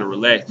lay down and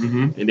relax.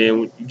 And then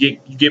when you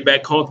get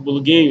back comfortable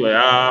again, you're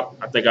like,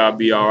 I think I'll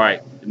be all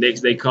right. The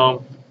next day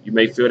come, you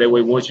may feel that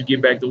way. Once you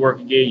get back to work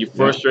again, you're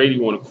frustrated,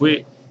 you want to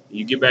quit.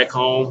 You get back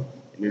home.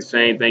 And the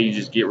same thing, you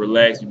just get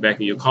relaxed, you're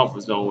back in your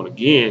comfort zone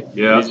again.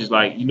 Yeah. It's just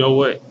like, you know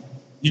what?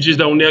 You just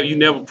you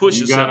never push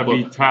yourself. You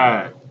gotta be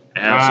tired.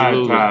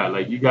 Absolutely. Tired.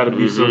 Like you gotta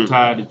be so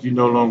tired that you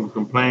no longer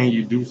complain,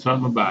 you do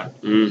something about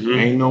it.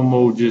 Ain't no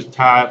more just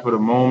tired for the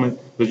moment.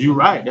 Because you're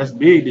right, that's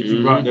big that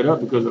you brought that up,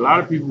 because a lot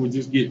of people will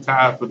just get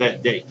tired for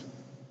that day.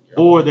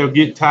 Or they'll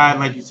get tired,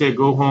 like you said,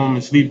 go home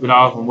and sleep it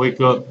off and wake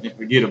up and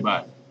forget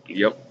about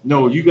it.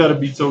 No, you gotta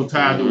be so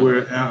tired to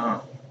where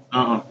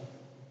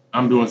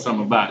I'm doing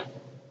something about it.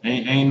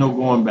 Ain't no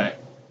going back.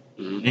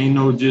 Ain't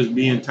no just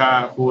being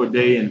tired for a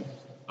day and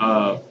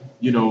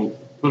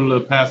put a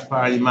little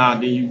pacifier in your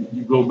mouth, then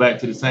you go back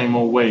to the same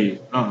old way.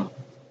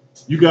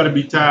 You got to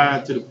be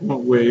tired to the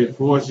point where it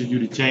forces you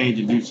to change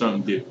and do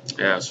something different.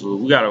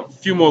 Absolutely. We got a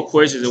few more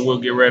questions and we'll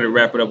get ready to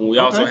wrap it up. And we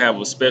also have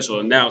a special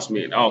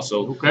announcement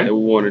also that we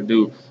want to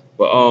do.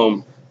 But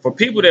for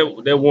people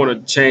that want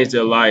to change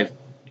their life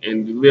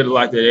and live the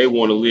life that they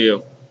want to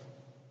live,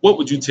 what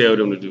would you tell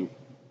them to do?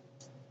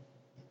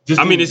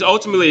 It's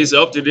ultimately it's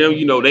up to them.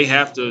 You know, they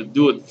have to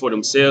do it for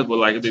themselves. But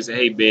like if they say,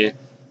 "Hey Ben,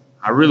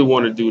 I really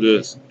want to do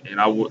this, and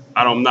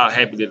I'm not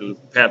happy with the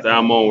path that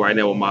I'm on right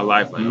now with my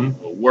life, like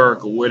or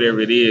work or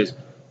whatever it is.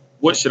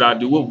 What should I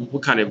do?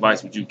 What kind of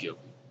advice would you give?"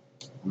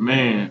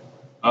 Man,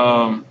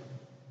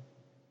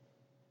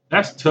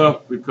 that's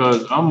tough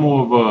because I'm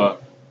more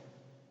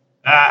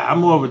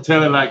of a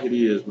tell it like it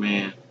is,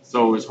 man.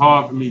 So it's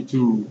hard for me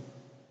to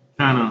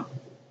kind of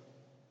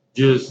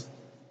just.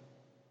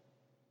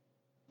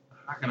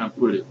 How can I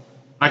put it?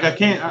 Like I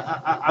can't.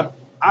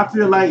 I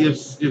feel like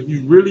if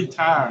you're really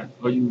tired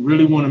or you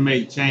really want to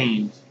make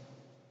change,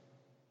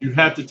 you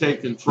have to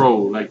take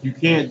control. Like you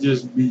can't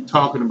just be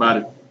talking about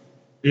it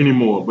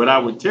anymore. But I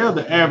would tell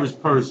the average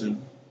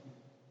person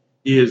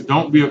is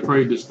don't be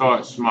afraid to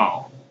start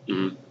small.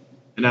 And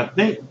I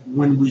think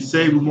when we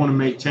say we want to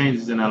make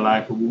changes in our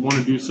life or we want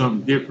to do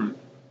something different,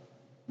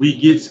 we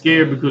get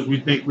scared because we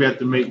think we have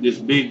to make this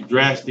big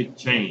drastic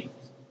change.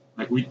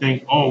 Like we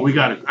think, oh, you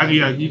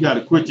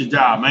gotta quit your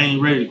job. I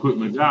ain't ready to quit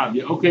my job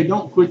yet. Okay,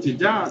 don't quit your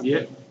job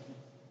yet.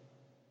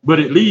 But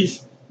at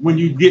least when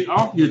you get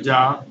off your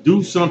job,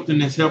 do something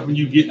that's helping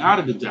you get out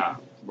of the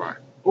job. Right.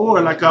 Or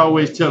like I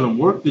always tell them,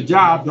 work the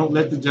job, don't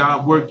let the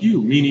job work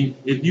you. Meaning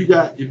if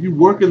you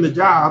work in the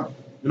job,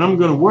 then I'm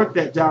gonna work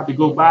that job to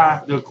go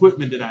buy the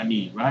equipment that I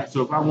need, right?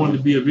 So if I wanted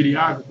to be a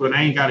videographer and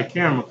I ain't got a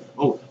camera,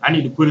 I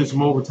need to put in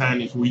some overtime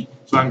this week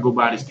so I can go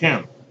buy this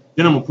camera.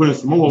 Then I'm gonna put in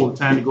some more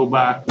overtime to go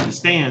buy the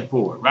stand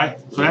for it, right?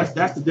 So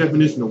that's the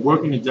definition of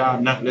working the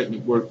job, not letting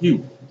it work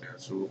you.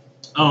 Absolutely.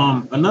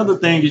 Another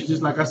thing is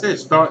just like I said,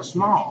 start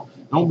small.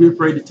 Don't be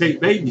afraid to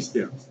take baby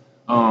steps.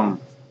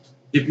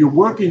 If you're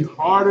working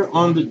harder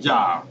on the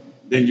job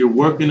than you're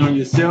working on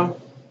yourself,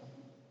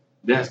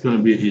 that's gonna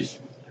be an issue.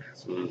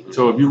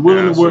 So if you're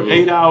willing to work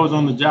 8 hours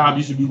on the job,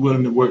 you should be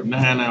willing to work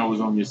 9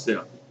 hours on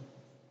yourself.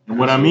 And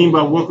what I mean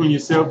by work on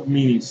yourself,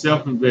 meaning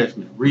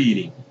self-investment,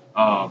 reading,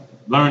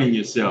 learning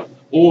yourself,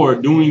 or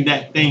doing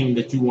that thing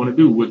that you want to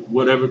do with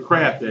whatever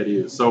craft that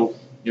is. So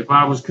if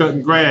I was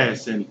cutting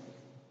grass and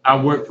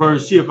I worked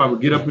first shift, I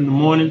would get up in the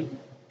morning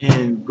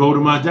and go to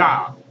my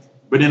job.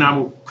 But then I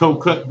would go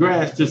cut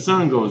grass till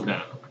sun goes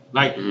down.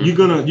 Like you're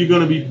gonna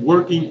be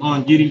working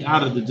on getting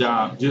out of the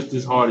job just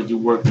as hard as you're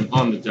working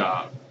on the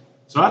job.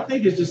 So I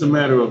think it's just a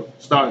matter of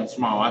starting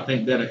small. I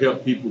think that'll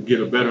help people get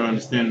a better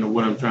understanding of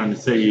what I'm trying to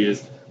say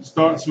is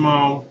start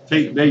small,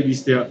 take baby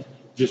steps,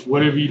 just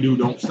whatever you do,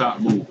 don't stop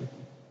moving.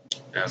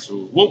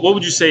 Absolutely. What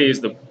would you say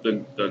is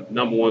the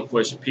number one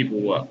question people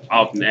will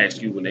often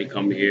ask you when they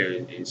come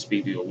here and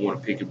speak to you or want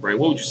to pick your brain?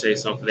 What would you say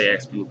is something they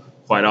ask you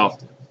quite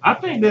often? I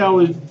think they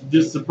always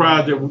just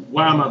surprised at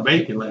why am I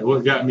baking? Like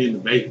what got me into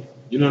baking?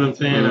 You know what I'm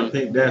saying? I Mm-hmm.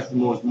 think that's the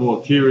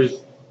more curious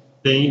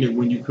thing. And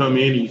when you come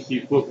in and you see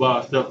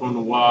football stuff on the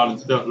wall and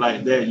stuff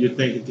like that, you're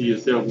thinking to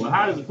yourself, well,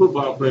 how does a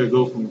football player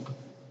go from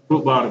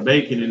football to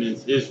bacon? And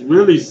it's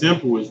really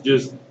simple. It's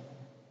just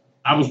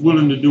I was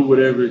willing to do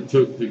whatever it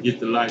took to get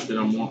the life that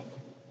I'm on.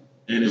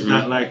 And it's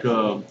not like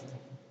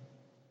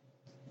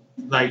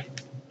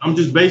I'm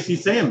just basically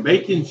saying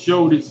bacon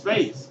showed its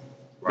face.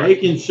 Right.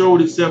 Bacon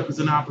showed itself as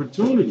an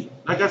opportunity.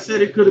 Like I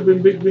said, it could have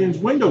been Big Ben's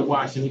window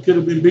washing. It could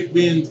have been Big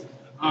Ben's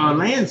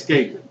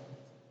landscaping.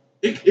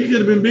 It could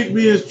have been Big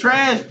Ben's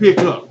trash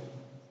pickup.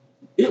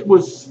 It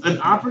was an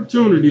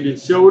opportunity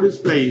that showed its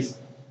face,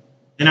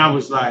 and I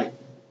was like,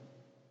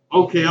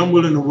 okay, I'm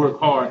willing to work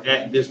hard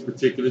at this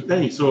particular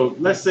thing. So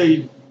let's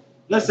say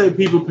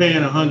people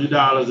paying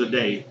 $100 a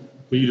day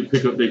for you to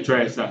pick up their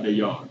trash out their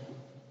yard.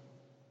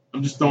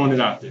 I'm just throwing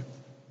it out there.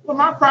 Well,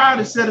 my pride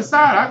is set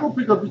aside. I go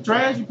pick up the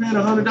trash. You're paying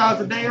 $100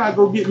 a day. I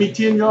go get me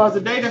 10 yards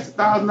a day. That's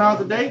 $1,000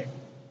 a day.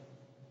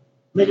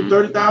 Making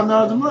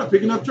 $30,000 a month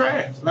picking up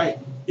trash. Like,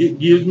 it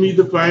gives me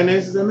the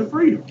finances and the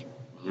freedom.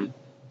 Mm-hmm.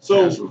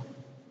 So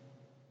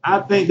I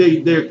think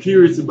they're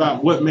curious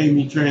about what made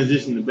me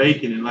transition to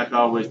bacon. And like I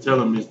always tell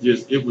them,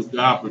 it was the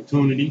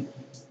opportunity.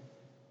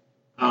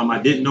 I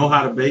didn't know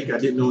how to bake. I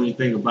didn't know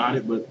anything about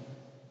it, but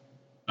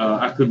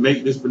I could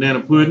make this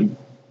banana pudding.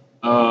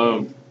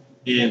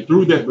 And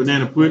through that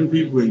banana pudding,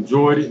 people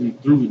enjoyed it.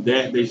 And through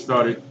that, they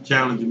started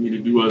challenging me to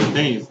do other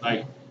things.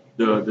 Like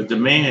the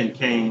demand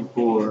came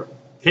for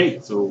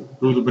cake. So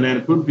through the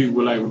banana pudding, people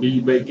were like, well, do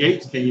you bake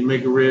cakes? Can you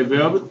make a red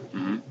velvet?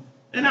 Mm-hmm.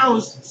 And I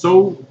was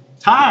so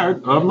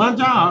tired of my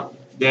job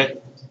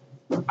that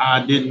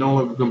I didn't no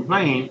longer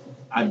complain.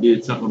 I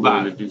did something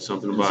about it. Do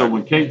something about So it.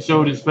 when Cake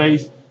showed his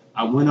face,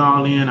 I went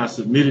all in. I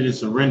submitted and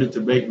surrendered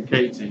to Baking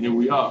Cakes, and here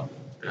we are.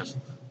 Yes.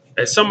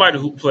 As somebody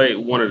who played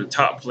one of the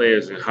top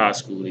players in high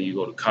school, and you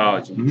go to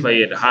college and you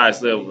play at the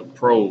highest level of the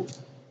pros,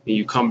 and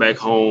you come back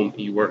home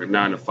and you work a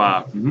 9 to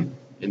 5, and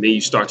then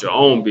you start your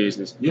own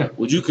business. Yeah.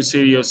 Would you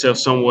consider yourself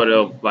somewhat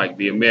of like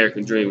the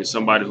American dream, as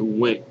somebody who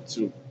went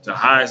to the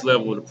highest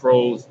level of the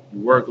pros, you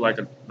work like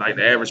the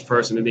average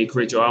person, and then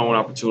create your own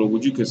opportunity?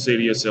 Would you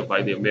consider yourself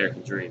like the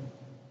American dream?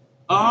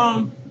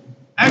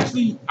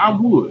 Actually, I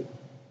would.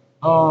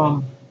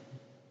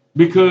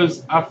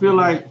 Because I feel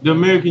like the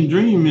American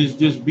dream is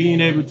just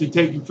being able to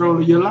take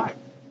control of your life.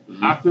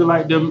 Mm-hmm. I feel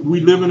like we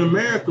live in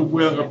America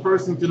where a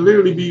person can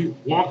literally be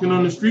walking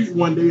on the street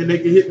one day and they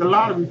can hit the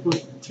lottery for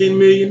 $10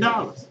 million.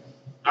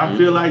 I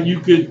feel like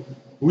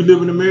we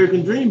live an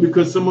American dream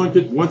because someone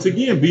could, once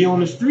again, be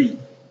on the street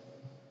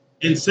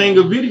and sing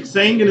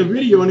in a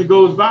video and it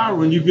goes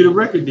viral and you get a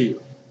record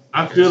deal.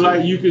 I feel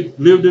like you could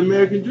live the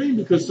American dream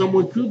because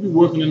someone could be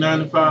working a 9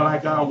 to 5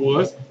 like I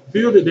was,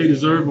 feel that they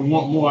deserve and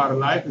want more out of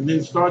life, and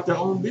then start their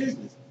own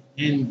business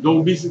and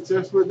go be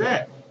successful at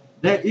that.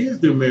 That is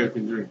the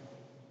American dream.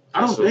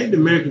 I don't think the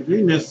American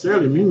dream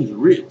necessarily means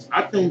rich.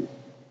 I think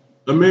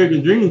the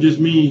American dream just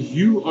means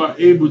you are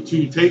able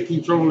to take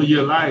control of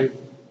your life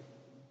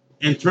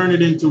and turn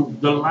it into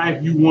the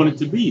life you want it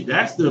to be.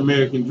 That's the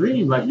American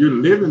dream. Like you're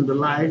living the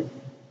life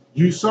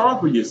you saw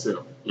for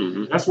yourself.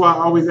 Mm-hmm. That's why I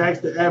always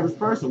ask the average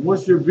person,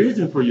 what's your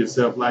vision for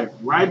yourself? Like,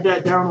 write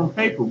that down on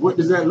paper. What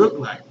does that look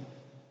like?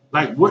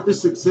 Like, what does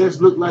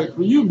success look like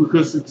for you?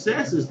 Because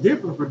success is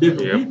different for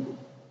different people.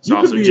 You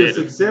could be a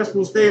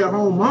successful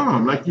stay-at-home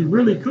mom, like you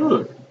really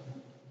could.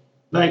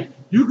 Like,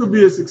 you could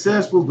be a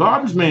successful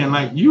garbage man.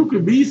 Like, you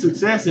could be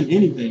success in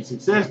anything.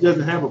 Success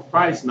doesn't have a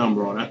price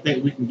number on it. I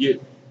think we can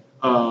get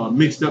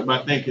mixed up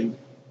by thinking,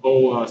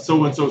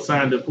 so-and-so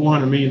signed a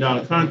 $400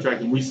 million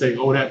contract, and we say,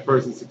 oh, that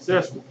person's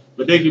successful.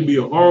 But they could be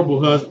a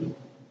horrible husband,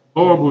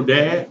 horrible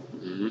dad.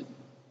 Mm-hmm.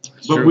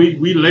 But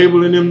we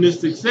labeling them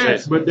this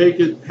success, but they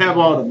could have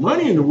all the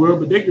money in the world,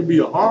 but they could be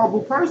a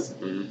horrible person.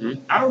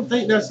 Mm-hmm. I don't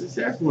think that's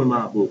successful in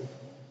my book.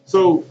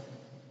 So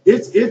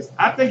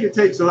I think it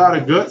takes a lot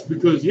of guts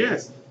because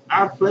yes,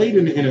 I've played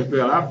in the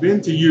NFL. I've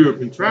been to Europe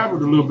and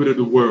traveled a little bit of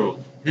the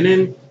world. And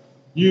then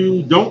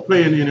you don't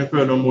play in the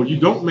NFL no more. You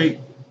don't make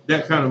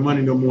that kind of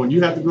money no more. And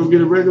you have to go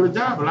get a regular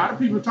job. A lot of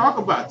people talk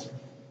about you.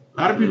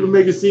 A lot of people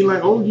make it seem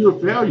like, oh, you're a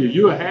failure.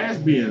 You're a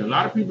has-been. A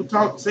lot of people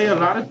say a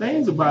lot of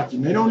things about you,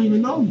 and they don't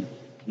even know you.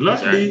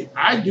 Luckily,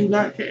 I do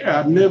not care.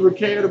 I've never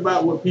cared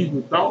about what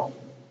people thought.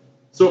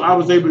 So I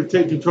was able to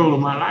take control of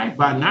my life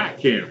by not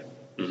caring.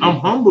 Mm-hmm. I'm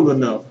humble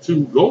enough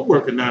to go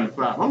work a 9 to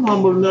 5. I'm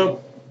humble enough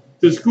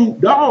to scoop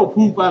dog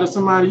poop out of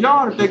somebody's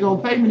yard if they're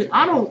going to pay me.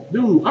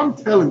 I'm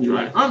telling you,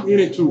 like, I'm in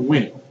it to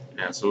win it.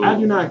 Absolutely. I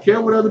do not care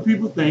what other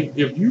people think.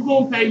 If you're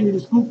going to pay me to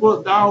scoop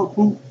up dog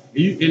poop,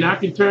 and I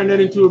can turn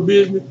that into a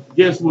business,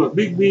 guess what?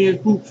 Big Ben's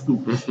poop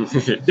scoop.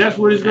 That's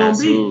what it's going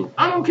to be.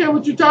 I don't care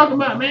what you're talking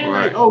about, man.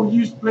 Right. Like, oh, you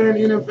used to play in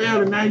the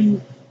NFL and now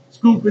you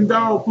scooping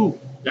dog poop.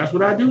 That's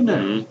what I do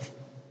now. Mm-hmm.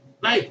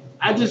 Like,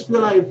 I just feel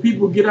like if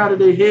people get out of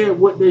their head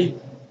what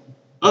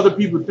other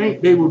people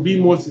think, they would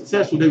be more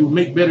successful. They would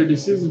make better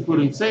decisions for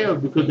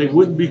themselves because they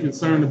wouldn't be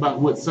concerned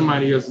about what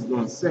somebody else is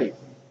going to say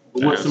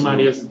or what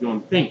somebody else is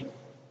going to think.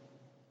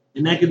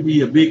 And that can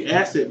be a big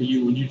asset to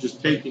you when you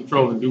just take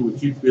control and do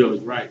what you feel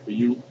is right for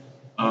you.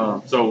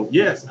 So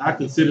yes, I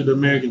consider the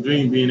American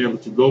dream being able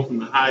to go from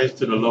the highest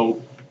to the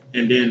low,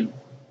 and then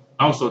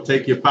also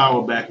take your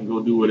power back and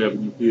go do whatever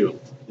you feel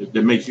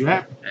that makes you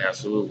happy.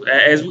 Absolutely.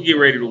 As we get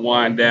ready to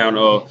wind down,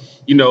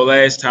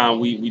 last time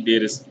we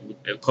did this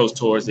close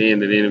towards the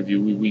end of the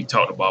interview, we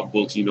talked about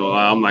books.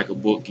 I'm like a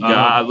book guy.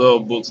 Uh-huh. I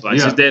love books. Like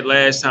Yeah. since that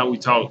last time we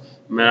talked,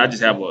 man, I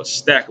just have a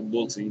stack of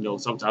books. And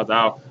sometimes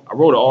I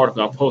wrote an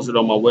article, I posted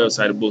on my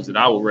website of books that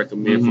I would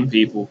recommend for Mhm.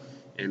 people.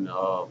 And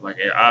like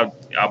I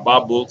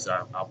buy books,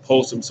 I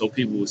post them so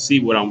people will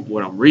see what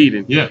I'm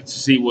reading, Yeah. to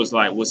see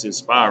what's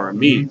inspiring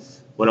me. Mhm.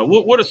 But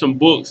what are some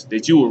books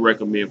that you would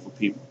recommend for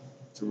people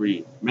to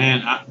read?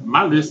 Man,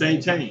 my list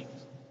ain't changed.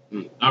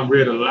 I've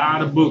read a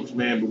lot of books,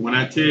 man, but when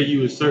I tell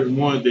you it's certain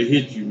ones that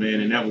hit you, man,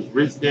 and that was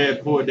Rich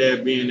Dad, Poor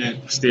Dad being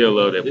that. Still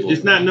love that book.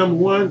 It's not number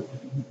one.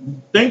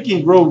 Think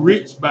and Grow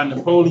Rich by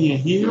Napoleon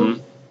Hill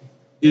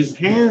is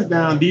hands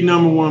down the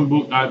number one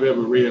book I've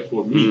ever read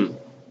for me.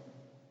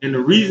 And the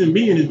reason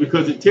being is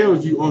because it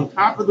tells you on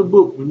top of the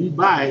book, when you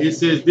buy it, it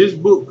says this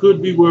book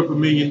could be worth $1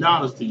 million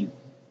to you.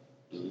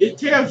 It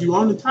tells you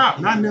on the top.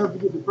 And I never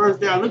forget the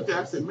first day I looked at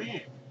it, I said,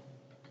 man,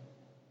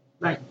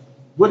 like,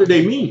 what do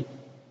they mean?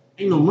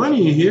 Ain't no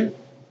money in here.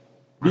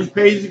 These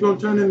pages are going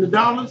to turn into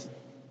dollars.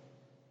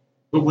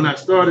 But when I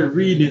started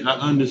reading, I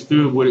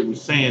understood what it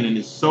was saying. And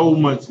it's so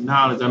much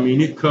knowledge. I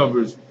mean, it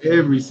covers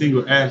every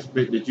single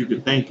aspect that you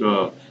could think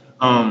of.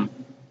 And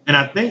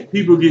I think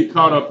people get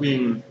caught up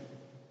in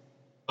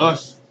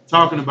us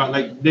talking about,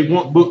 like, they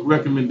want book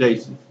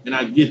recommendations. And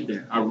I get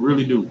that. I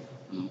really do.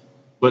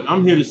 But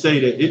I'm here to say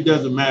that it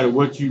doesn't matter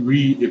what you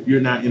read if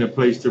you're not in a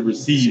place to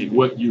receive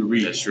what you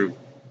read. That's true.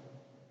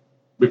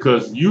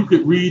 Because you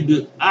could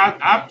read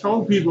I've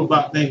told people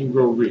about Think and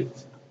Grow Rich.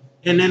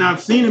 And then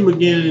I've seen them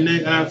again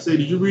and I've said,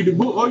 did you read the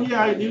book? Oh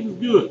yeah, it was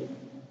good.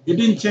 It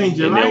didn't change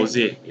your life. And that was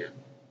it. Yeah.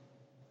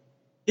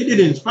 It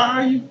didn't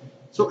inspire you.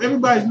 So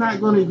everybody's not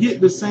going to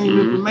get the same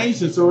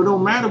information. So it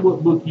don't matter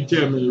what book you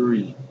tell me to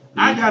read.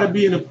 I got to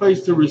be in a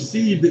place to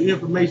receive the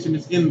information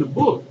that's in the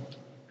book.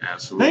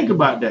 Absolutely. Think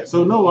about that.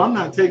 So no, I'm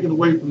not taking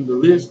away from the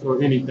list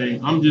or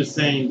anything. I'm just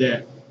saying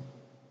that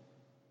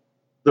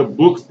the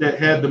books that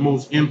had the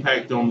most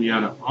impact on me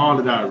out of all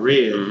that I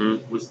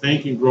read was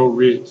Think and Grow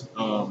Rich,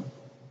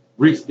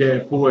 Rich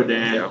Dad, Poor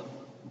Dad,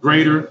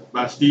 Greater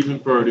by Stephen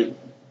Furtick.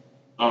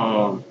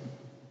 And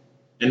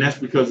that's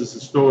because it's a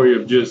story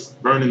of just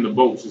burning the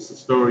boats. It's a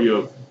story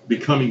of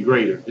becoming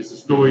greater. It's a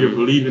story of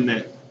believing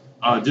that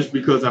just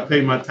because I pay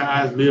my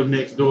tithes, live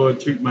next door,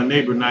 and treat my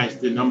neighbor nice,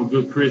 then I'm a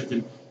good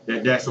Christian,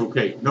 that's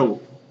okay.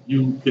 No,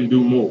 you can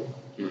do more.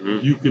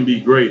 You can be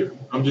greater.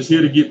 I'm just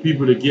here to get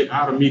people to get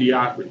out of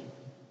mediocrity.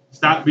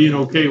 Stop being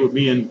okay with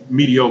being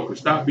mediocre.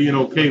 Stop being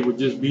okay with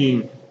just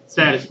being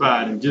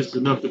satisfied and just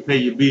enough to pay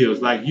your bills.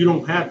 Like, you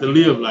don't have to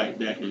live like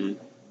that.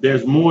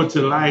 There's more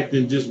to life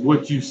than just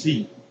what you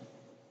see.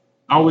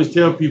 I always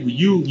tell people,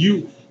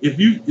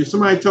 if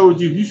somebody told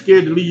you, if you're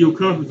scared to leave your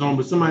comfort zone,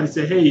 but somebody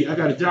said, hey, I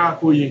got a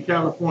job for you in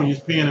California,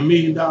 it's paying $1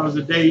 million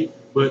a day,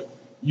 but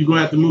you're going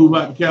to have to move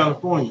out to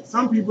California.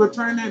 Some people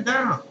turn that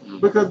down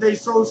because they're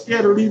so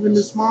scared of leaving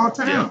this small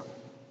town. Yeah.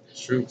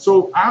 True.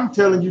 So I'm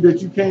telling you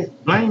that you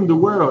can't blame the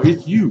world.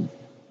 It's you.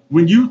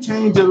 When you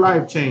change, your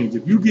life change.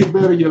 If you get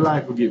better, your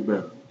life will get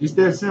better. It's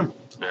that simple.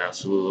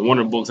 Absolutely. One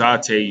of the books I'll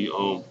tell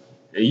you,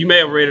 and you may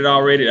have read it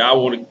already.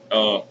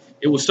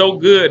 It was so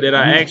good that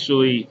I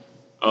actually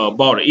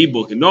bought an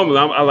ebook. And normally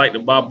I like to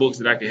buy books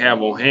that I can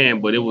have on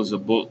hand, but it was a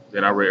book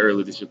that I read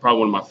earlier this year.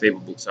 Probably one of my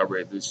favorite books I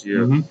read this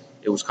year.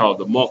 It was called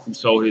The Monk Who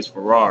Sold His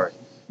Ferrari.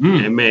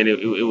 And man,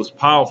 it was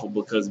powerful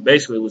because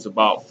basically it was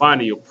about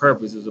finding your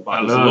purpose. It was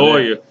about this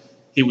lawyer. That.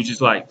 He was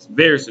just like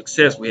very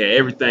successful. He had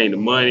everything, the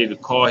money, the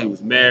car. He was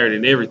married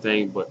and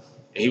everything. But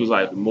he was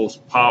like the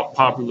most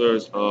popular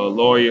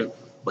lawyer.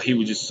 But he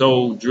was just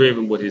so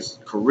driven with his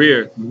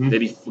career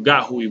that he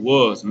forgot who he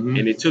was.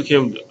 And it took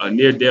him a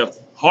near-death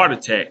heart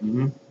attack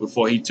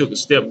before he took a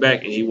step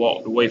back and he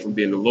walked away from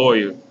being a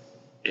lawyer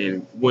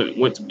and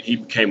he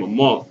became a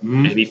monk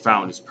and he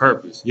found his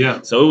purpose.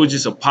 Yeah. So it was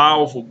just a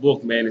powerful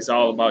book, man. It's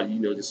all about,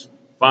 just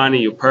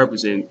finding your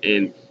purpose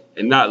and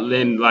not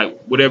letting like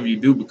whatever you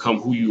do become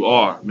who you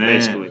are,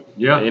 basically.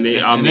 Yeah. And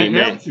that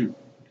helps you.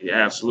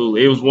 Yeah,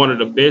 absolutely. It was one of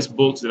the best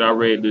books that I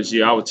read this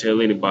year. I would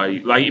tell anybody.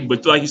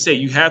 But like you said,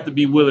 you have to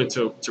be willing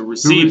to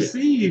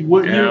receive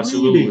what you're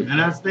reading.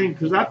 And I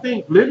think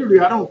literally,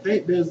 I don't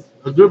think there's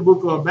a good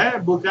book or a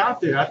bad book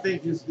out there. I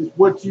think it's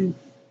what you.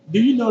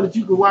 Do you know that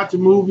you can watch a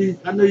movie?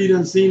 I know you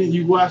done seen it.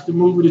 You watched a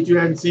movie that you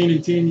hadn't seen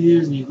in 10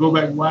 years, and you go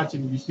back and watch it,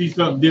 and you see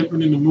something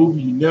different in the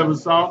movie you never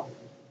saw.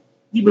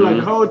 You be like,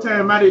 the whole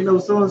time I didn't know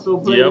so and so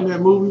played in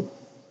that movie.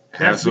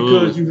 That's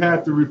because you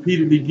have to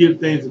repeatedly give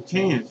things a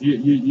chance.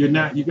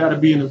 You got to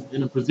be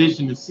in a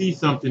position to see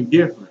something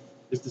different.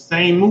 It's the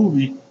same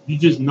movie, you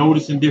just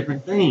noticing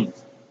different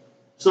things.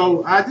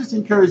 So I just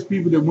encourage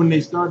people that when they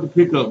start to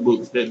pick up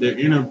books, that they're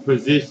in a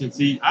position.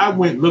 See, I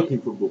went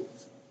looking for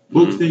books.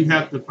 Books didn't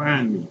have to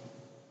find me.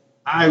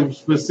 I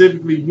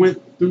specifically went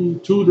to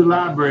the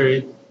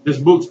library, this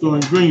bookstore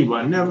in Greenville.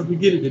 I never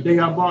forget it, the day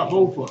I bought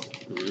both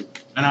of them.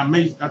 And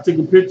I took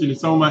a picture and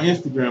it's on my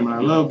Instagram, and I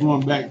love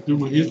going back through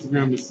my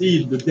Instagram to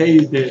see the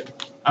days that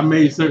I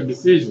made certain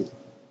decisions.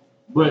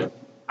 But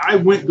I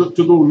went to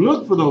go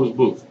look for those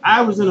books.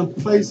 I was in a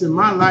place in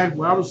my life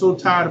where I was so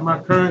tired of my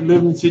current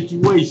living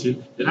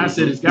situation that I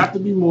said, it's got to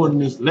be more than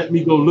this. Let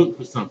me go look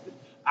for something.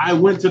 I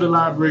went to the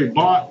library,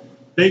 bought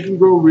Think and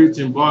Grow Rich,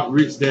 and bought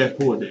Rich Dad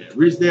Poor Dad.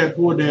 Rich Dad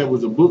Poor Dad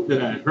was a book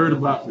that I had heard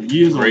about for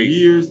years on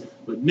years,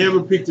 but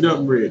never picked it up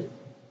and read it.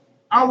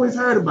 I always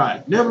heard about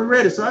it, never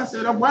read it. So I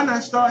said, why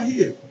not start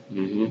here?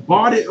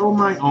 Bought it on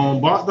my own,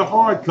 bought the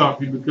hard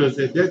copy because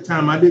at that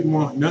time I didn't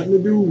want nothing to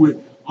do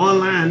with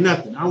online,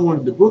 nothing. I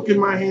wanted the book in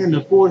my hand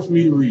to force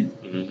me to read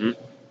it.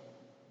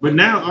 But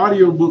now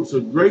audiobooks are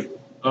great.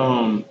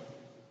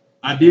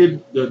 I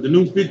did the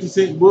new 50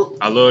 Cent book.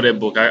 I love that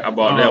book. I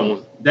bought that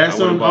one. That's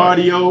on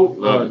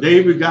audio.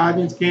 David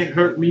Goggins, Can't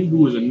Hurt Me,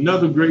 who is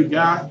another great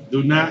guy.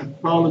 Do not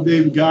follow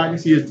David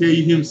Goggins. He'll tell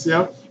you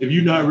himself if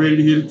you're not ready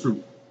to hear the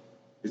truth.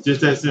 It's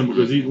just that simple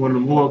because he's one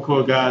of the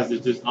hardcore guys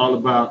that's just all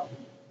about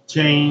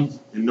change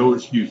and no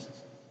excuses.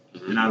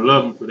 And I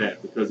love him for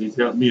that because he's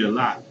helped me a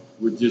lot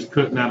with just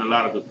cutting out a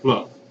lot of the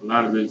fluff, a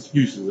lot of the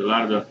excuses, a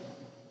lot of the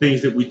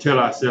things that we tell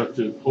ourselves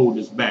to hold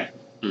us back.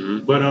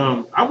 But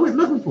I went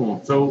looking for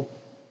him. So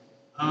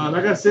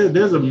like I said,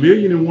 there's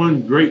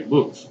 1,000,001 great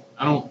books.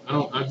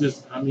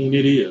 I mean,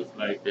 it is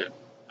like,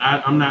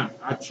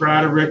 I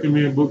try to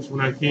recommend books when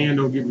I can,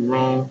 don't get me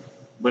wrong,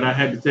 but I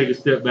had to take a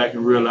step back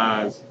and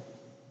realize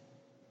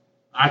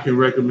I can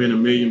recommend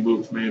 1,000,000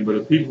 books, man, but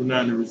if people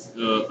not in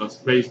a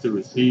space to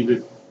receive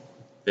it,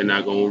 they're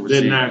not going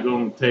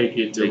to take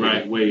it the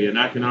right way. And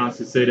I can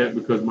honestly say that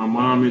because my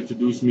mom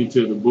introduced me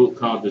to the book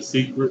called The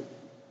Secret,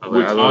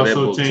 which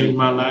also changed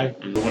my life.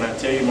 When I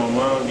tell you my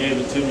mom gave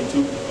it to me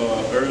too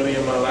early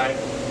in my life,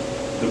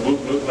 the book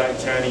looked like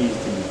Chinese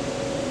to me.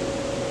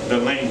 The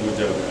language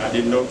of it. I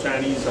didn't know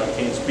Chinese, so I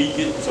can't speak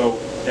it. So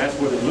that's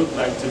what it looked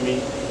like to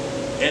me.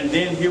 And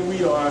then here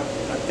we are,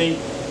 I think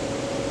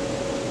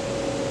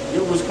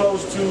it was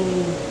close to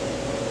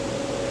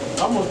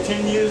almost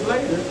 10 years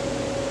later,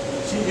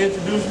 she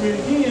introduced me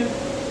again,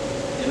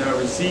 and I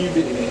received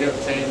it, and it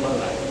helped change my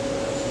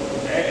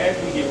life. As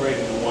we get ready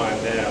to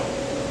wind down,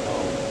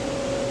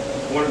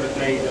 one of the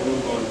things that we're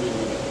going to do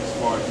as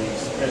far as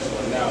these special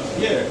announcements.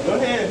 Yeah, go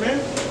ahead,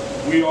 man.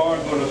 We are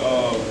going to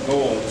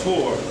go on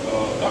tour.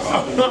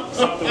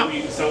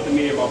 Something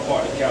me and my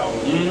partner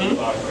Calvin do a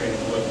lot of credit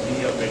for.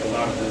 He helped make a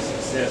lot of this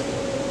successful.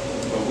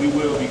 But we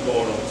will be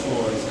going on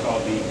tour. It's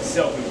called the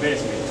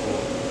Self-Investment Tour.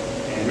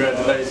 And,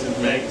 congratulations,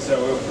 man. So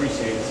we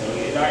appreciate it. So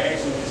it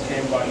actually just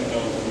came about,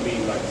 for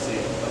me, like I said,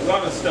 a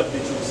lot of stuff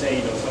that you were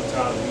saying,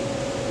 sometimes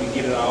we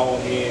get in our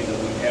own heads and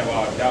we have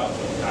our doubts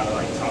and kind of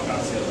like talk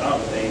ourselves out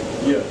of things. But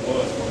what it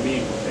was for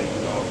me was that,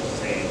 I was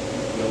saying,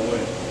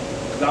 what?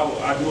 Because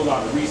I do a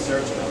lot of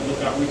research and I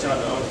reach out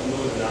to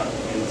entrepreneurs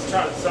and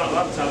a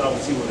lot of times I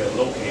would see where they're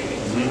located.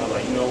 So I'm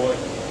like, what?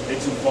 They're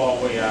too far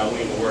away. We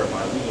ain't gonna worry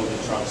about it. We're gonna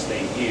just try to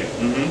stay here.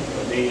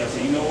 But then I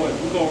said, what?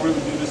 We're gonna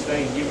really do this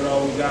thing, give it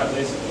all we got.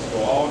 Let's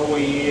go all the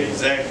way in.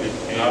 Exactly.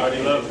 And I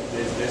already love it.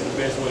 That's the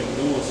best way to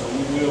do it. So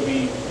we will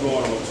be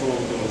going on a tour.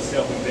 We're doing a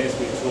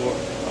self-investment tour.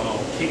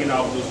 Kicking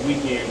off this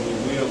weekend,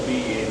 we will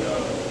be in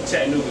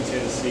Chattanooga,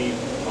 Tennessee.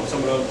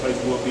 Some of the other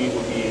places we'll be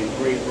in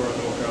Greensboro,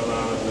 North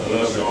Carolina,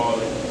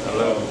 Charlotte.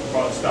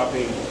 Probably stop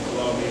in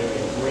Columbia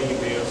and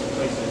Greenville, some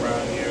places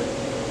around here.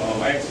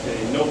 Actually,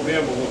 in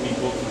November we'll be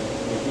booked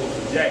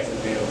for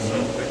Jacksonville,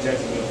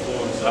 Jacksonville,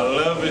 Florida. So I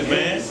love it,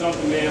 man.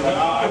 Something, man. Like,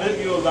 I give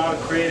you a lot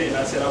of credit, and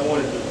I said I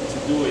wanted to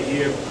do it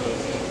here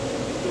because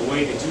the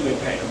way that you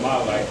impacted my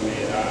life,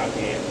 man, I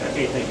can't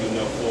thank you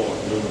enough for it.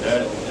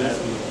 This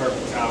was the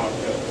perfect time.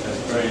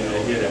 That's great to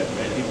hear that,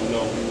 man. People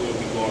know we will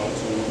be going on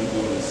tour. We'll be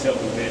doing a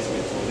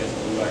self-investment tour. That's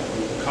what we like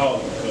to call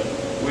it because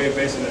we're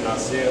investing in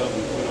ourselves.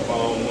 We put up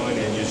our own money,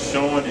 and you're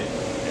showing it.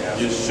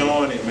 You're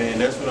showing it, man.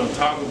 That's what I'm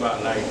talking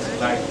about. Like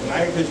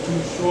life is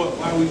too short.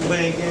 Why we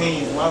playing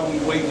games? Why we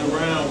waiting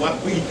around?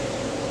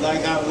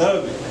 I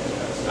love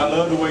it. I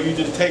love the way you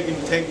just taking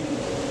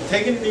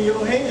it in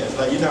your hands.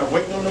 Like you're not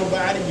waiting on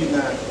nobody. You're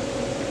not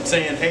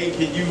saying, hey,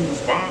 can you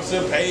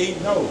sponsor, pay?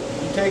 No.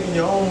 You're taking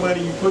your own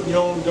money. You putting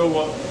your own dough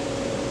up.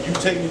 You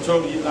taking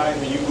control of your life,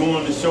 and you're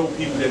going to show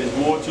people that there's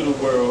more to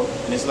the world.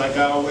 And it's like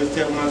I always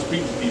tell my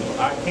speech people,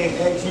 I can't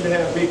ask you to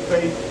have big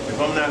faith if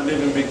I'm not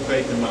living big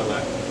faith in my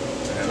life.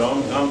 So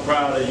I'm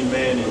proud of you,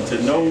 man, and to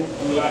know.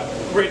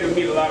 Great to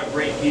meet a lot of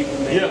great people,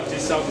 man. Yeah.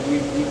 Just something we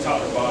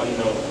talked about,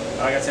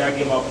 Like I said, I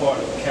give my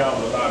partner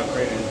Calvin a lot of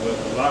credit, but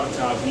a lot of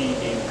times he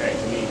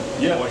impacts me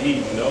more.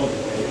 He knows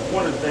it, man.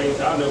 One of the things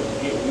I'll never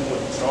forget, we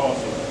went to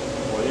Charleston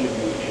for an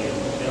interview, and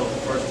that was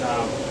the first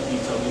time he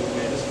told me,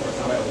 man, this is the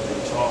first time I ever been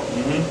to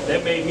Charleston.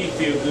 That made me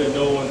feel good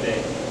knowing that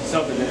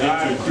something that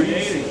I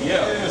created,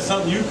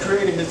 something you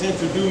created has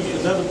introduced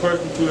another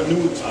person to a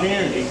new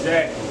experience.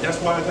 Exactly. That's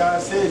why God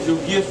says your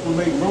gifts will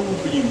make room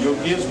for you. Your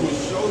gifts will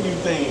show you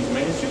things,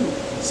 man. Shoot,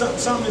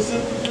 something as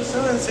simple as your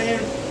son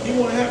saying he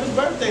want to have his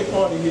birthday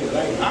party here.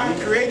 Like I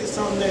created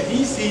something that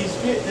he sees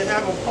fit to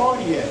have a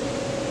party at.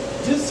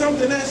 just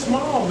something that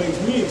small makes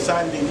me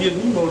excited and gives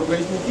me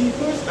motivation to keep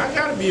pushing. I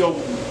gotta be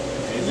open.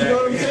 Exactly. You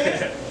know what I'm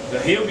saying?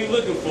 He'll be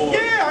looking for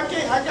it. Yeah,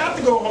 I got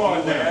to go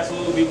hard He will now.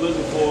 absolutely be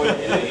looking for it.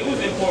 And it was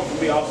important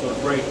for me also to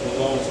break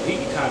along so he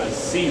could kind of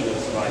see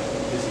this, like,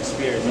 this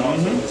experience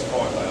also as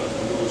far as, like,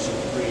 entrepreneurship,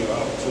 creative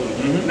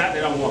opportunity. Not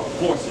that I want to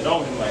force it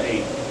on him, like,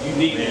 hey, you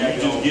need to have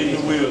You just getting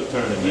the wheels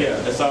turning, man. Yeah.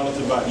 That's all it's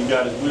about. You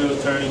got his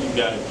wheels turning, you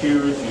got him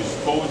curious, you're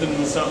exposing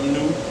him to something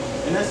new,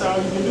 and that's all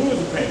you can do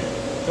as a parent.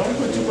 Don't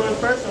put too much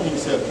pressure on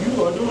yourself. You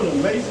are doing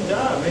an amazing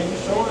job, man.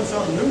 You're showing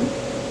something new.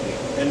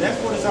 And that's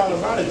what it's all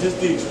about, is just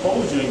the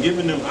exposure and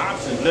giving them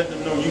options, letting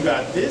them know you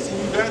got this, and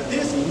you got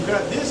this, and you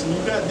got this, and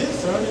you got this,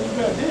 son, and you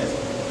got this.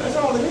 That's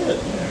all it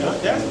is.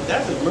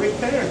 That's a great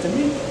parent to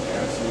me.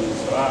 Absolutely.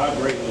 So I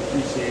greatly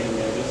appreciate it,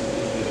 man. This has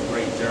been a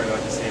great journey,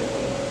 like I said,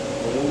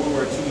 from when we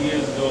were 2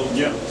 years ago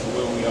to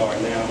where we are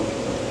now,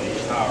 the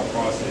entire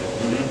process.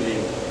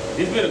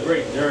 It's been a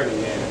great journey,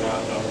 man, and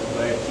I'm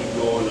glad to keep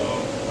going.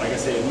 Like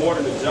I said, more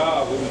than a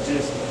job, it was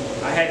just,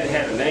 I hadn't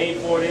had a name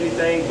for it or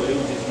anything, but it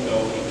was just,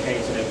 it came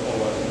to that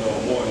point where,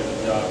 more than a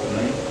job.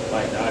 And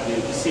like the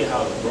idea, you see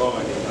how it's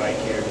growing, and I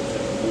carry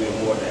himself doing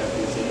more than that.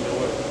 And say, you know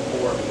what,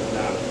 working is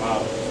 9 to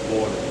 5, it's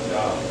more than a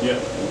job. Yeah.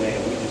 And man,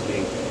 we've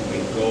been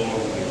going,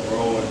 we've been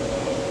growing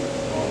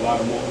on a lot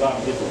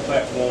of different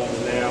platforms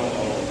now.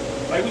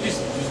 Like we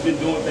just been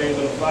doing things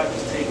on the fly,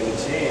 just taking a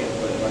chance.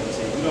 But like you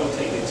said, if you don't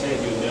take that chance,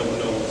 you'll never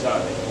know what's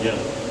out there. Yeah.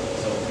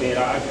 So man,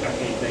 I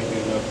can't thank you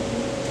enough.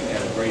 You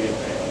had a great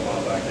impact on my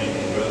life. Thank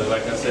you, brother.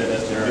 Like I said,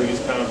 that's the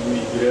biggest compliment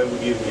you could ever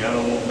give me. I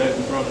don't want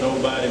nothing from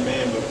nobody,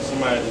 man, but for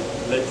somebody to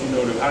let you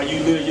know that how you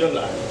live your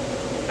life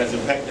has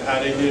impacted how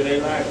they live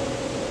their life.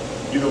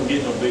 You don't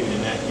get no bigger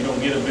than that. You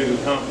don't get a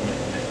bigger compliment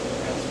than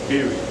that.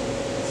 Period.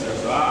 So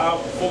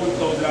before we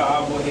close it out,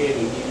 I'll go ahead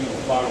and give you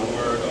the final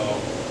word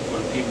for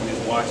the people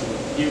that's watching.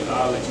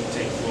 I'll let you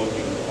take the floor and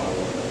give them the final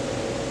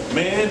word.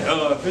 Man,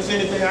 if there's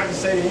anything I can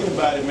say to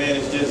anybody, man,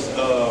 it's just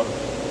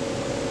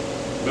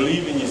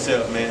believe in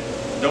yourself, man.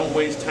 Don't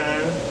waste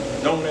time.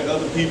 Don't let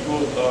other people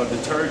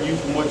deter you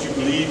from what you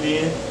believe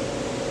in.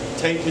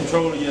 Take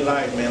control of your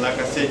life, man. Like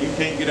I said, you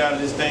can't get out of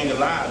this thing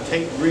alive.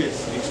 Take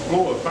risks,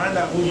 explore, find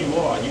out who you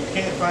are. You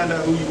can't find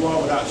out who you are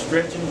without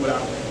stretching,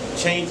 without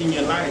changing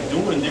your life,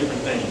 doing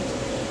different things.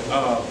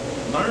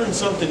 Learn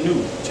something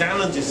new.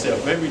 Challenge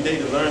yourself every day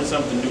to learn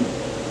something new.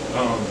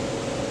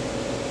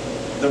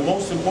 The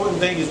most important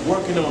thing is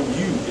working on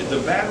you.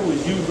 The battle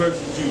is you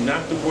versus you,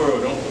 not the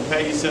world. Don't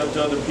compare yourself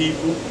to other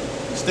people.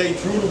 Stay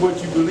true to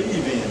what you believe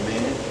in,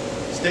 man.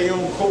 Stay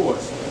on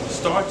course.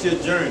 Start your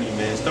journey,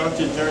 man. Start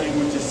your journey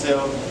with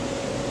yourself.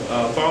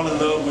 Fall in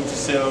love with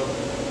yourself.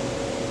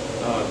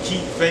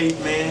 Keep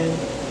faith, man.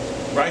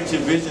 Write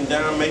your vision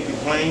down, make it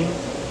plain.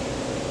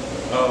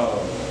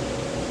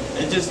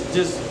 And just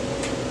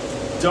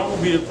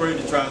don't be afraid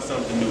to try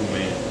something new,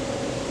 man.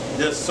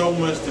 There's so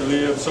much to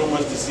live, so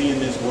much to see in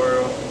this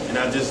world, and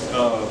I just,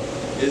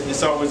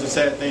 it's always a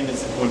sad thing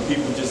when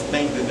people just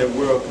think that their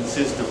world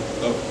consists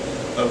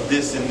of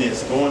this and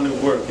this, going to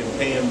work and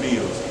paying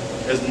bills.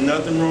 There's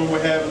nothing wrong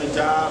with having a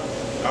job.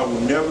 I will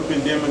never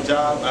condemn a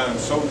job. I am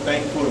so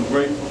thankful and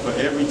grateful for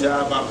every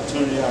job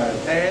opportunity I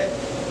have had.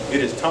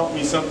 It has taught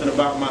me something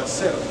about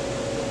myself.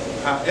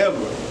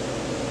 However,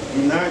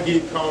 do not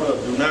get caught up.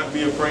 Do not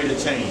be afraid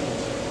of change.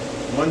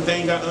 One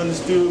thing I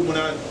understood when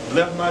I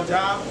left my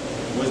job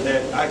was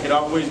that I could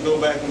always go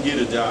back and get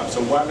a job.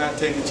 So why not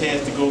take a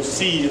chance to go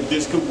see if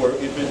this could work?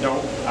 If it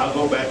don't, I'll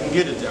go back and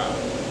get a job.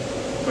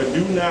 But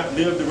do not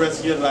live the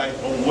rest of your life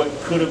on what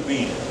could have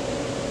been.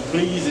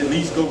 Please at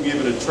least go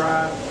give it a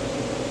try.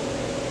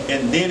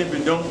 And then if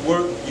it don't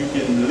work, you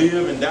can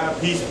live and die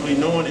peacefully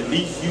knowing at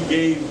least you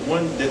gave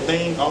the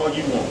thing all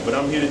you want. But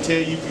I'm here to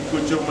tell you, if you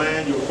put your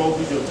mind, your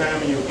focus, your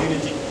time, and your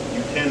energy,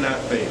 you cannot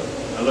fail.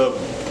 I love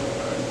you.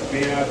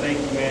 Ben, I thank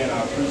you, man.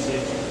 I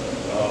appreciate you.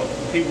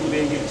 People who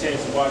didn't get a chance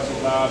to watch it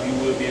live, you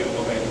will be able to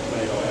go back and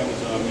play it on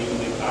Amazon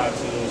Music,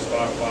 iTunes,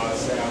 Spotify,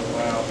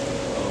 SoundCloud,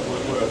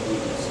 what else?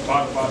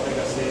 Spotify, I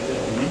think I said that.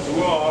 So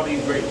we're on all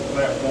these great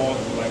platforms.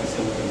 Like I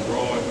said, we've been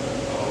growing.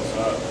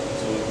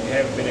 So if you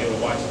haven't been able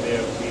to watch it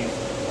there, please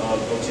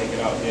go check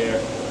it out there.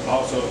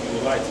 Also, if you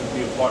would like to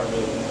be a part of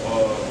the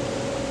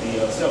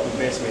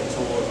self-investment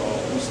tour,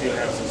 we still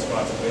have some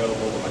spots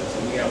available. Like I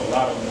said, we have a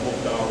lot of them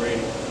booked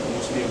already.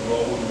 We'll still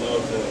grow. We'd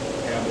love to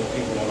have more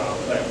people on our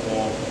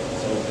platform.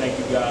 So thank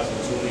you guys for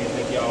tuning in.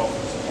 Thank y'all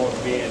for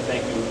supporting Ben.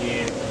 Thank you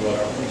again.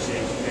 I appreciate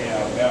you, man.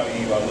 I value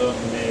you. I love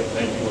you, man.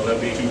 Thank you for a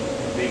big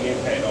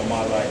impact on my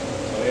life.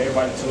 So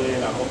everybody tune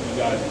in. I hope you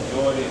guys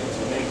enjoyed it.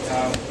 Until next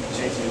time, keep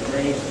chasing your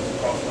dreams. This is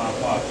Crossline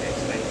Podcast.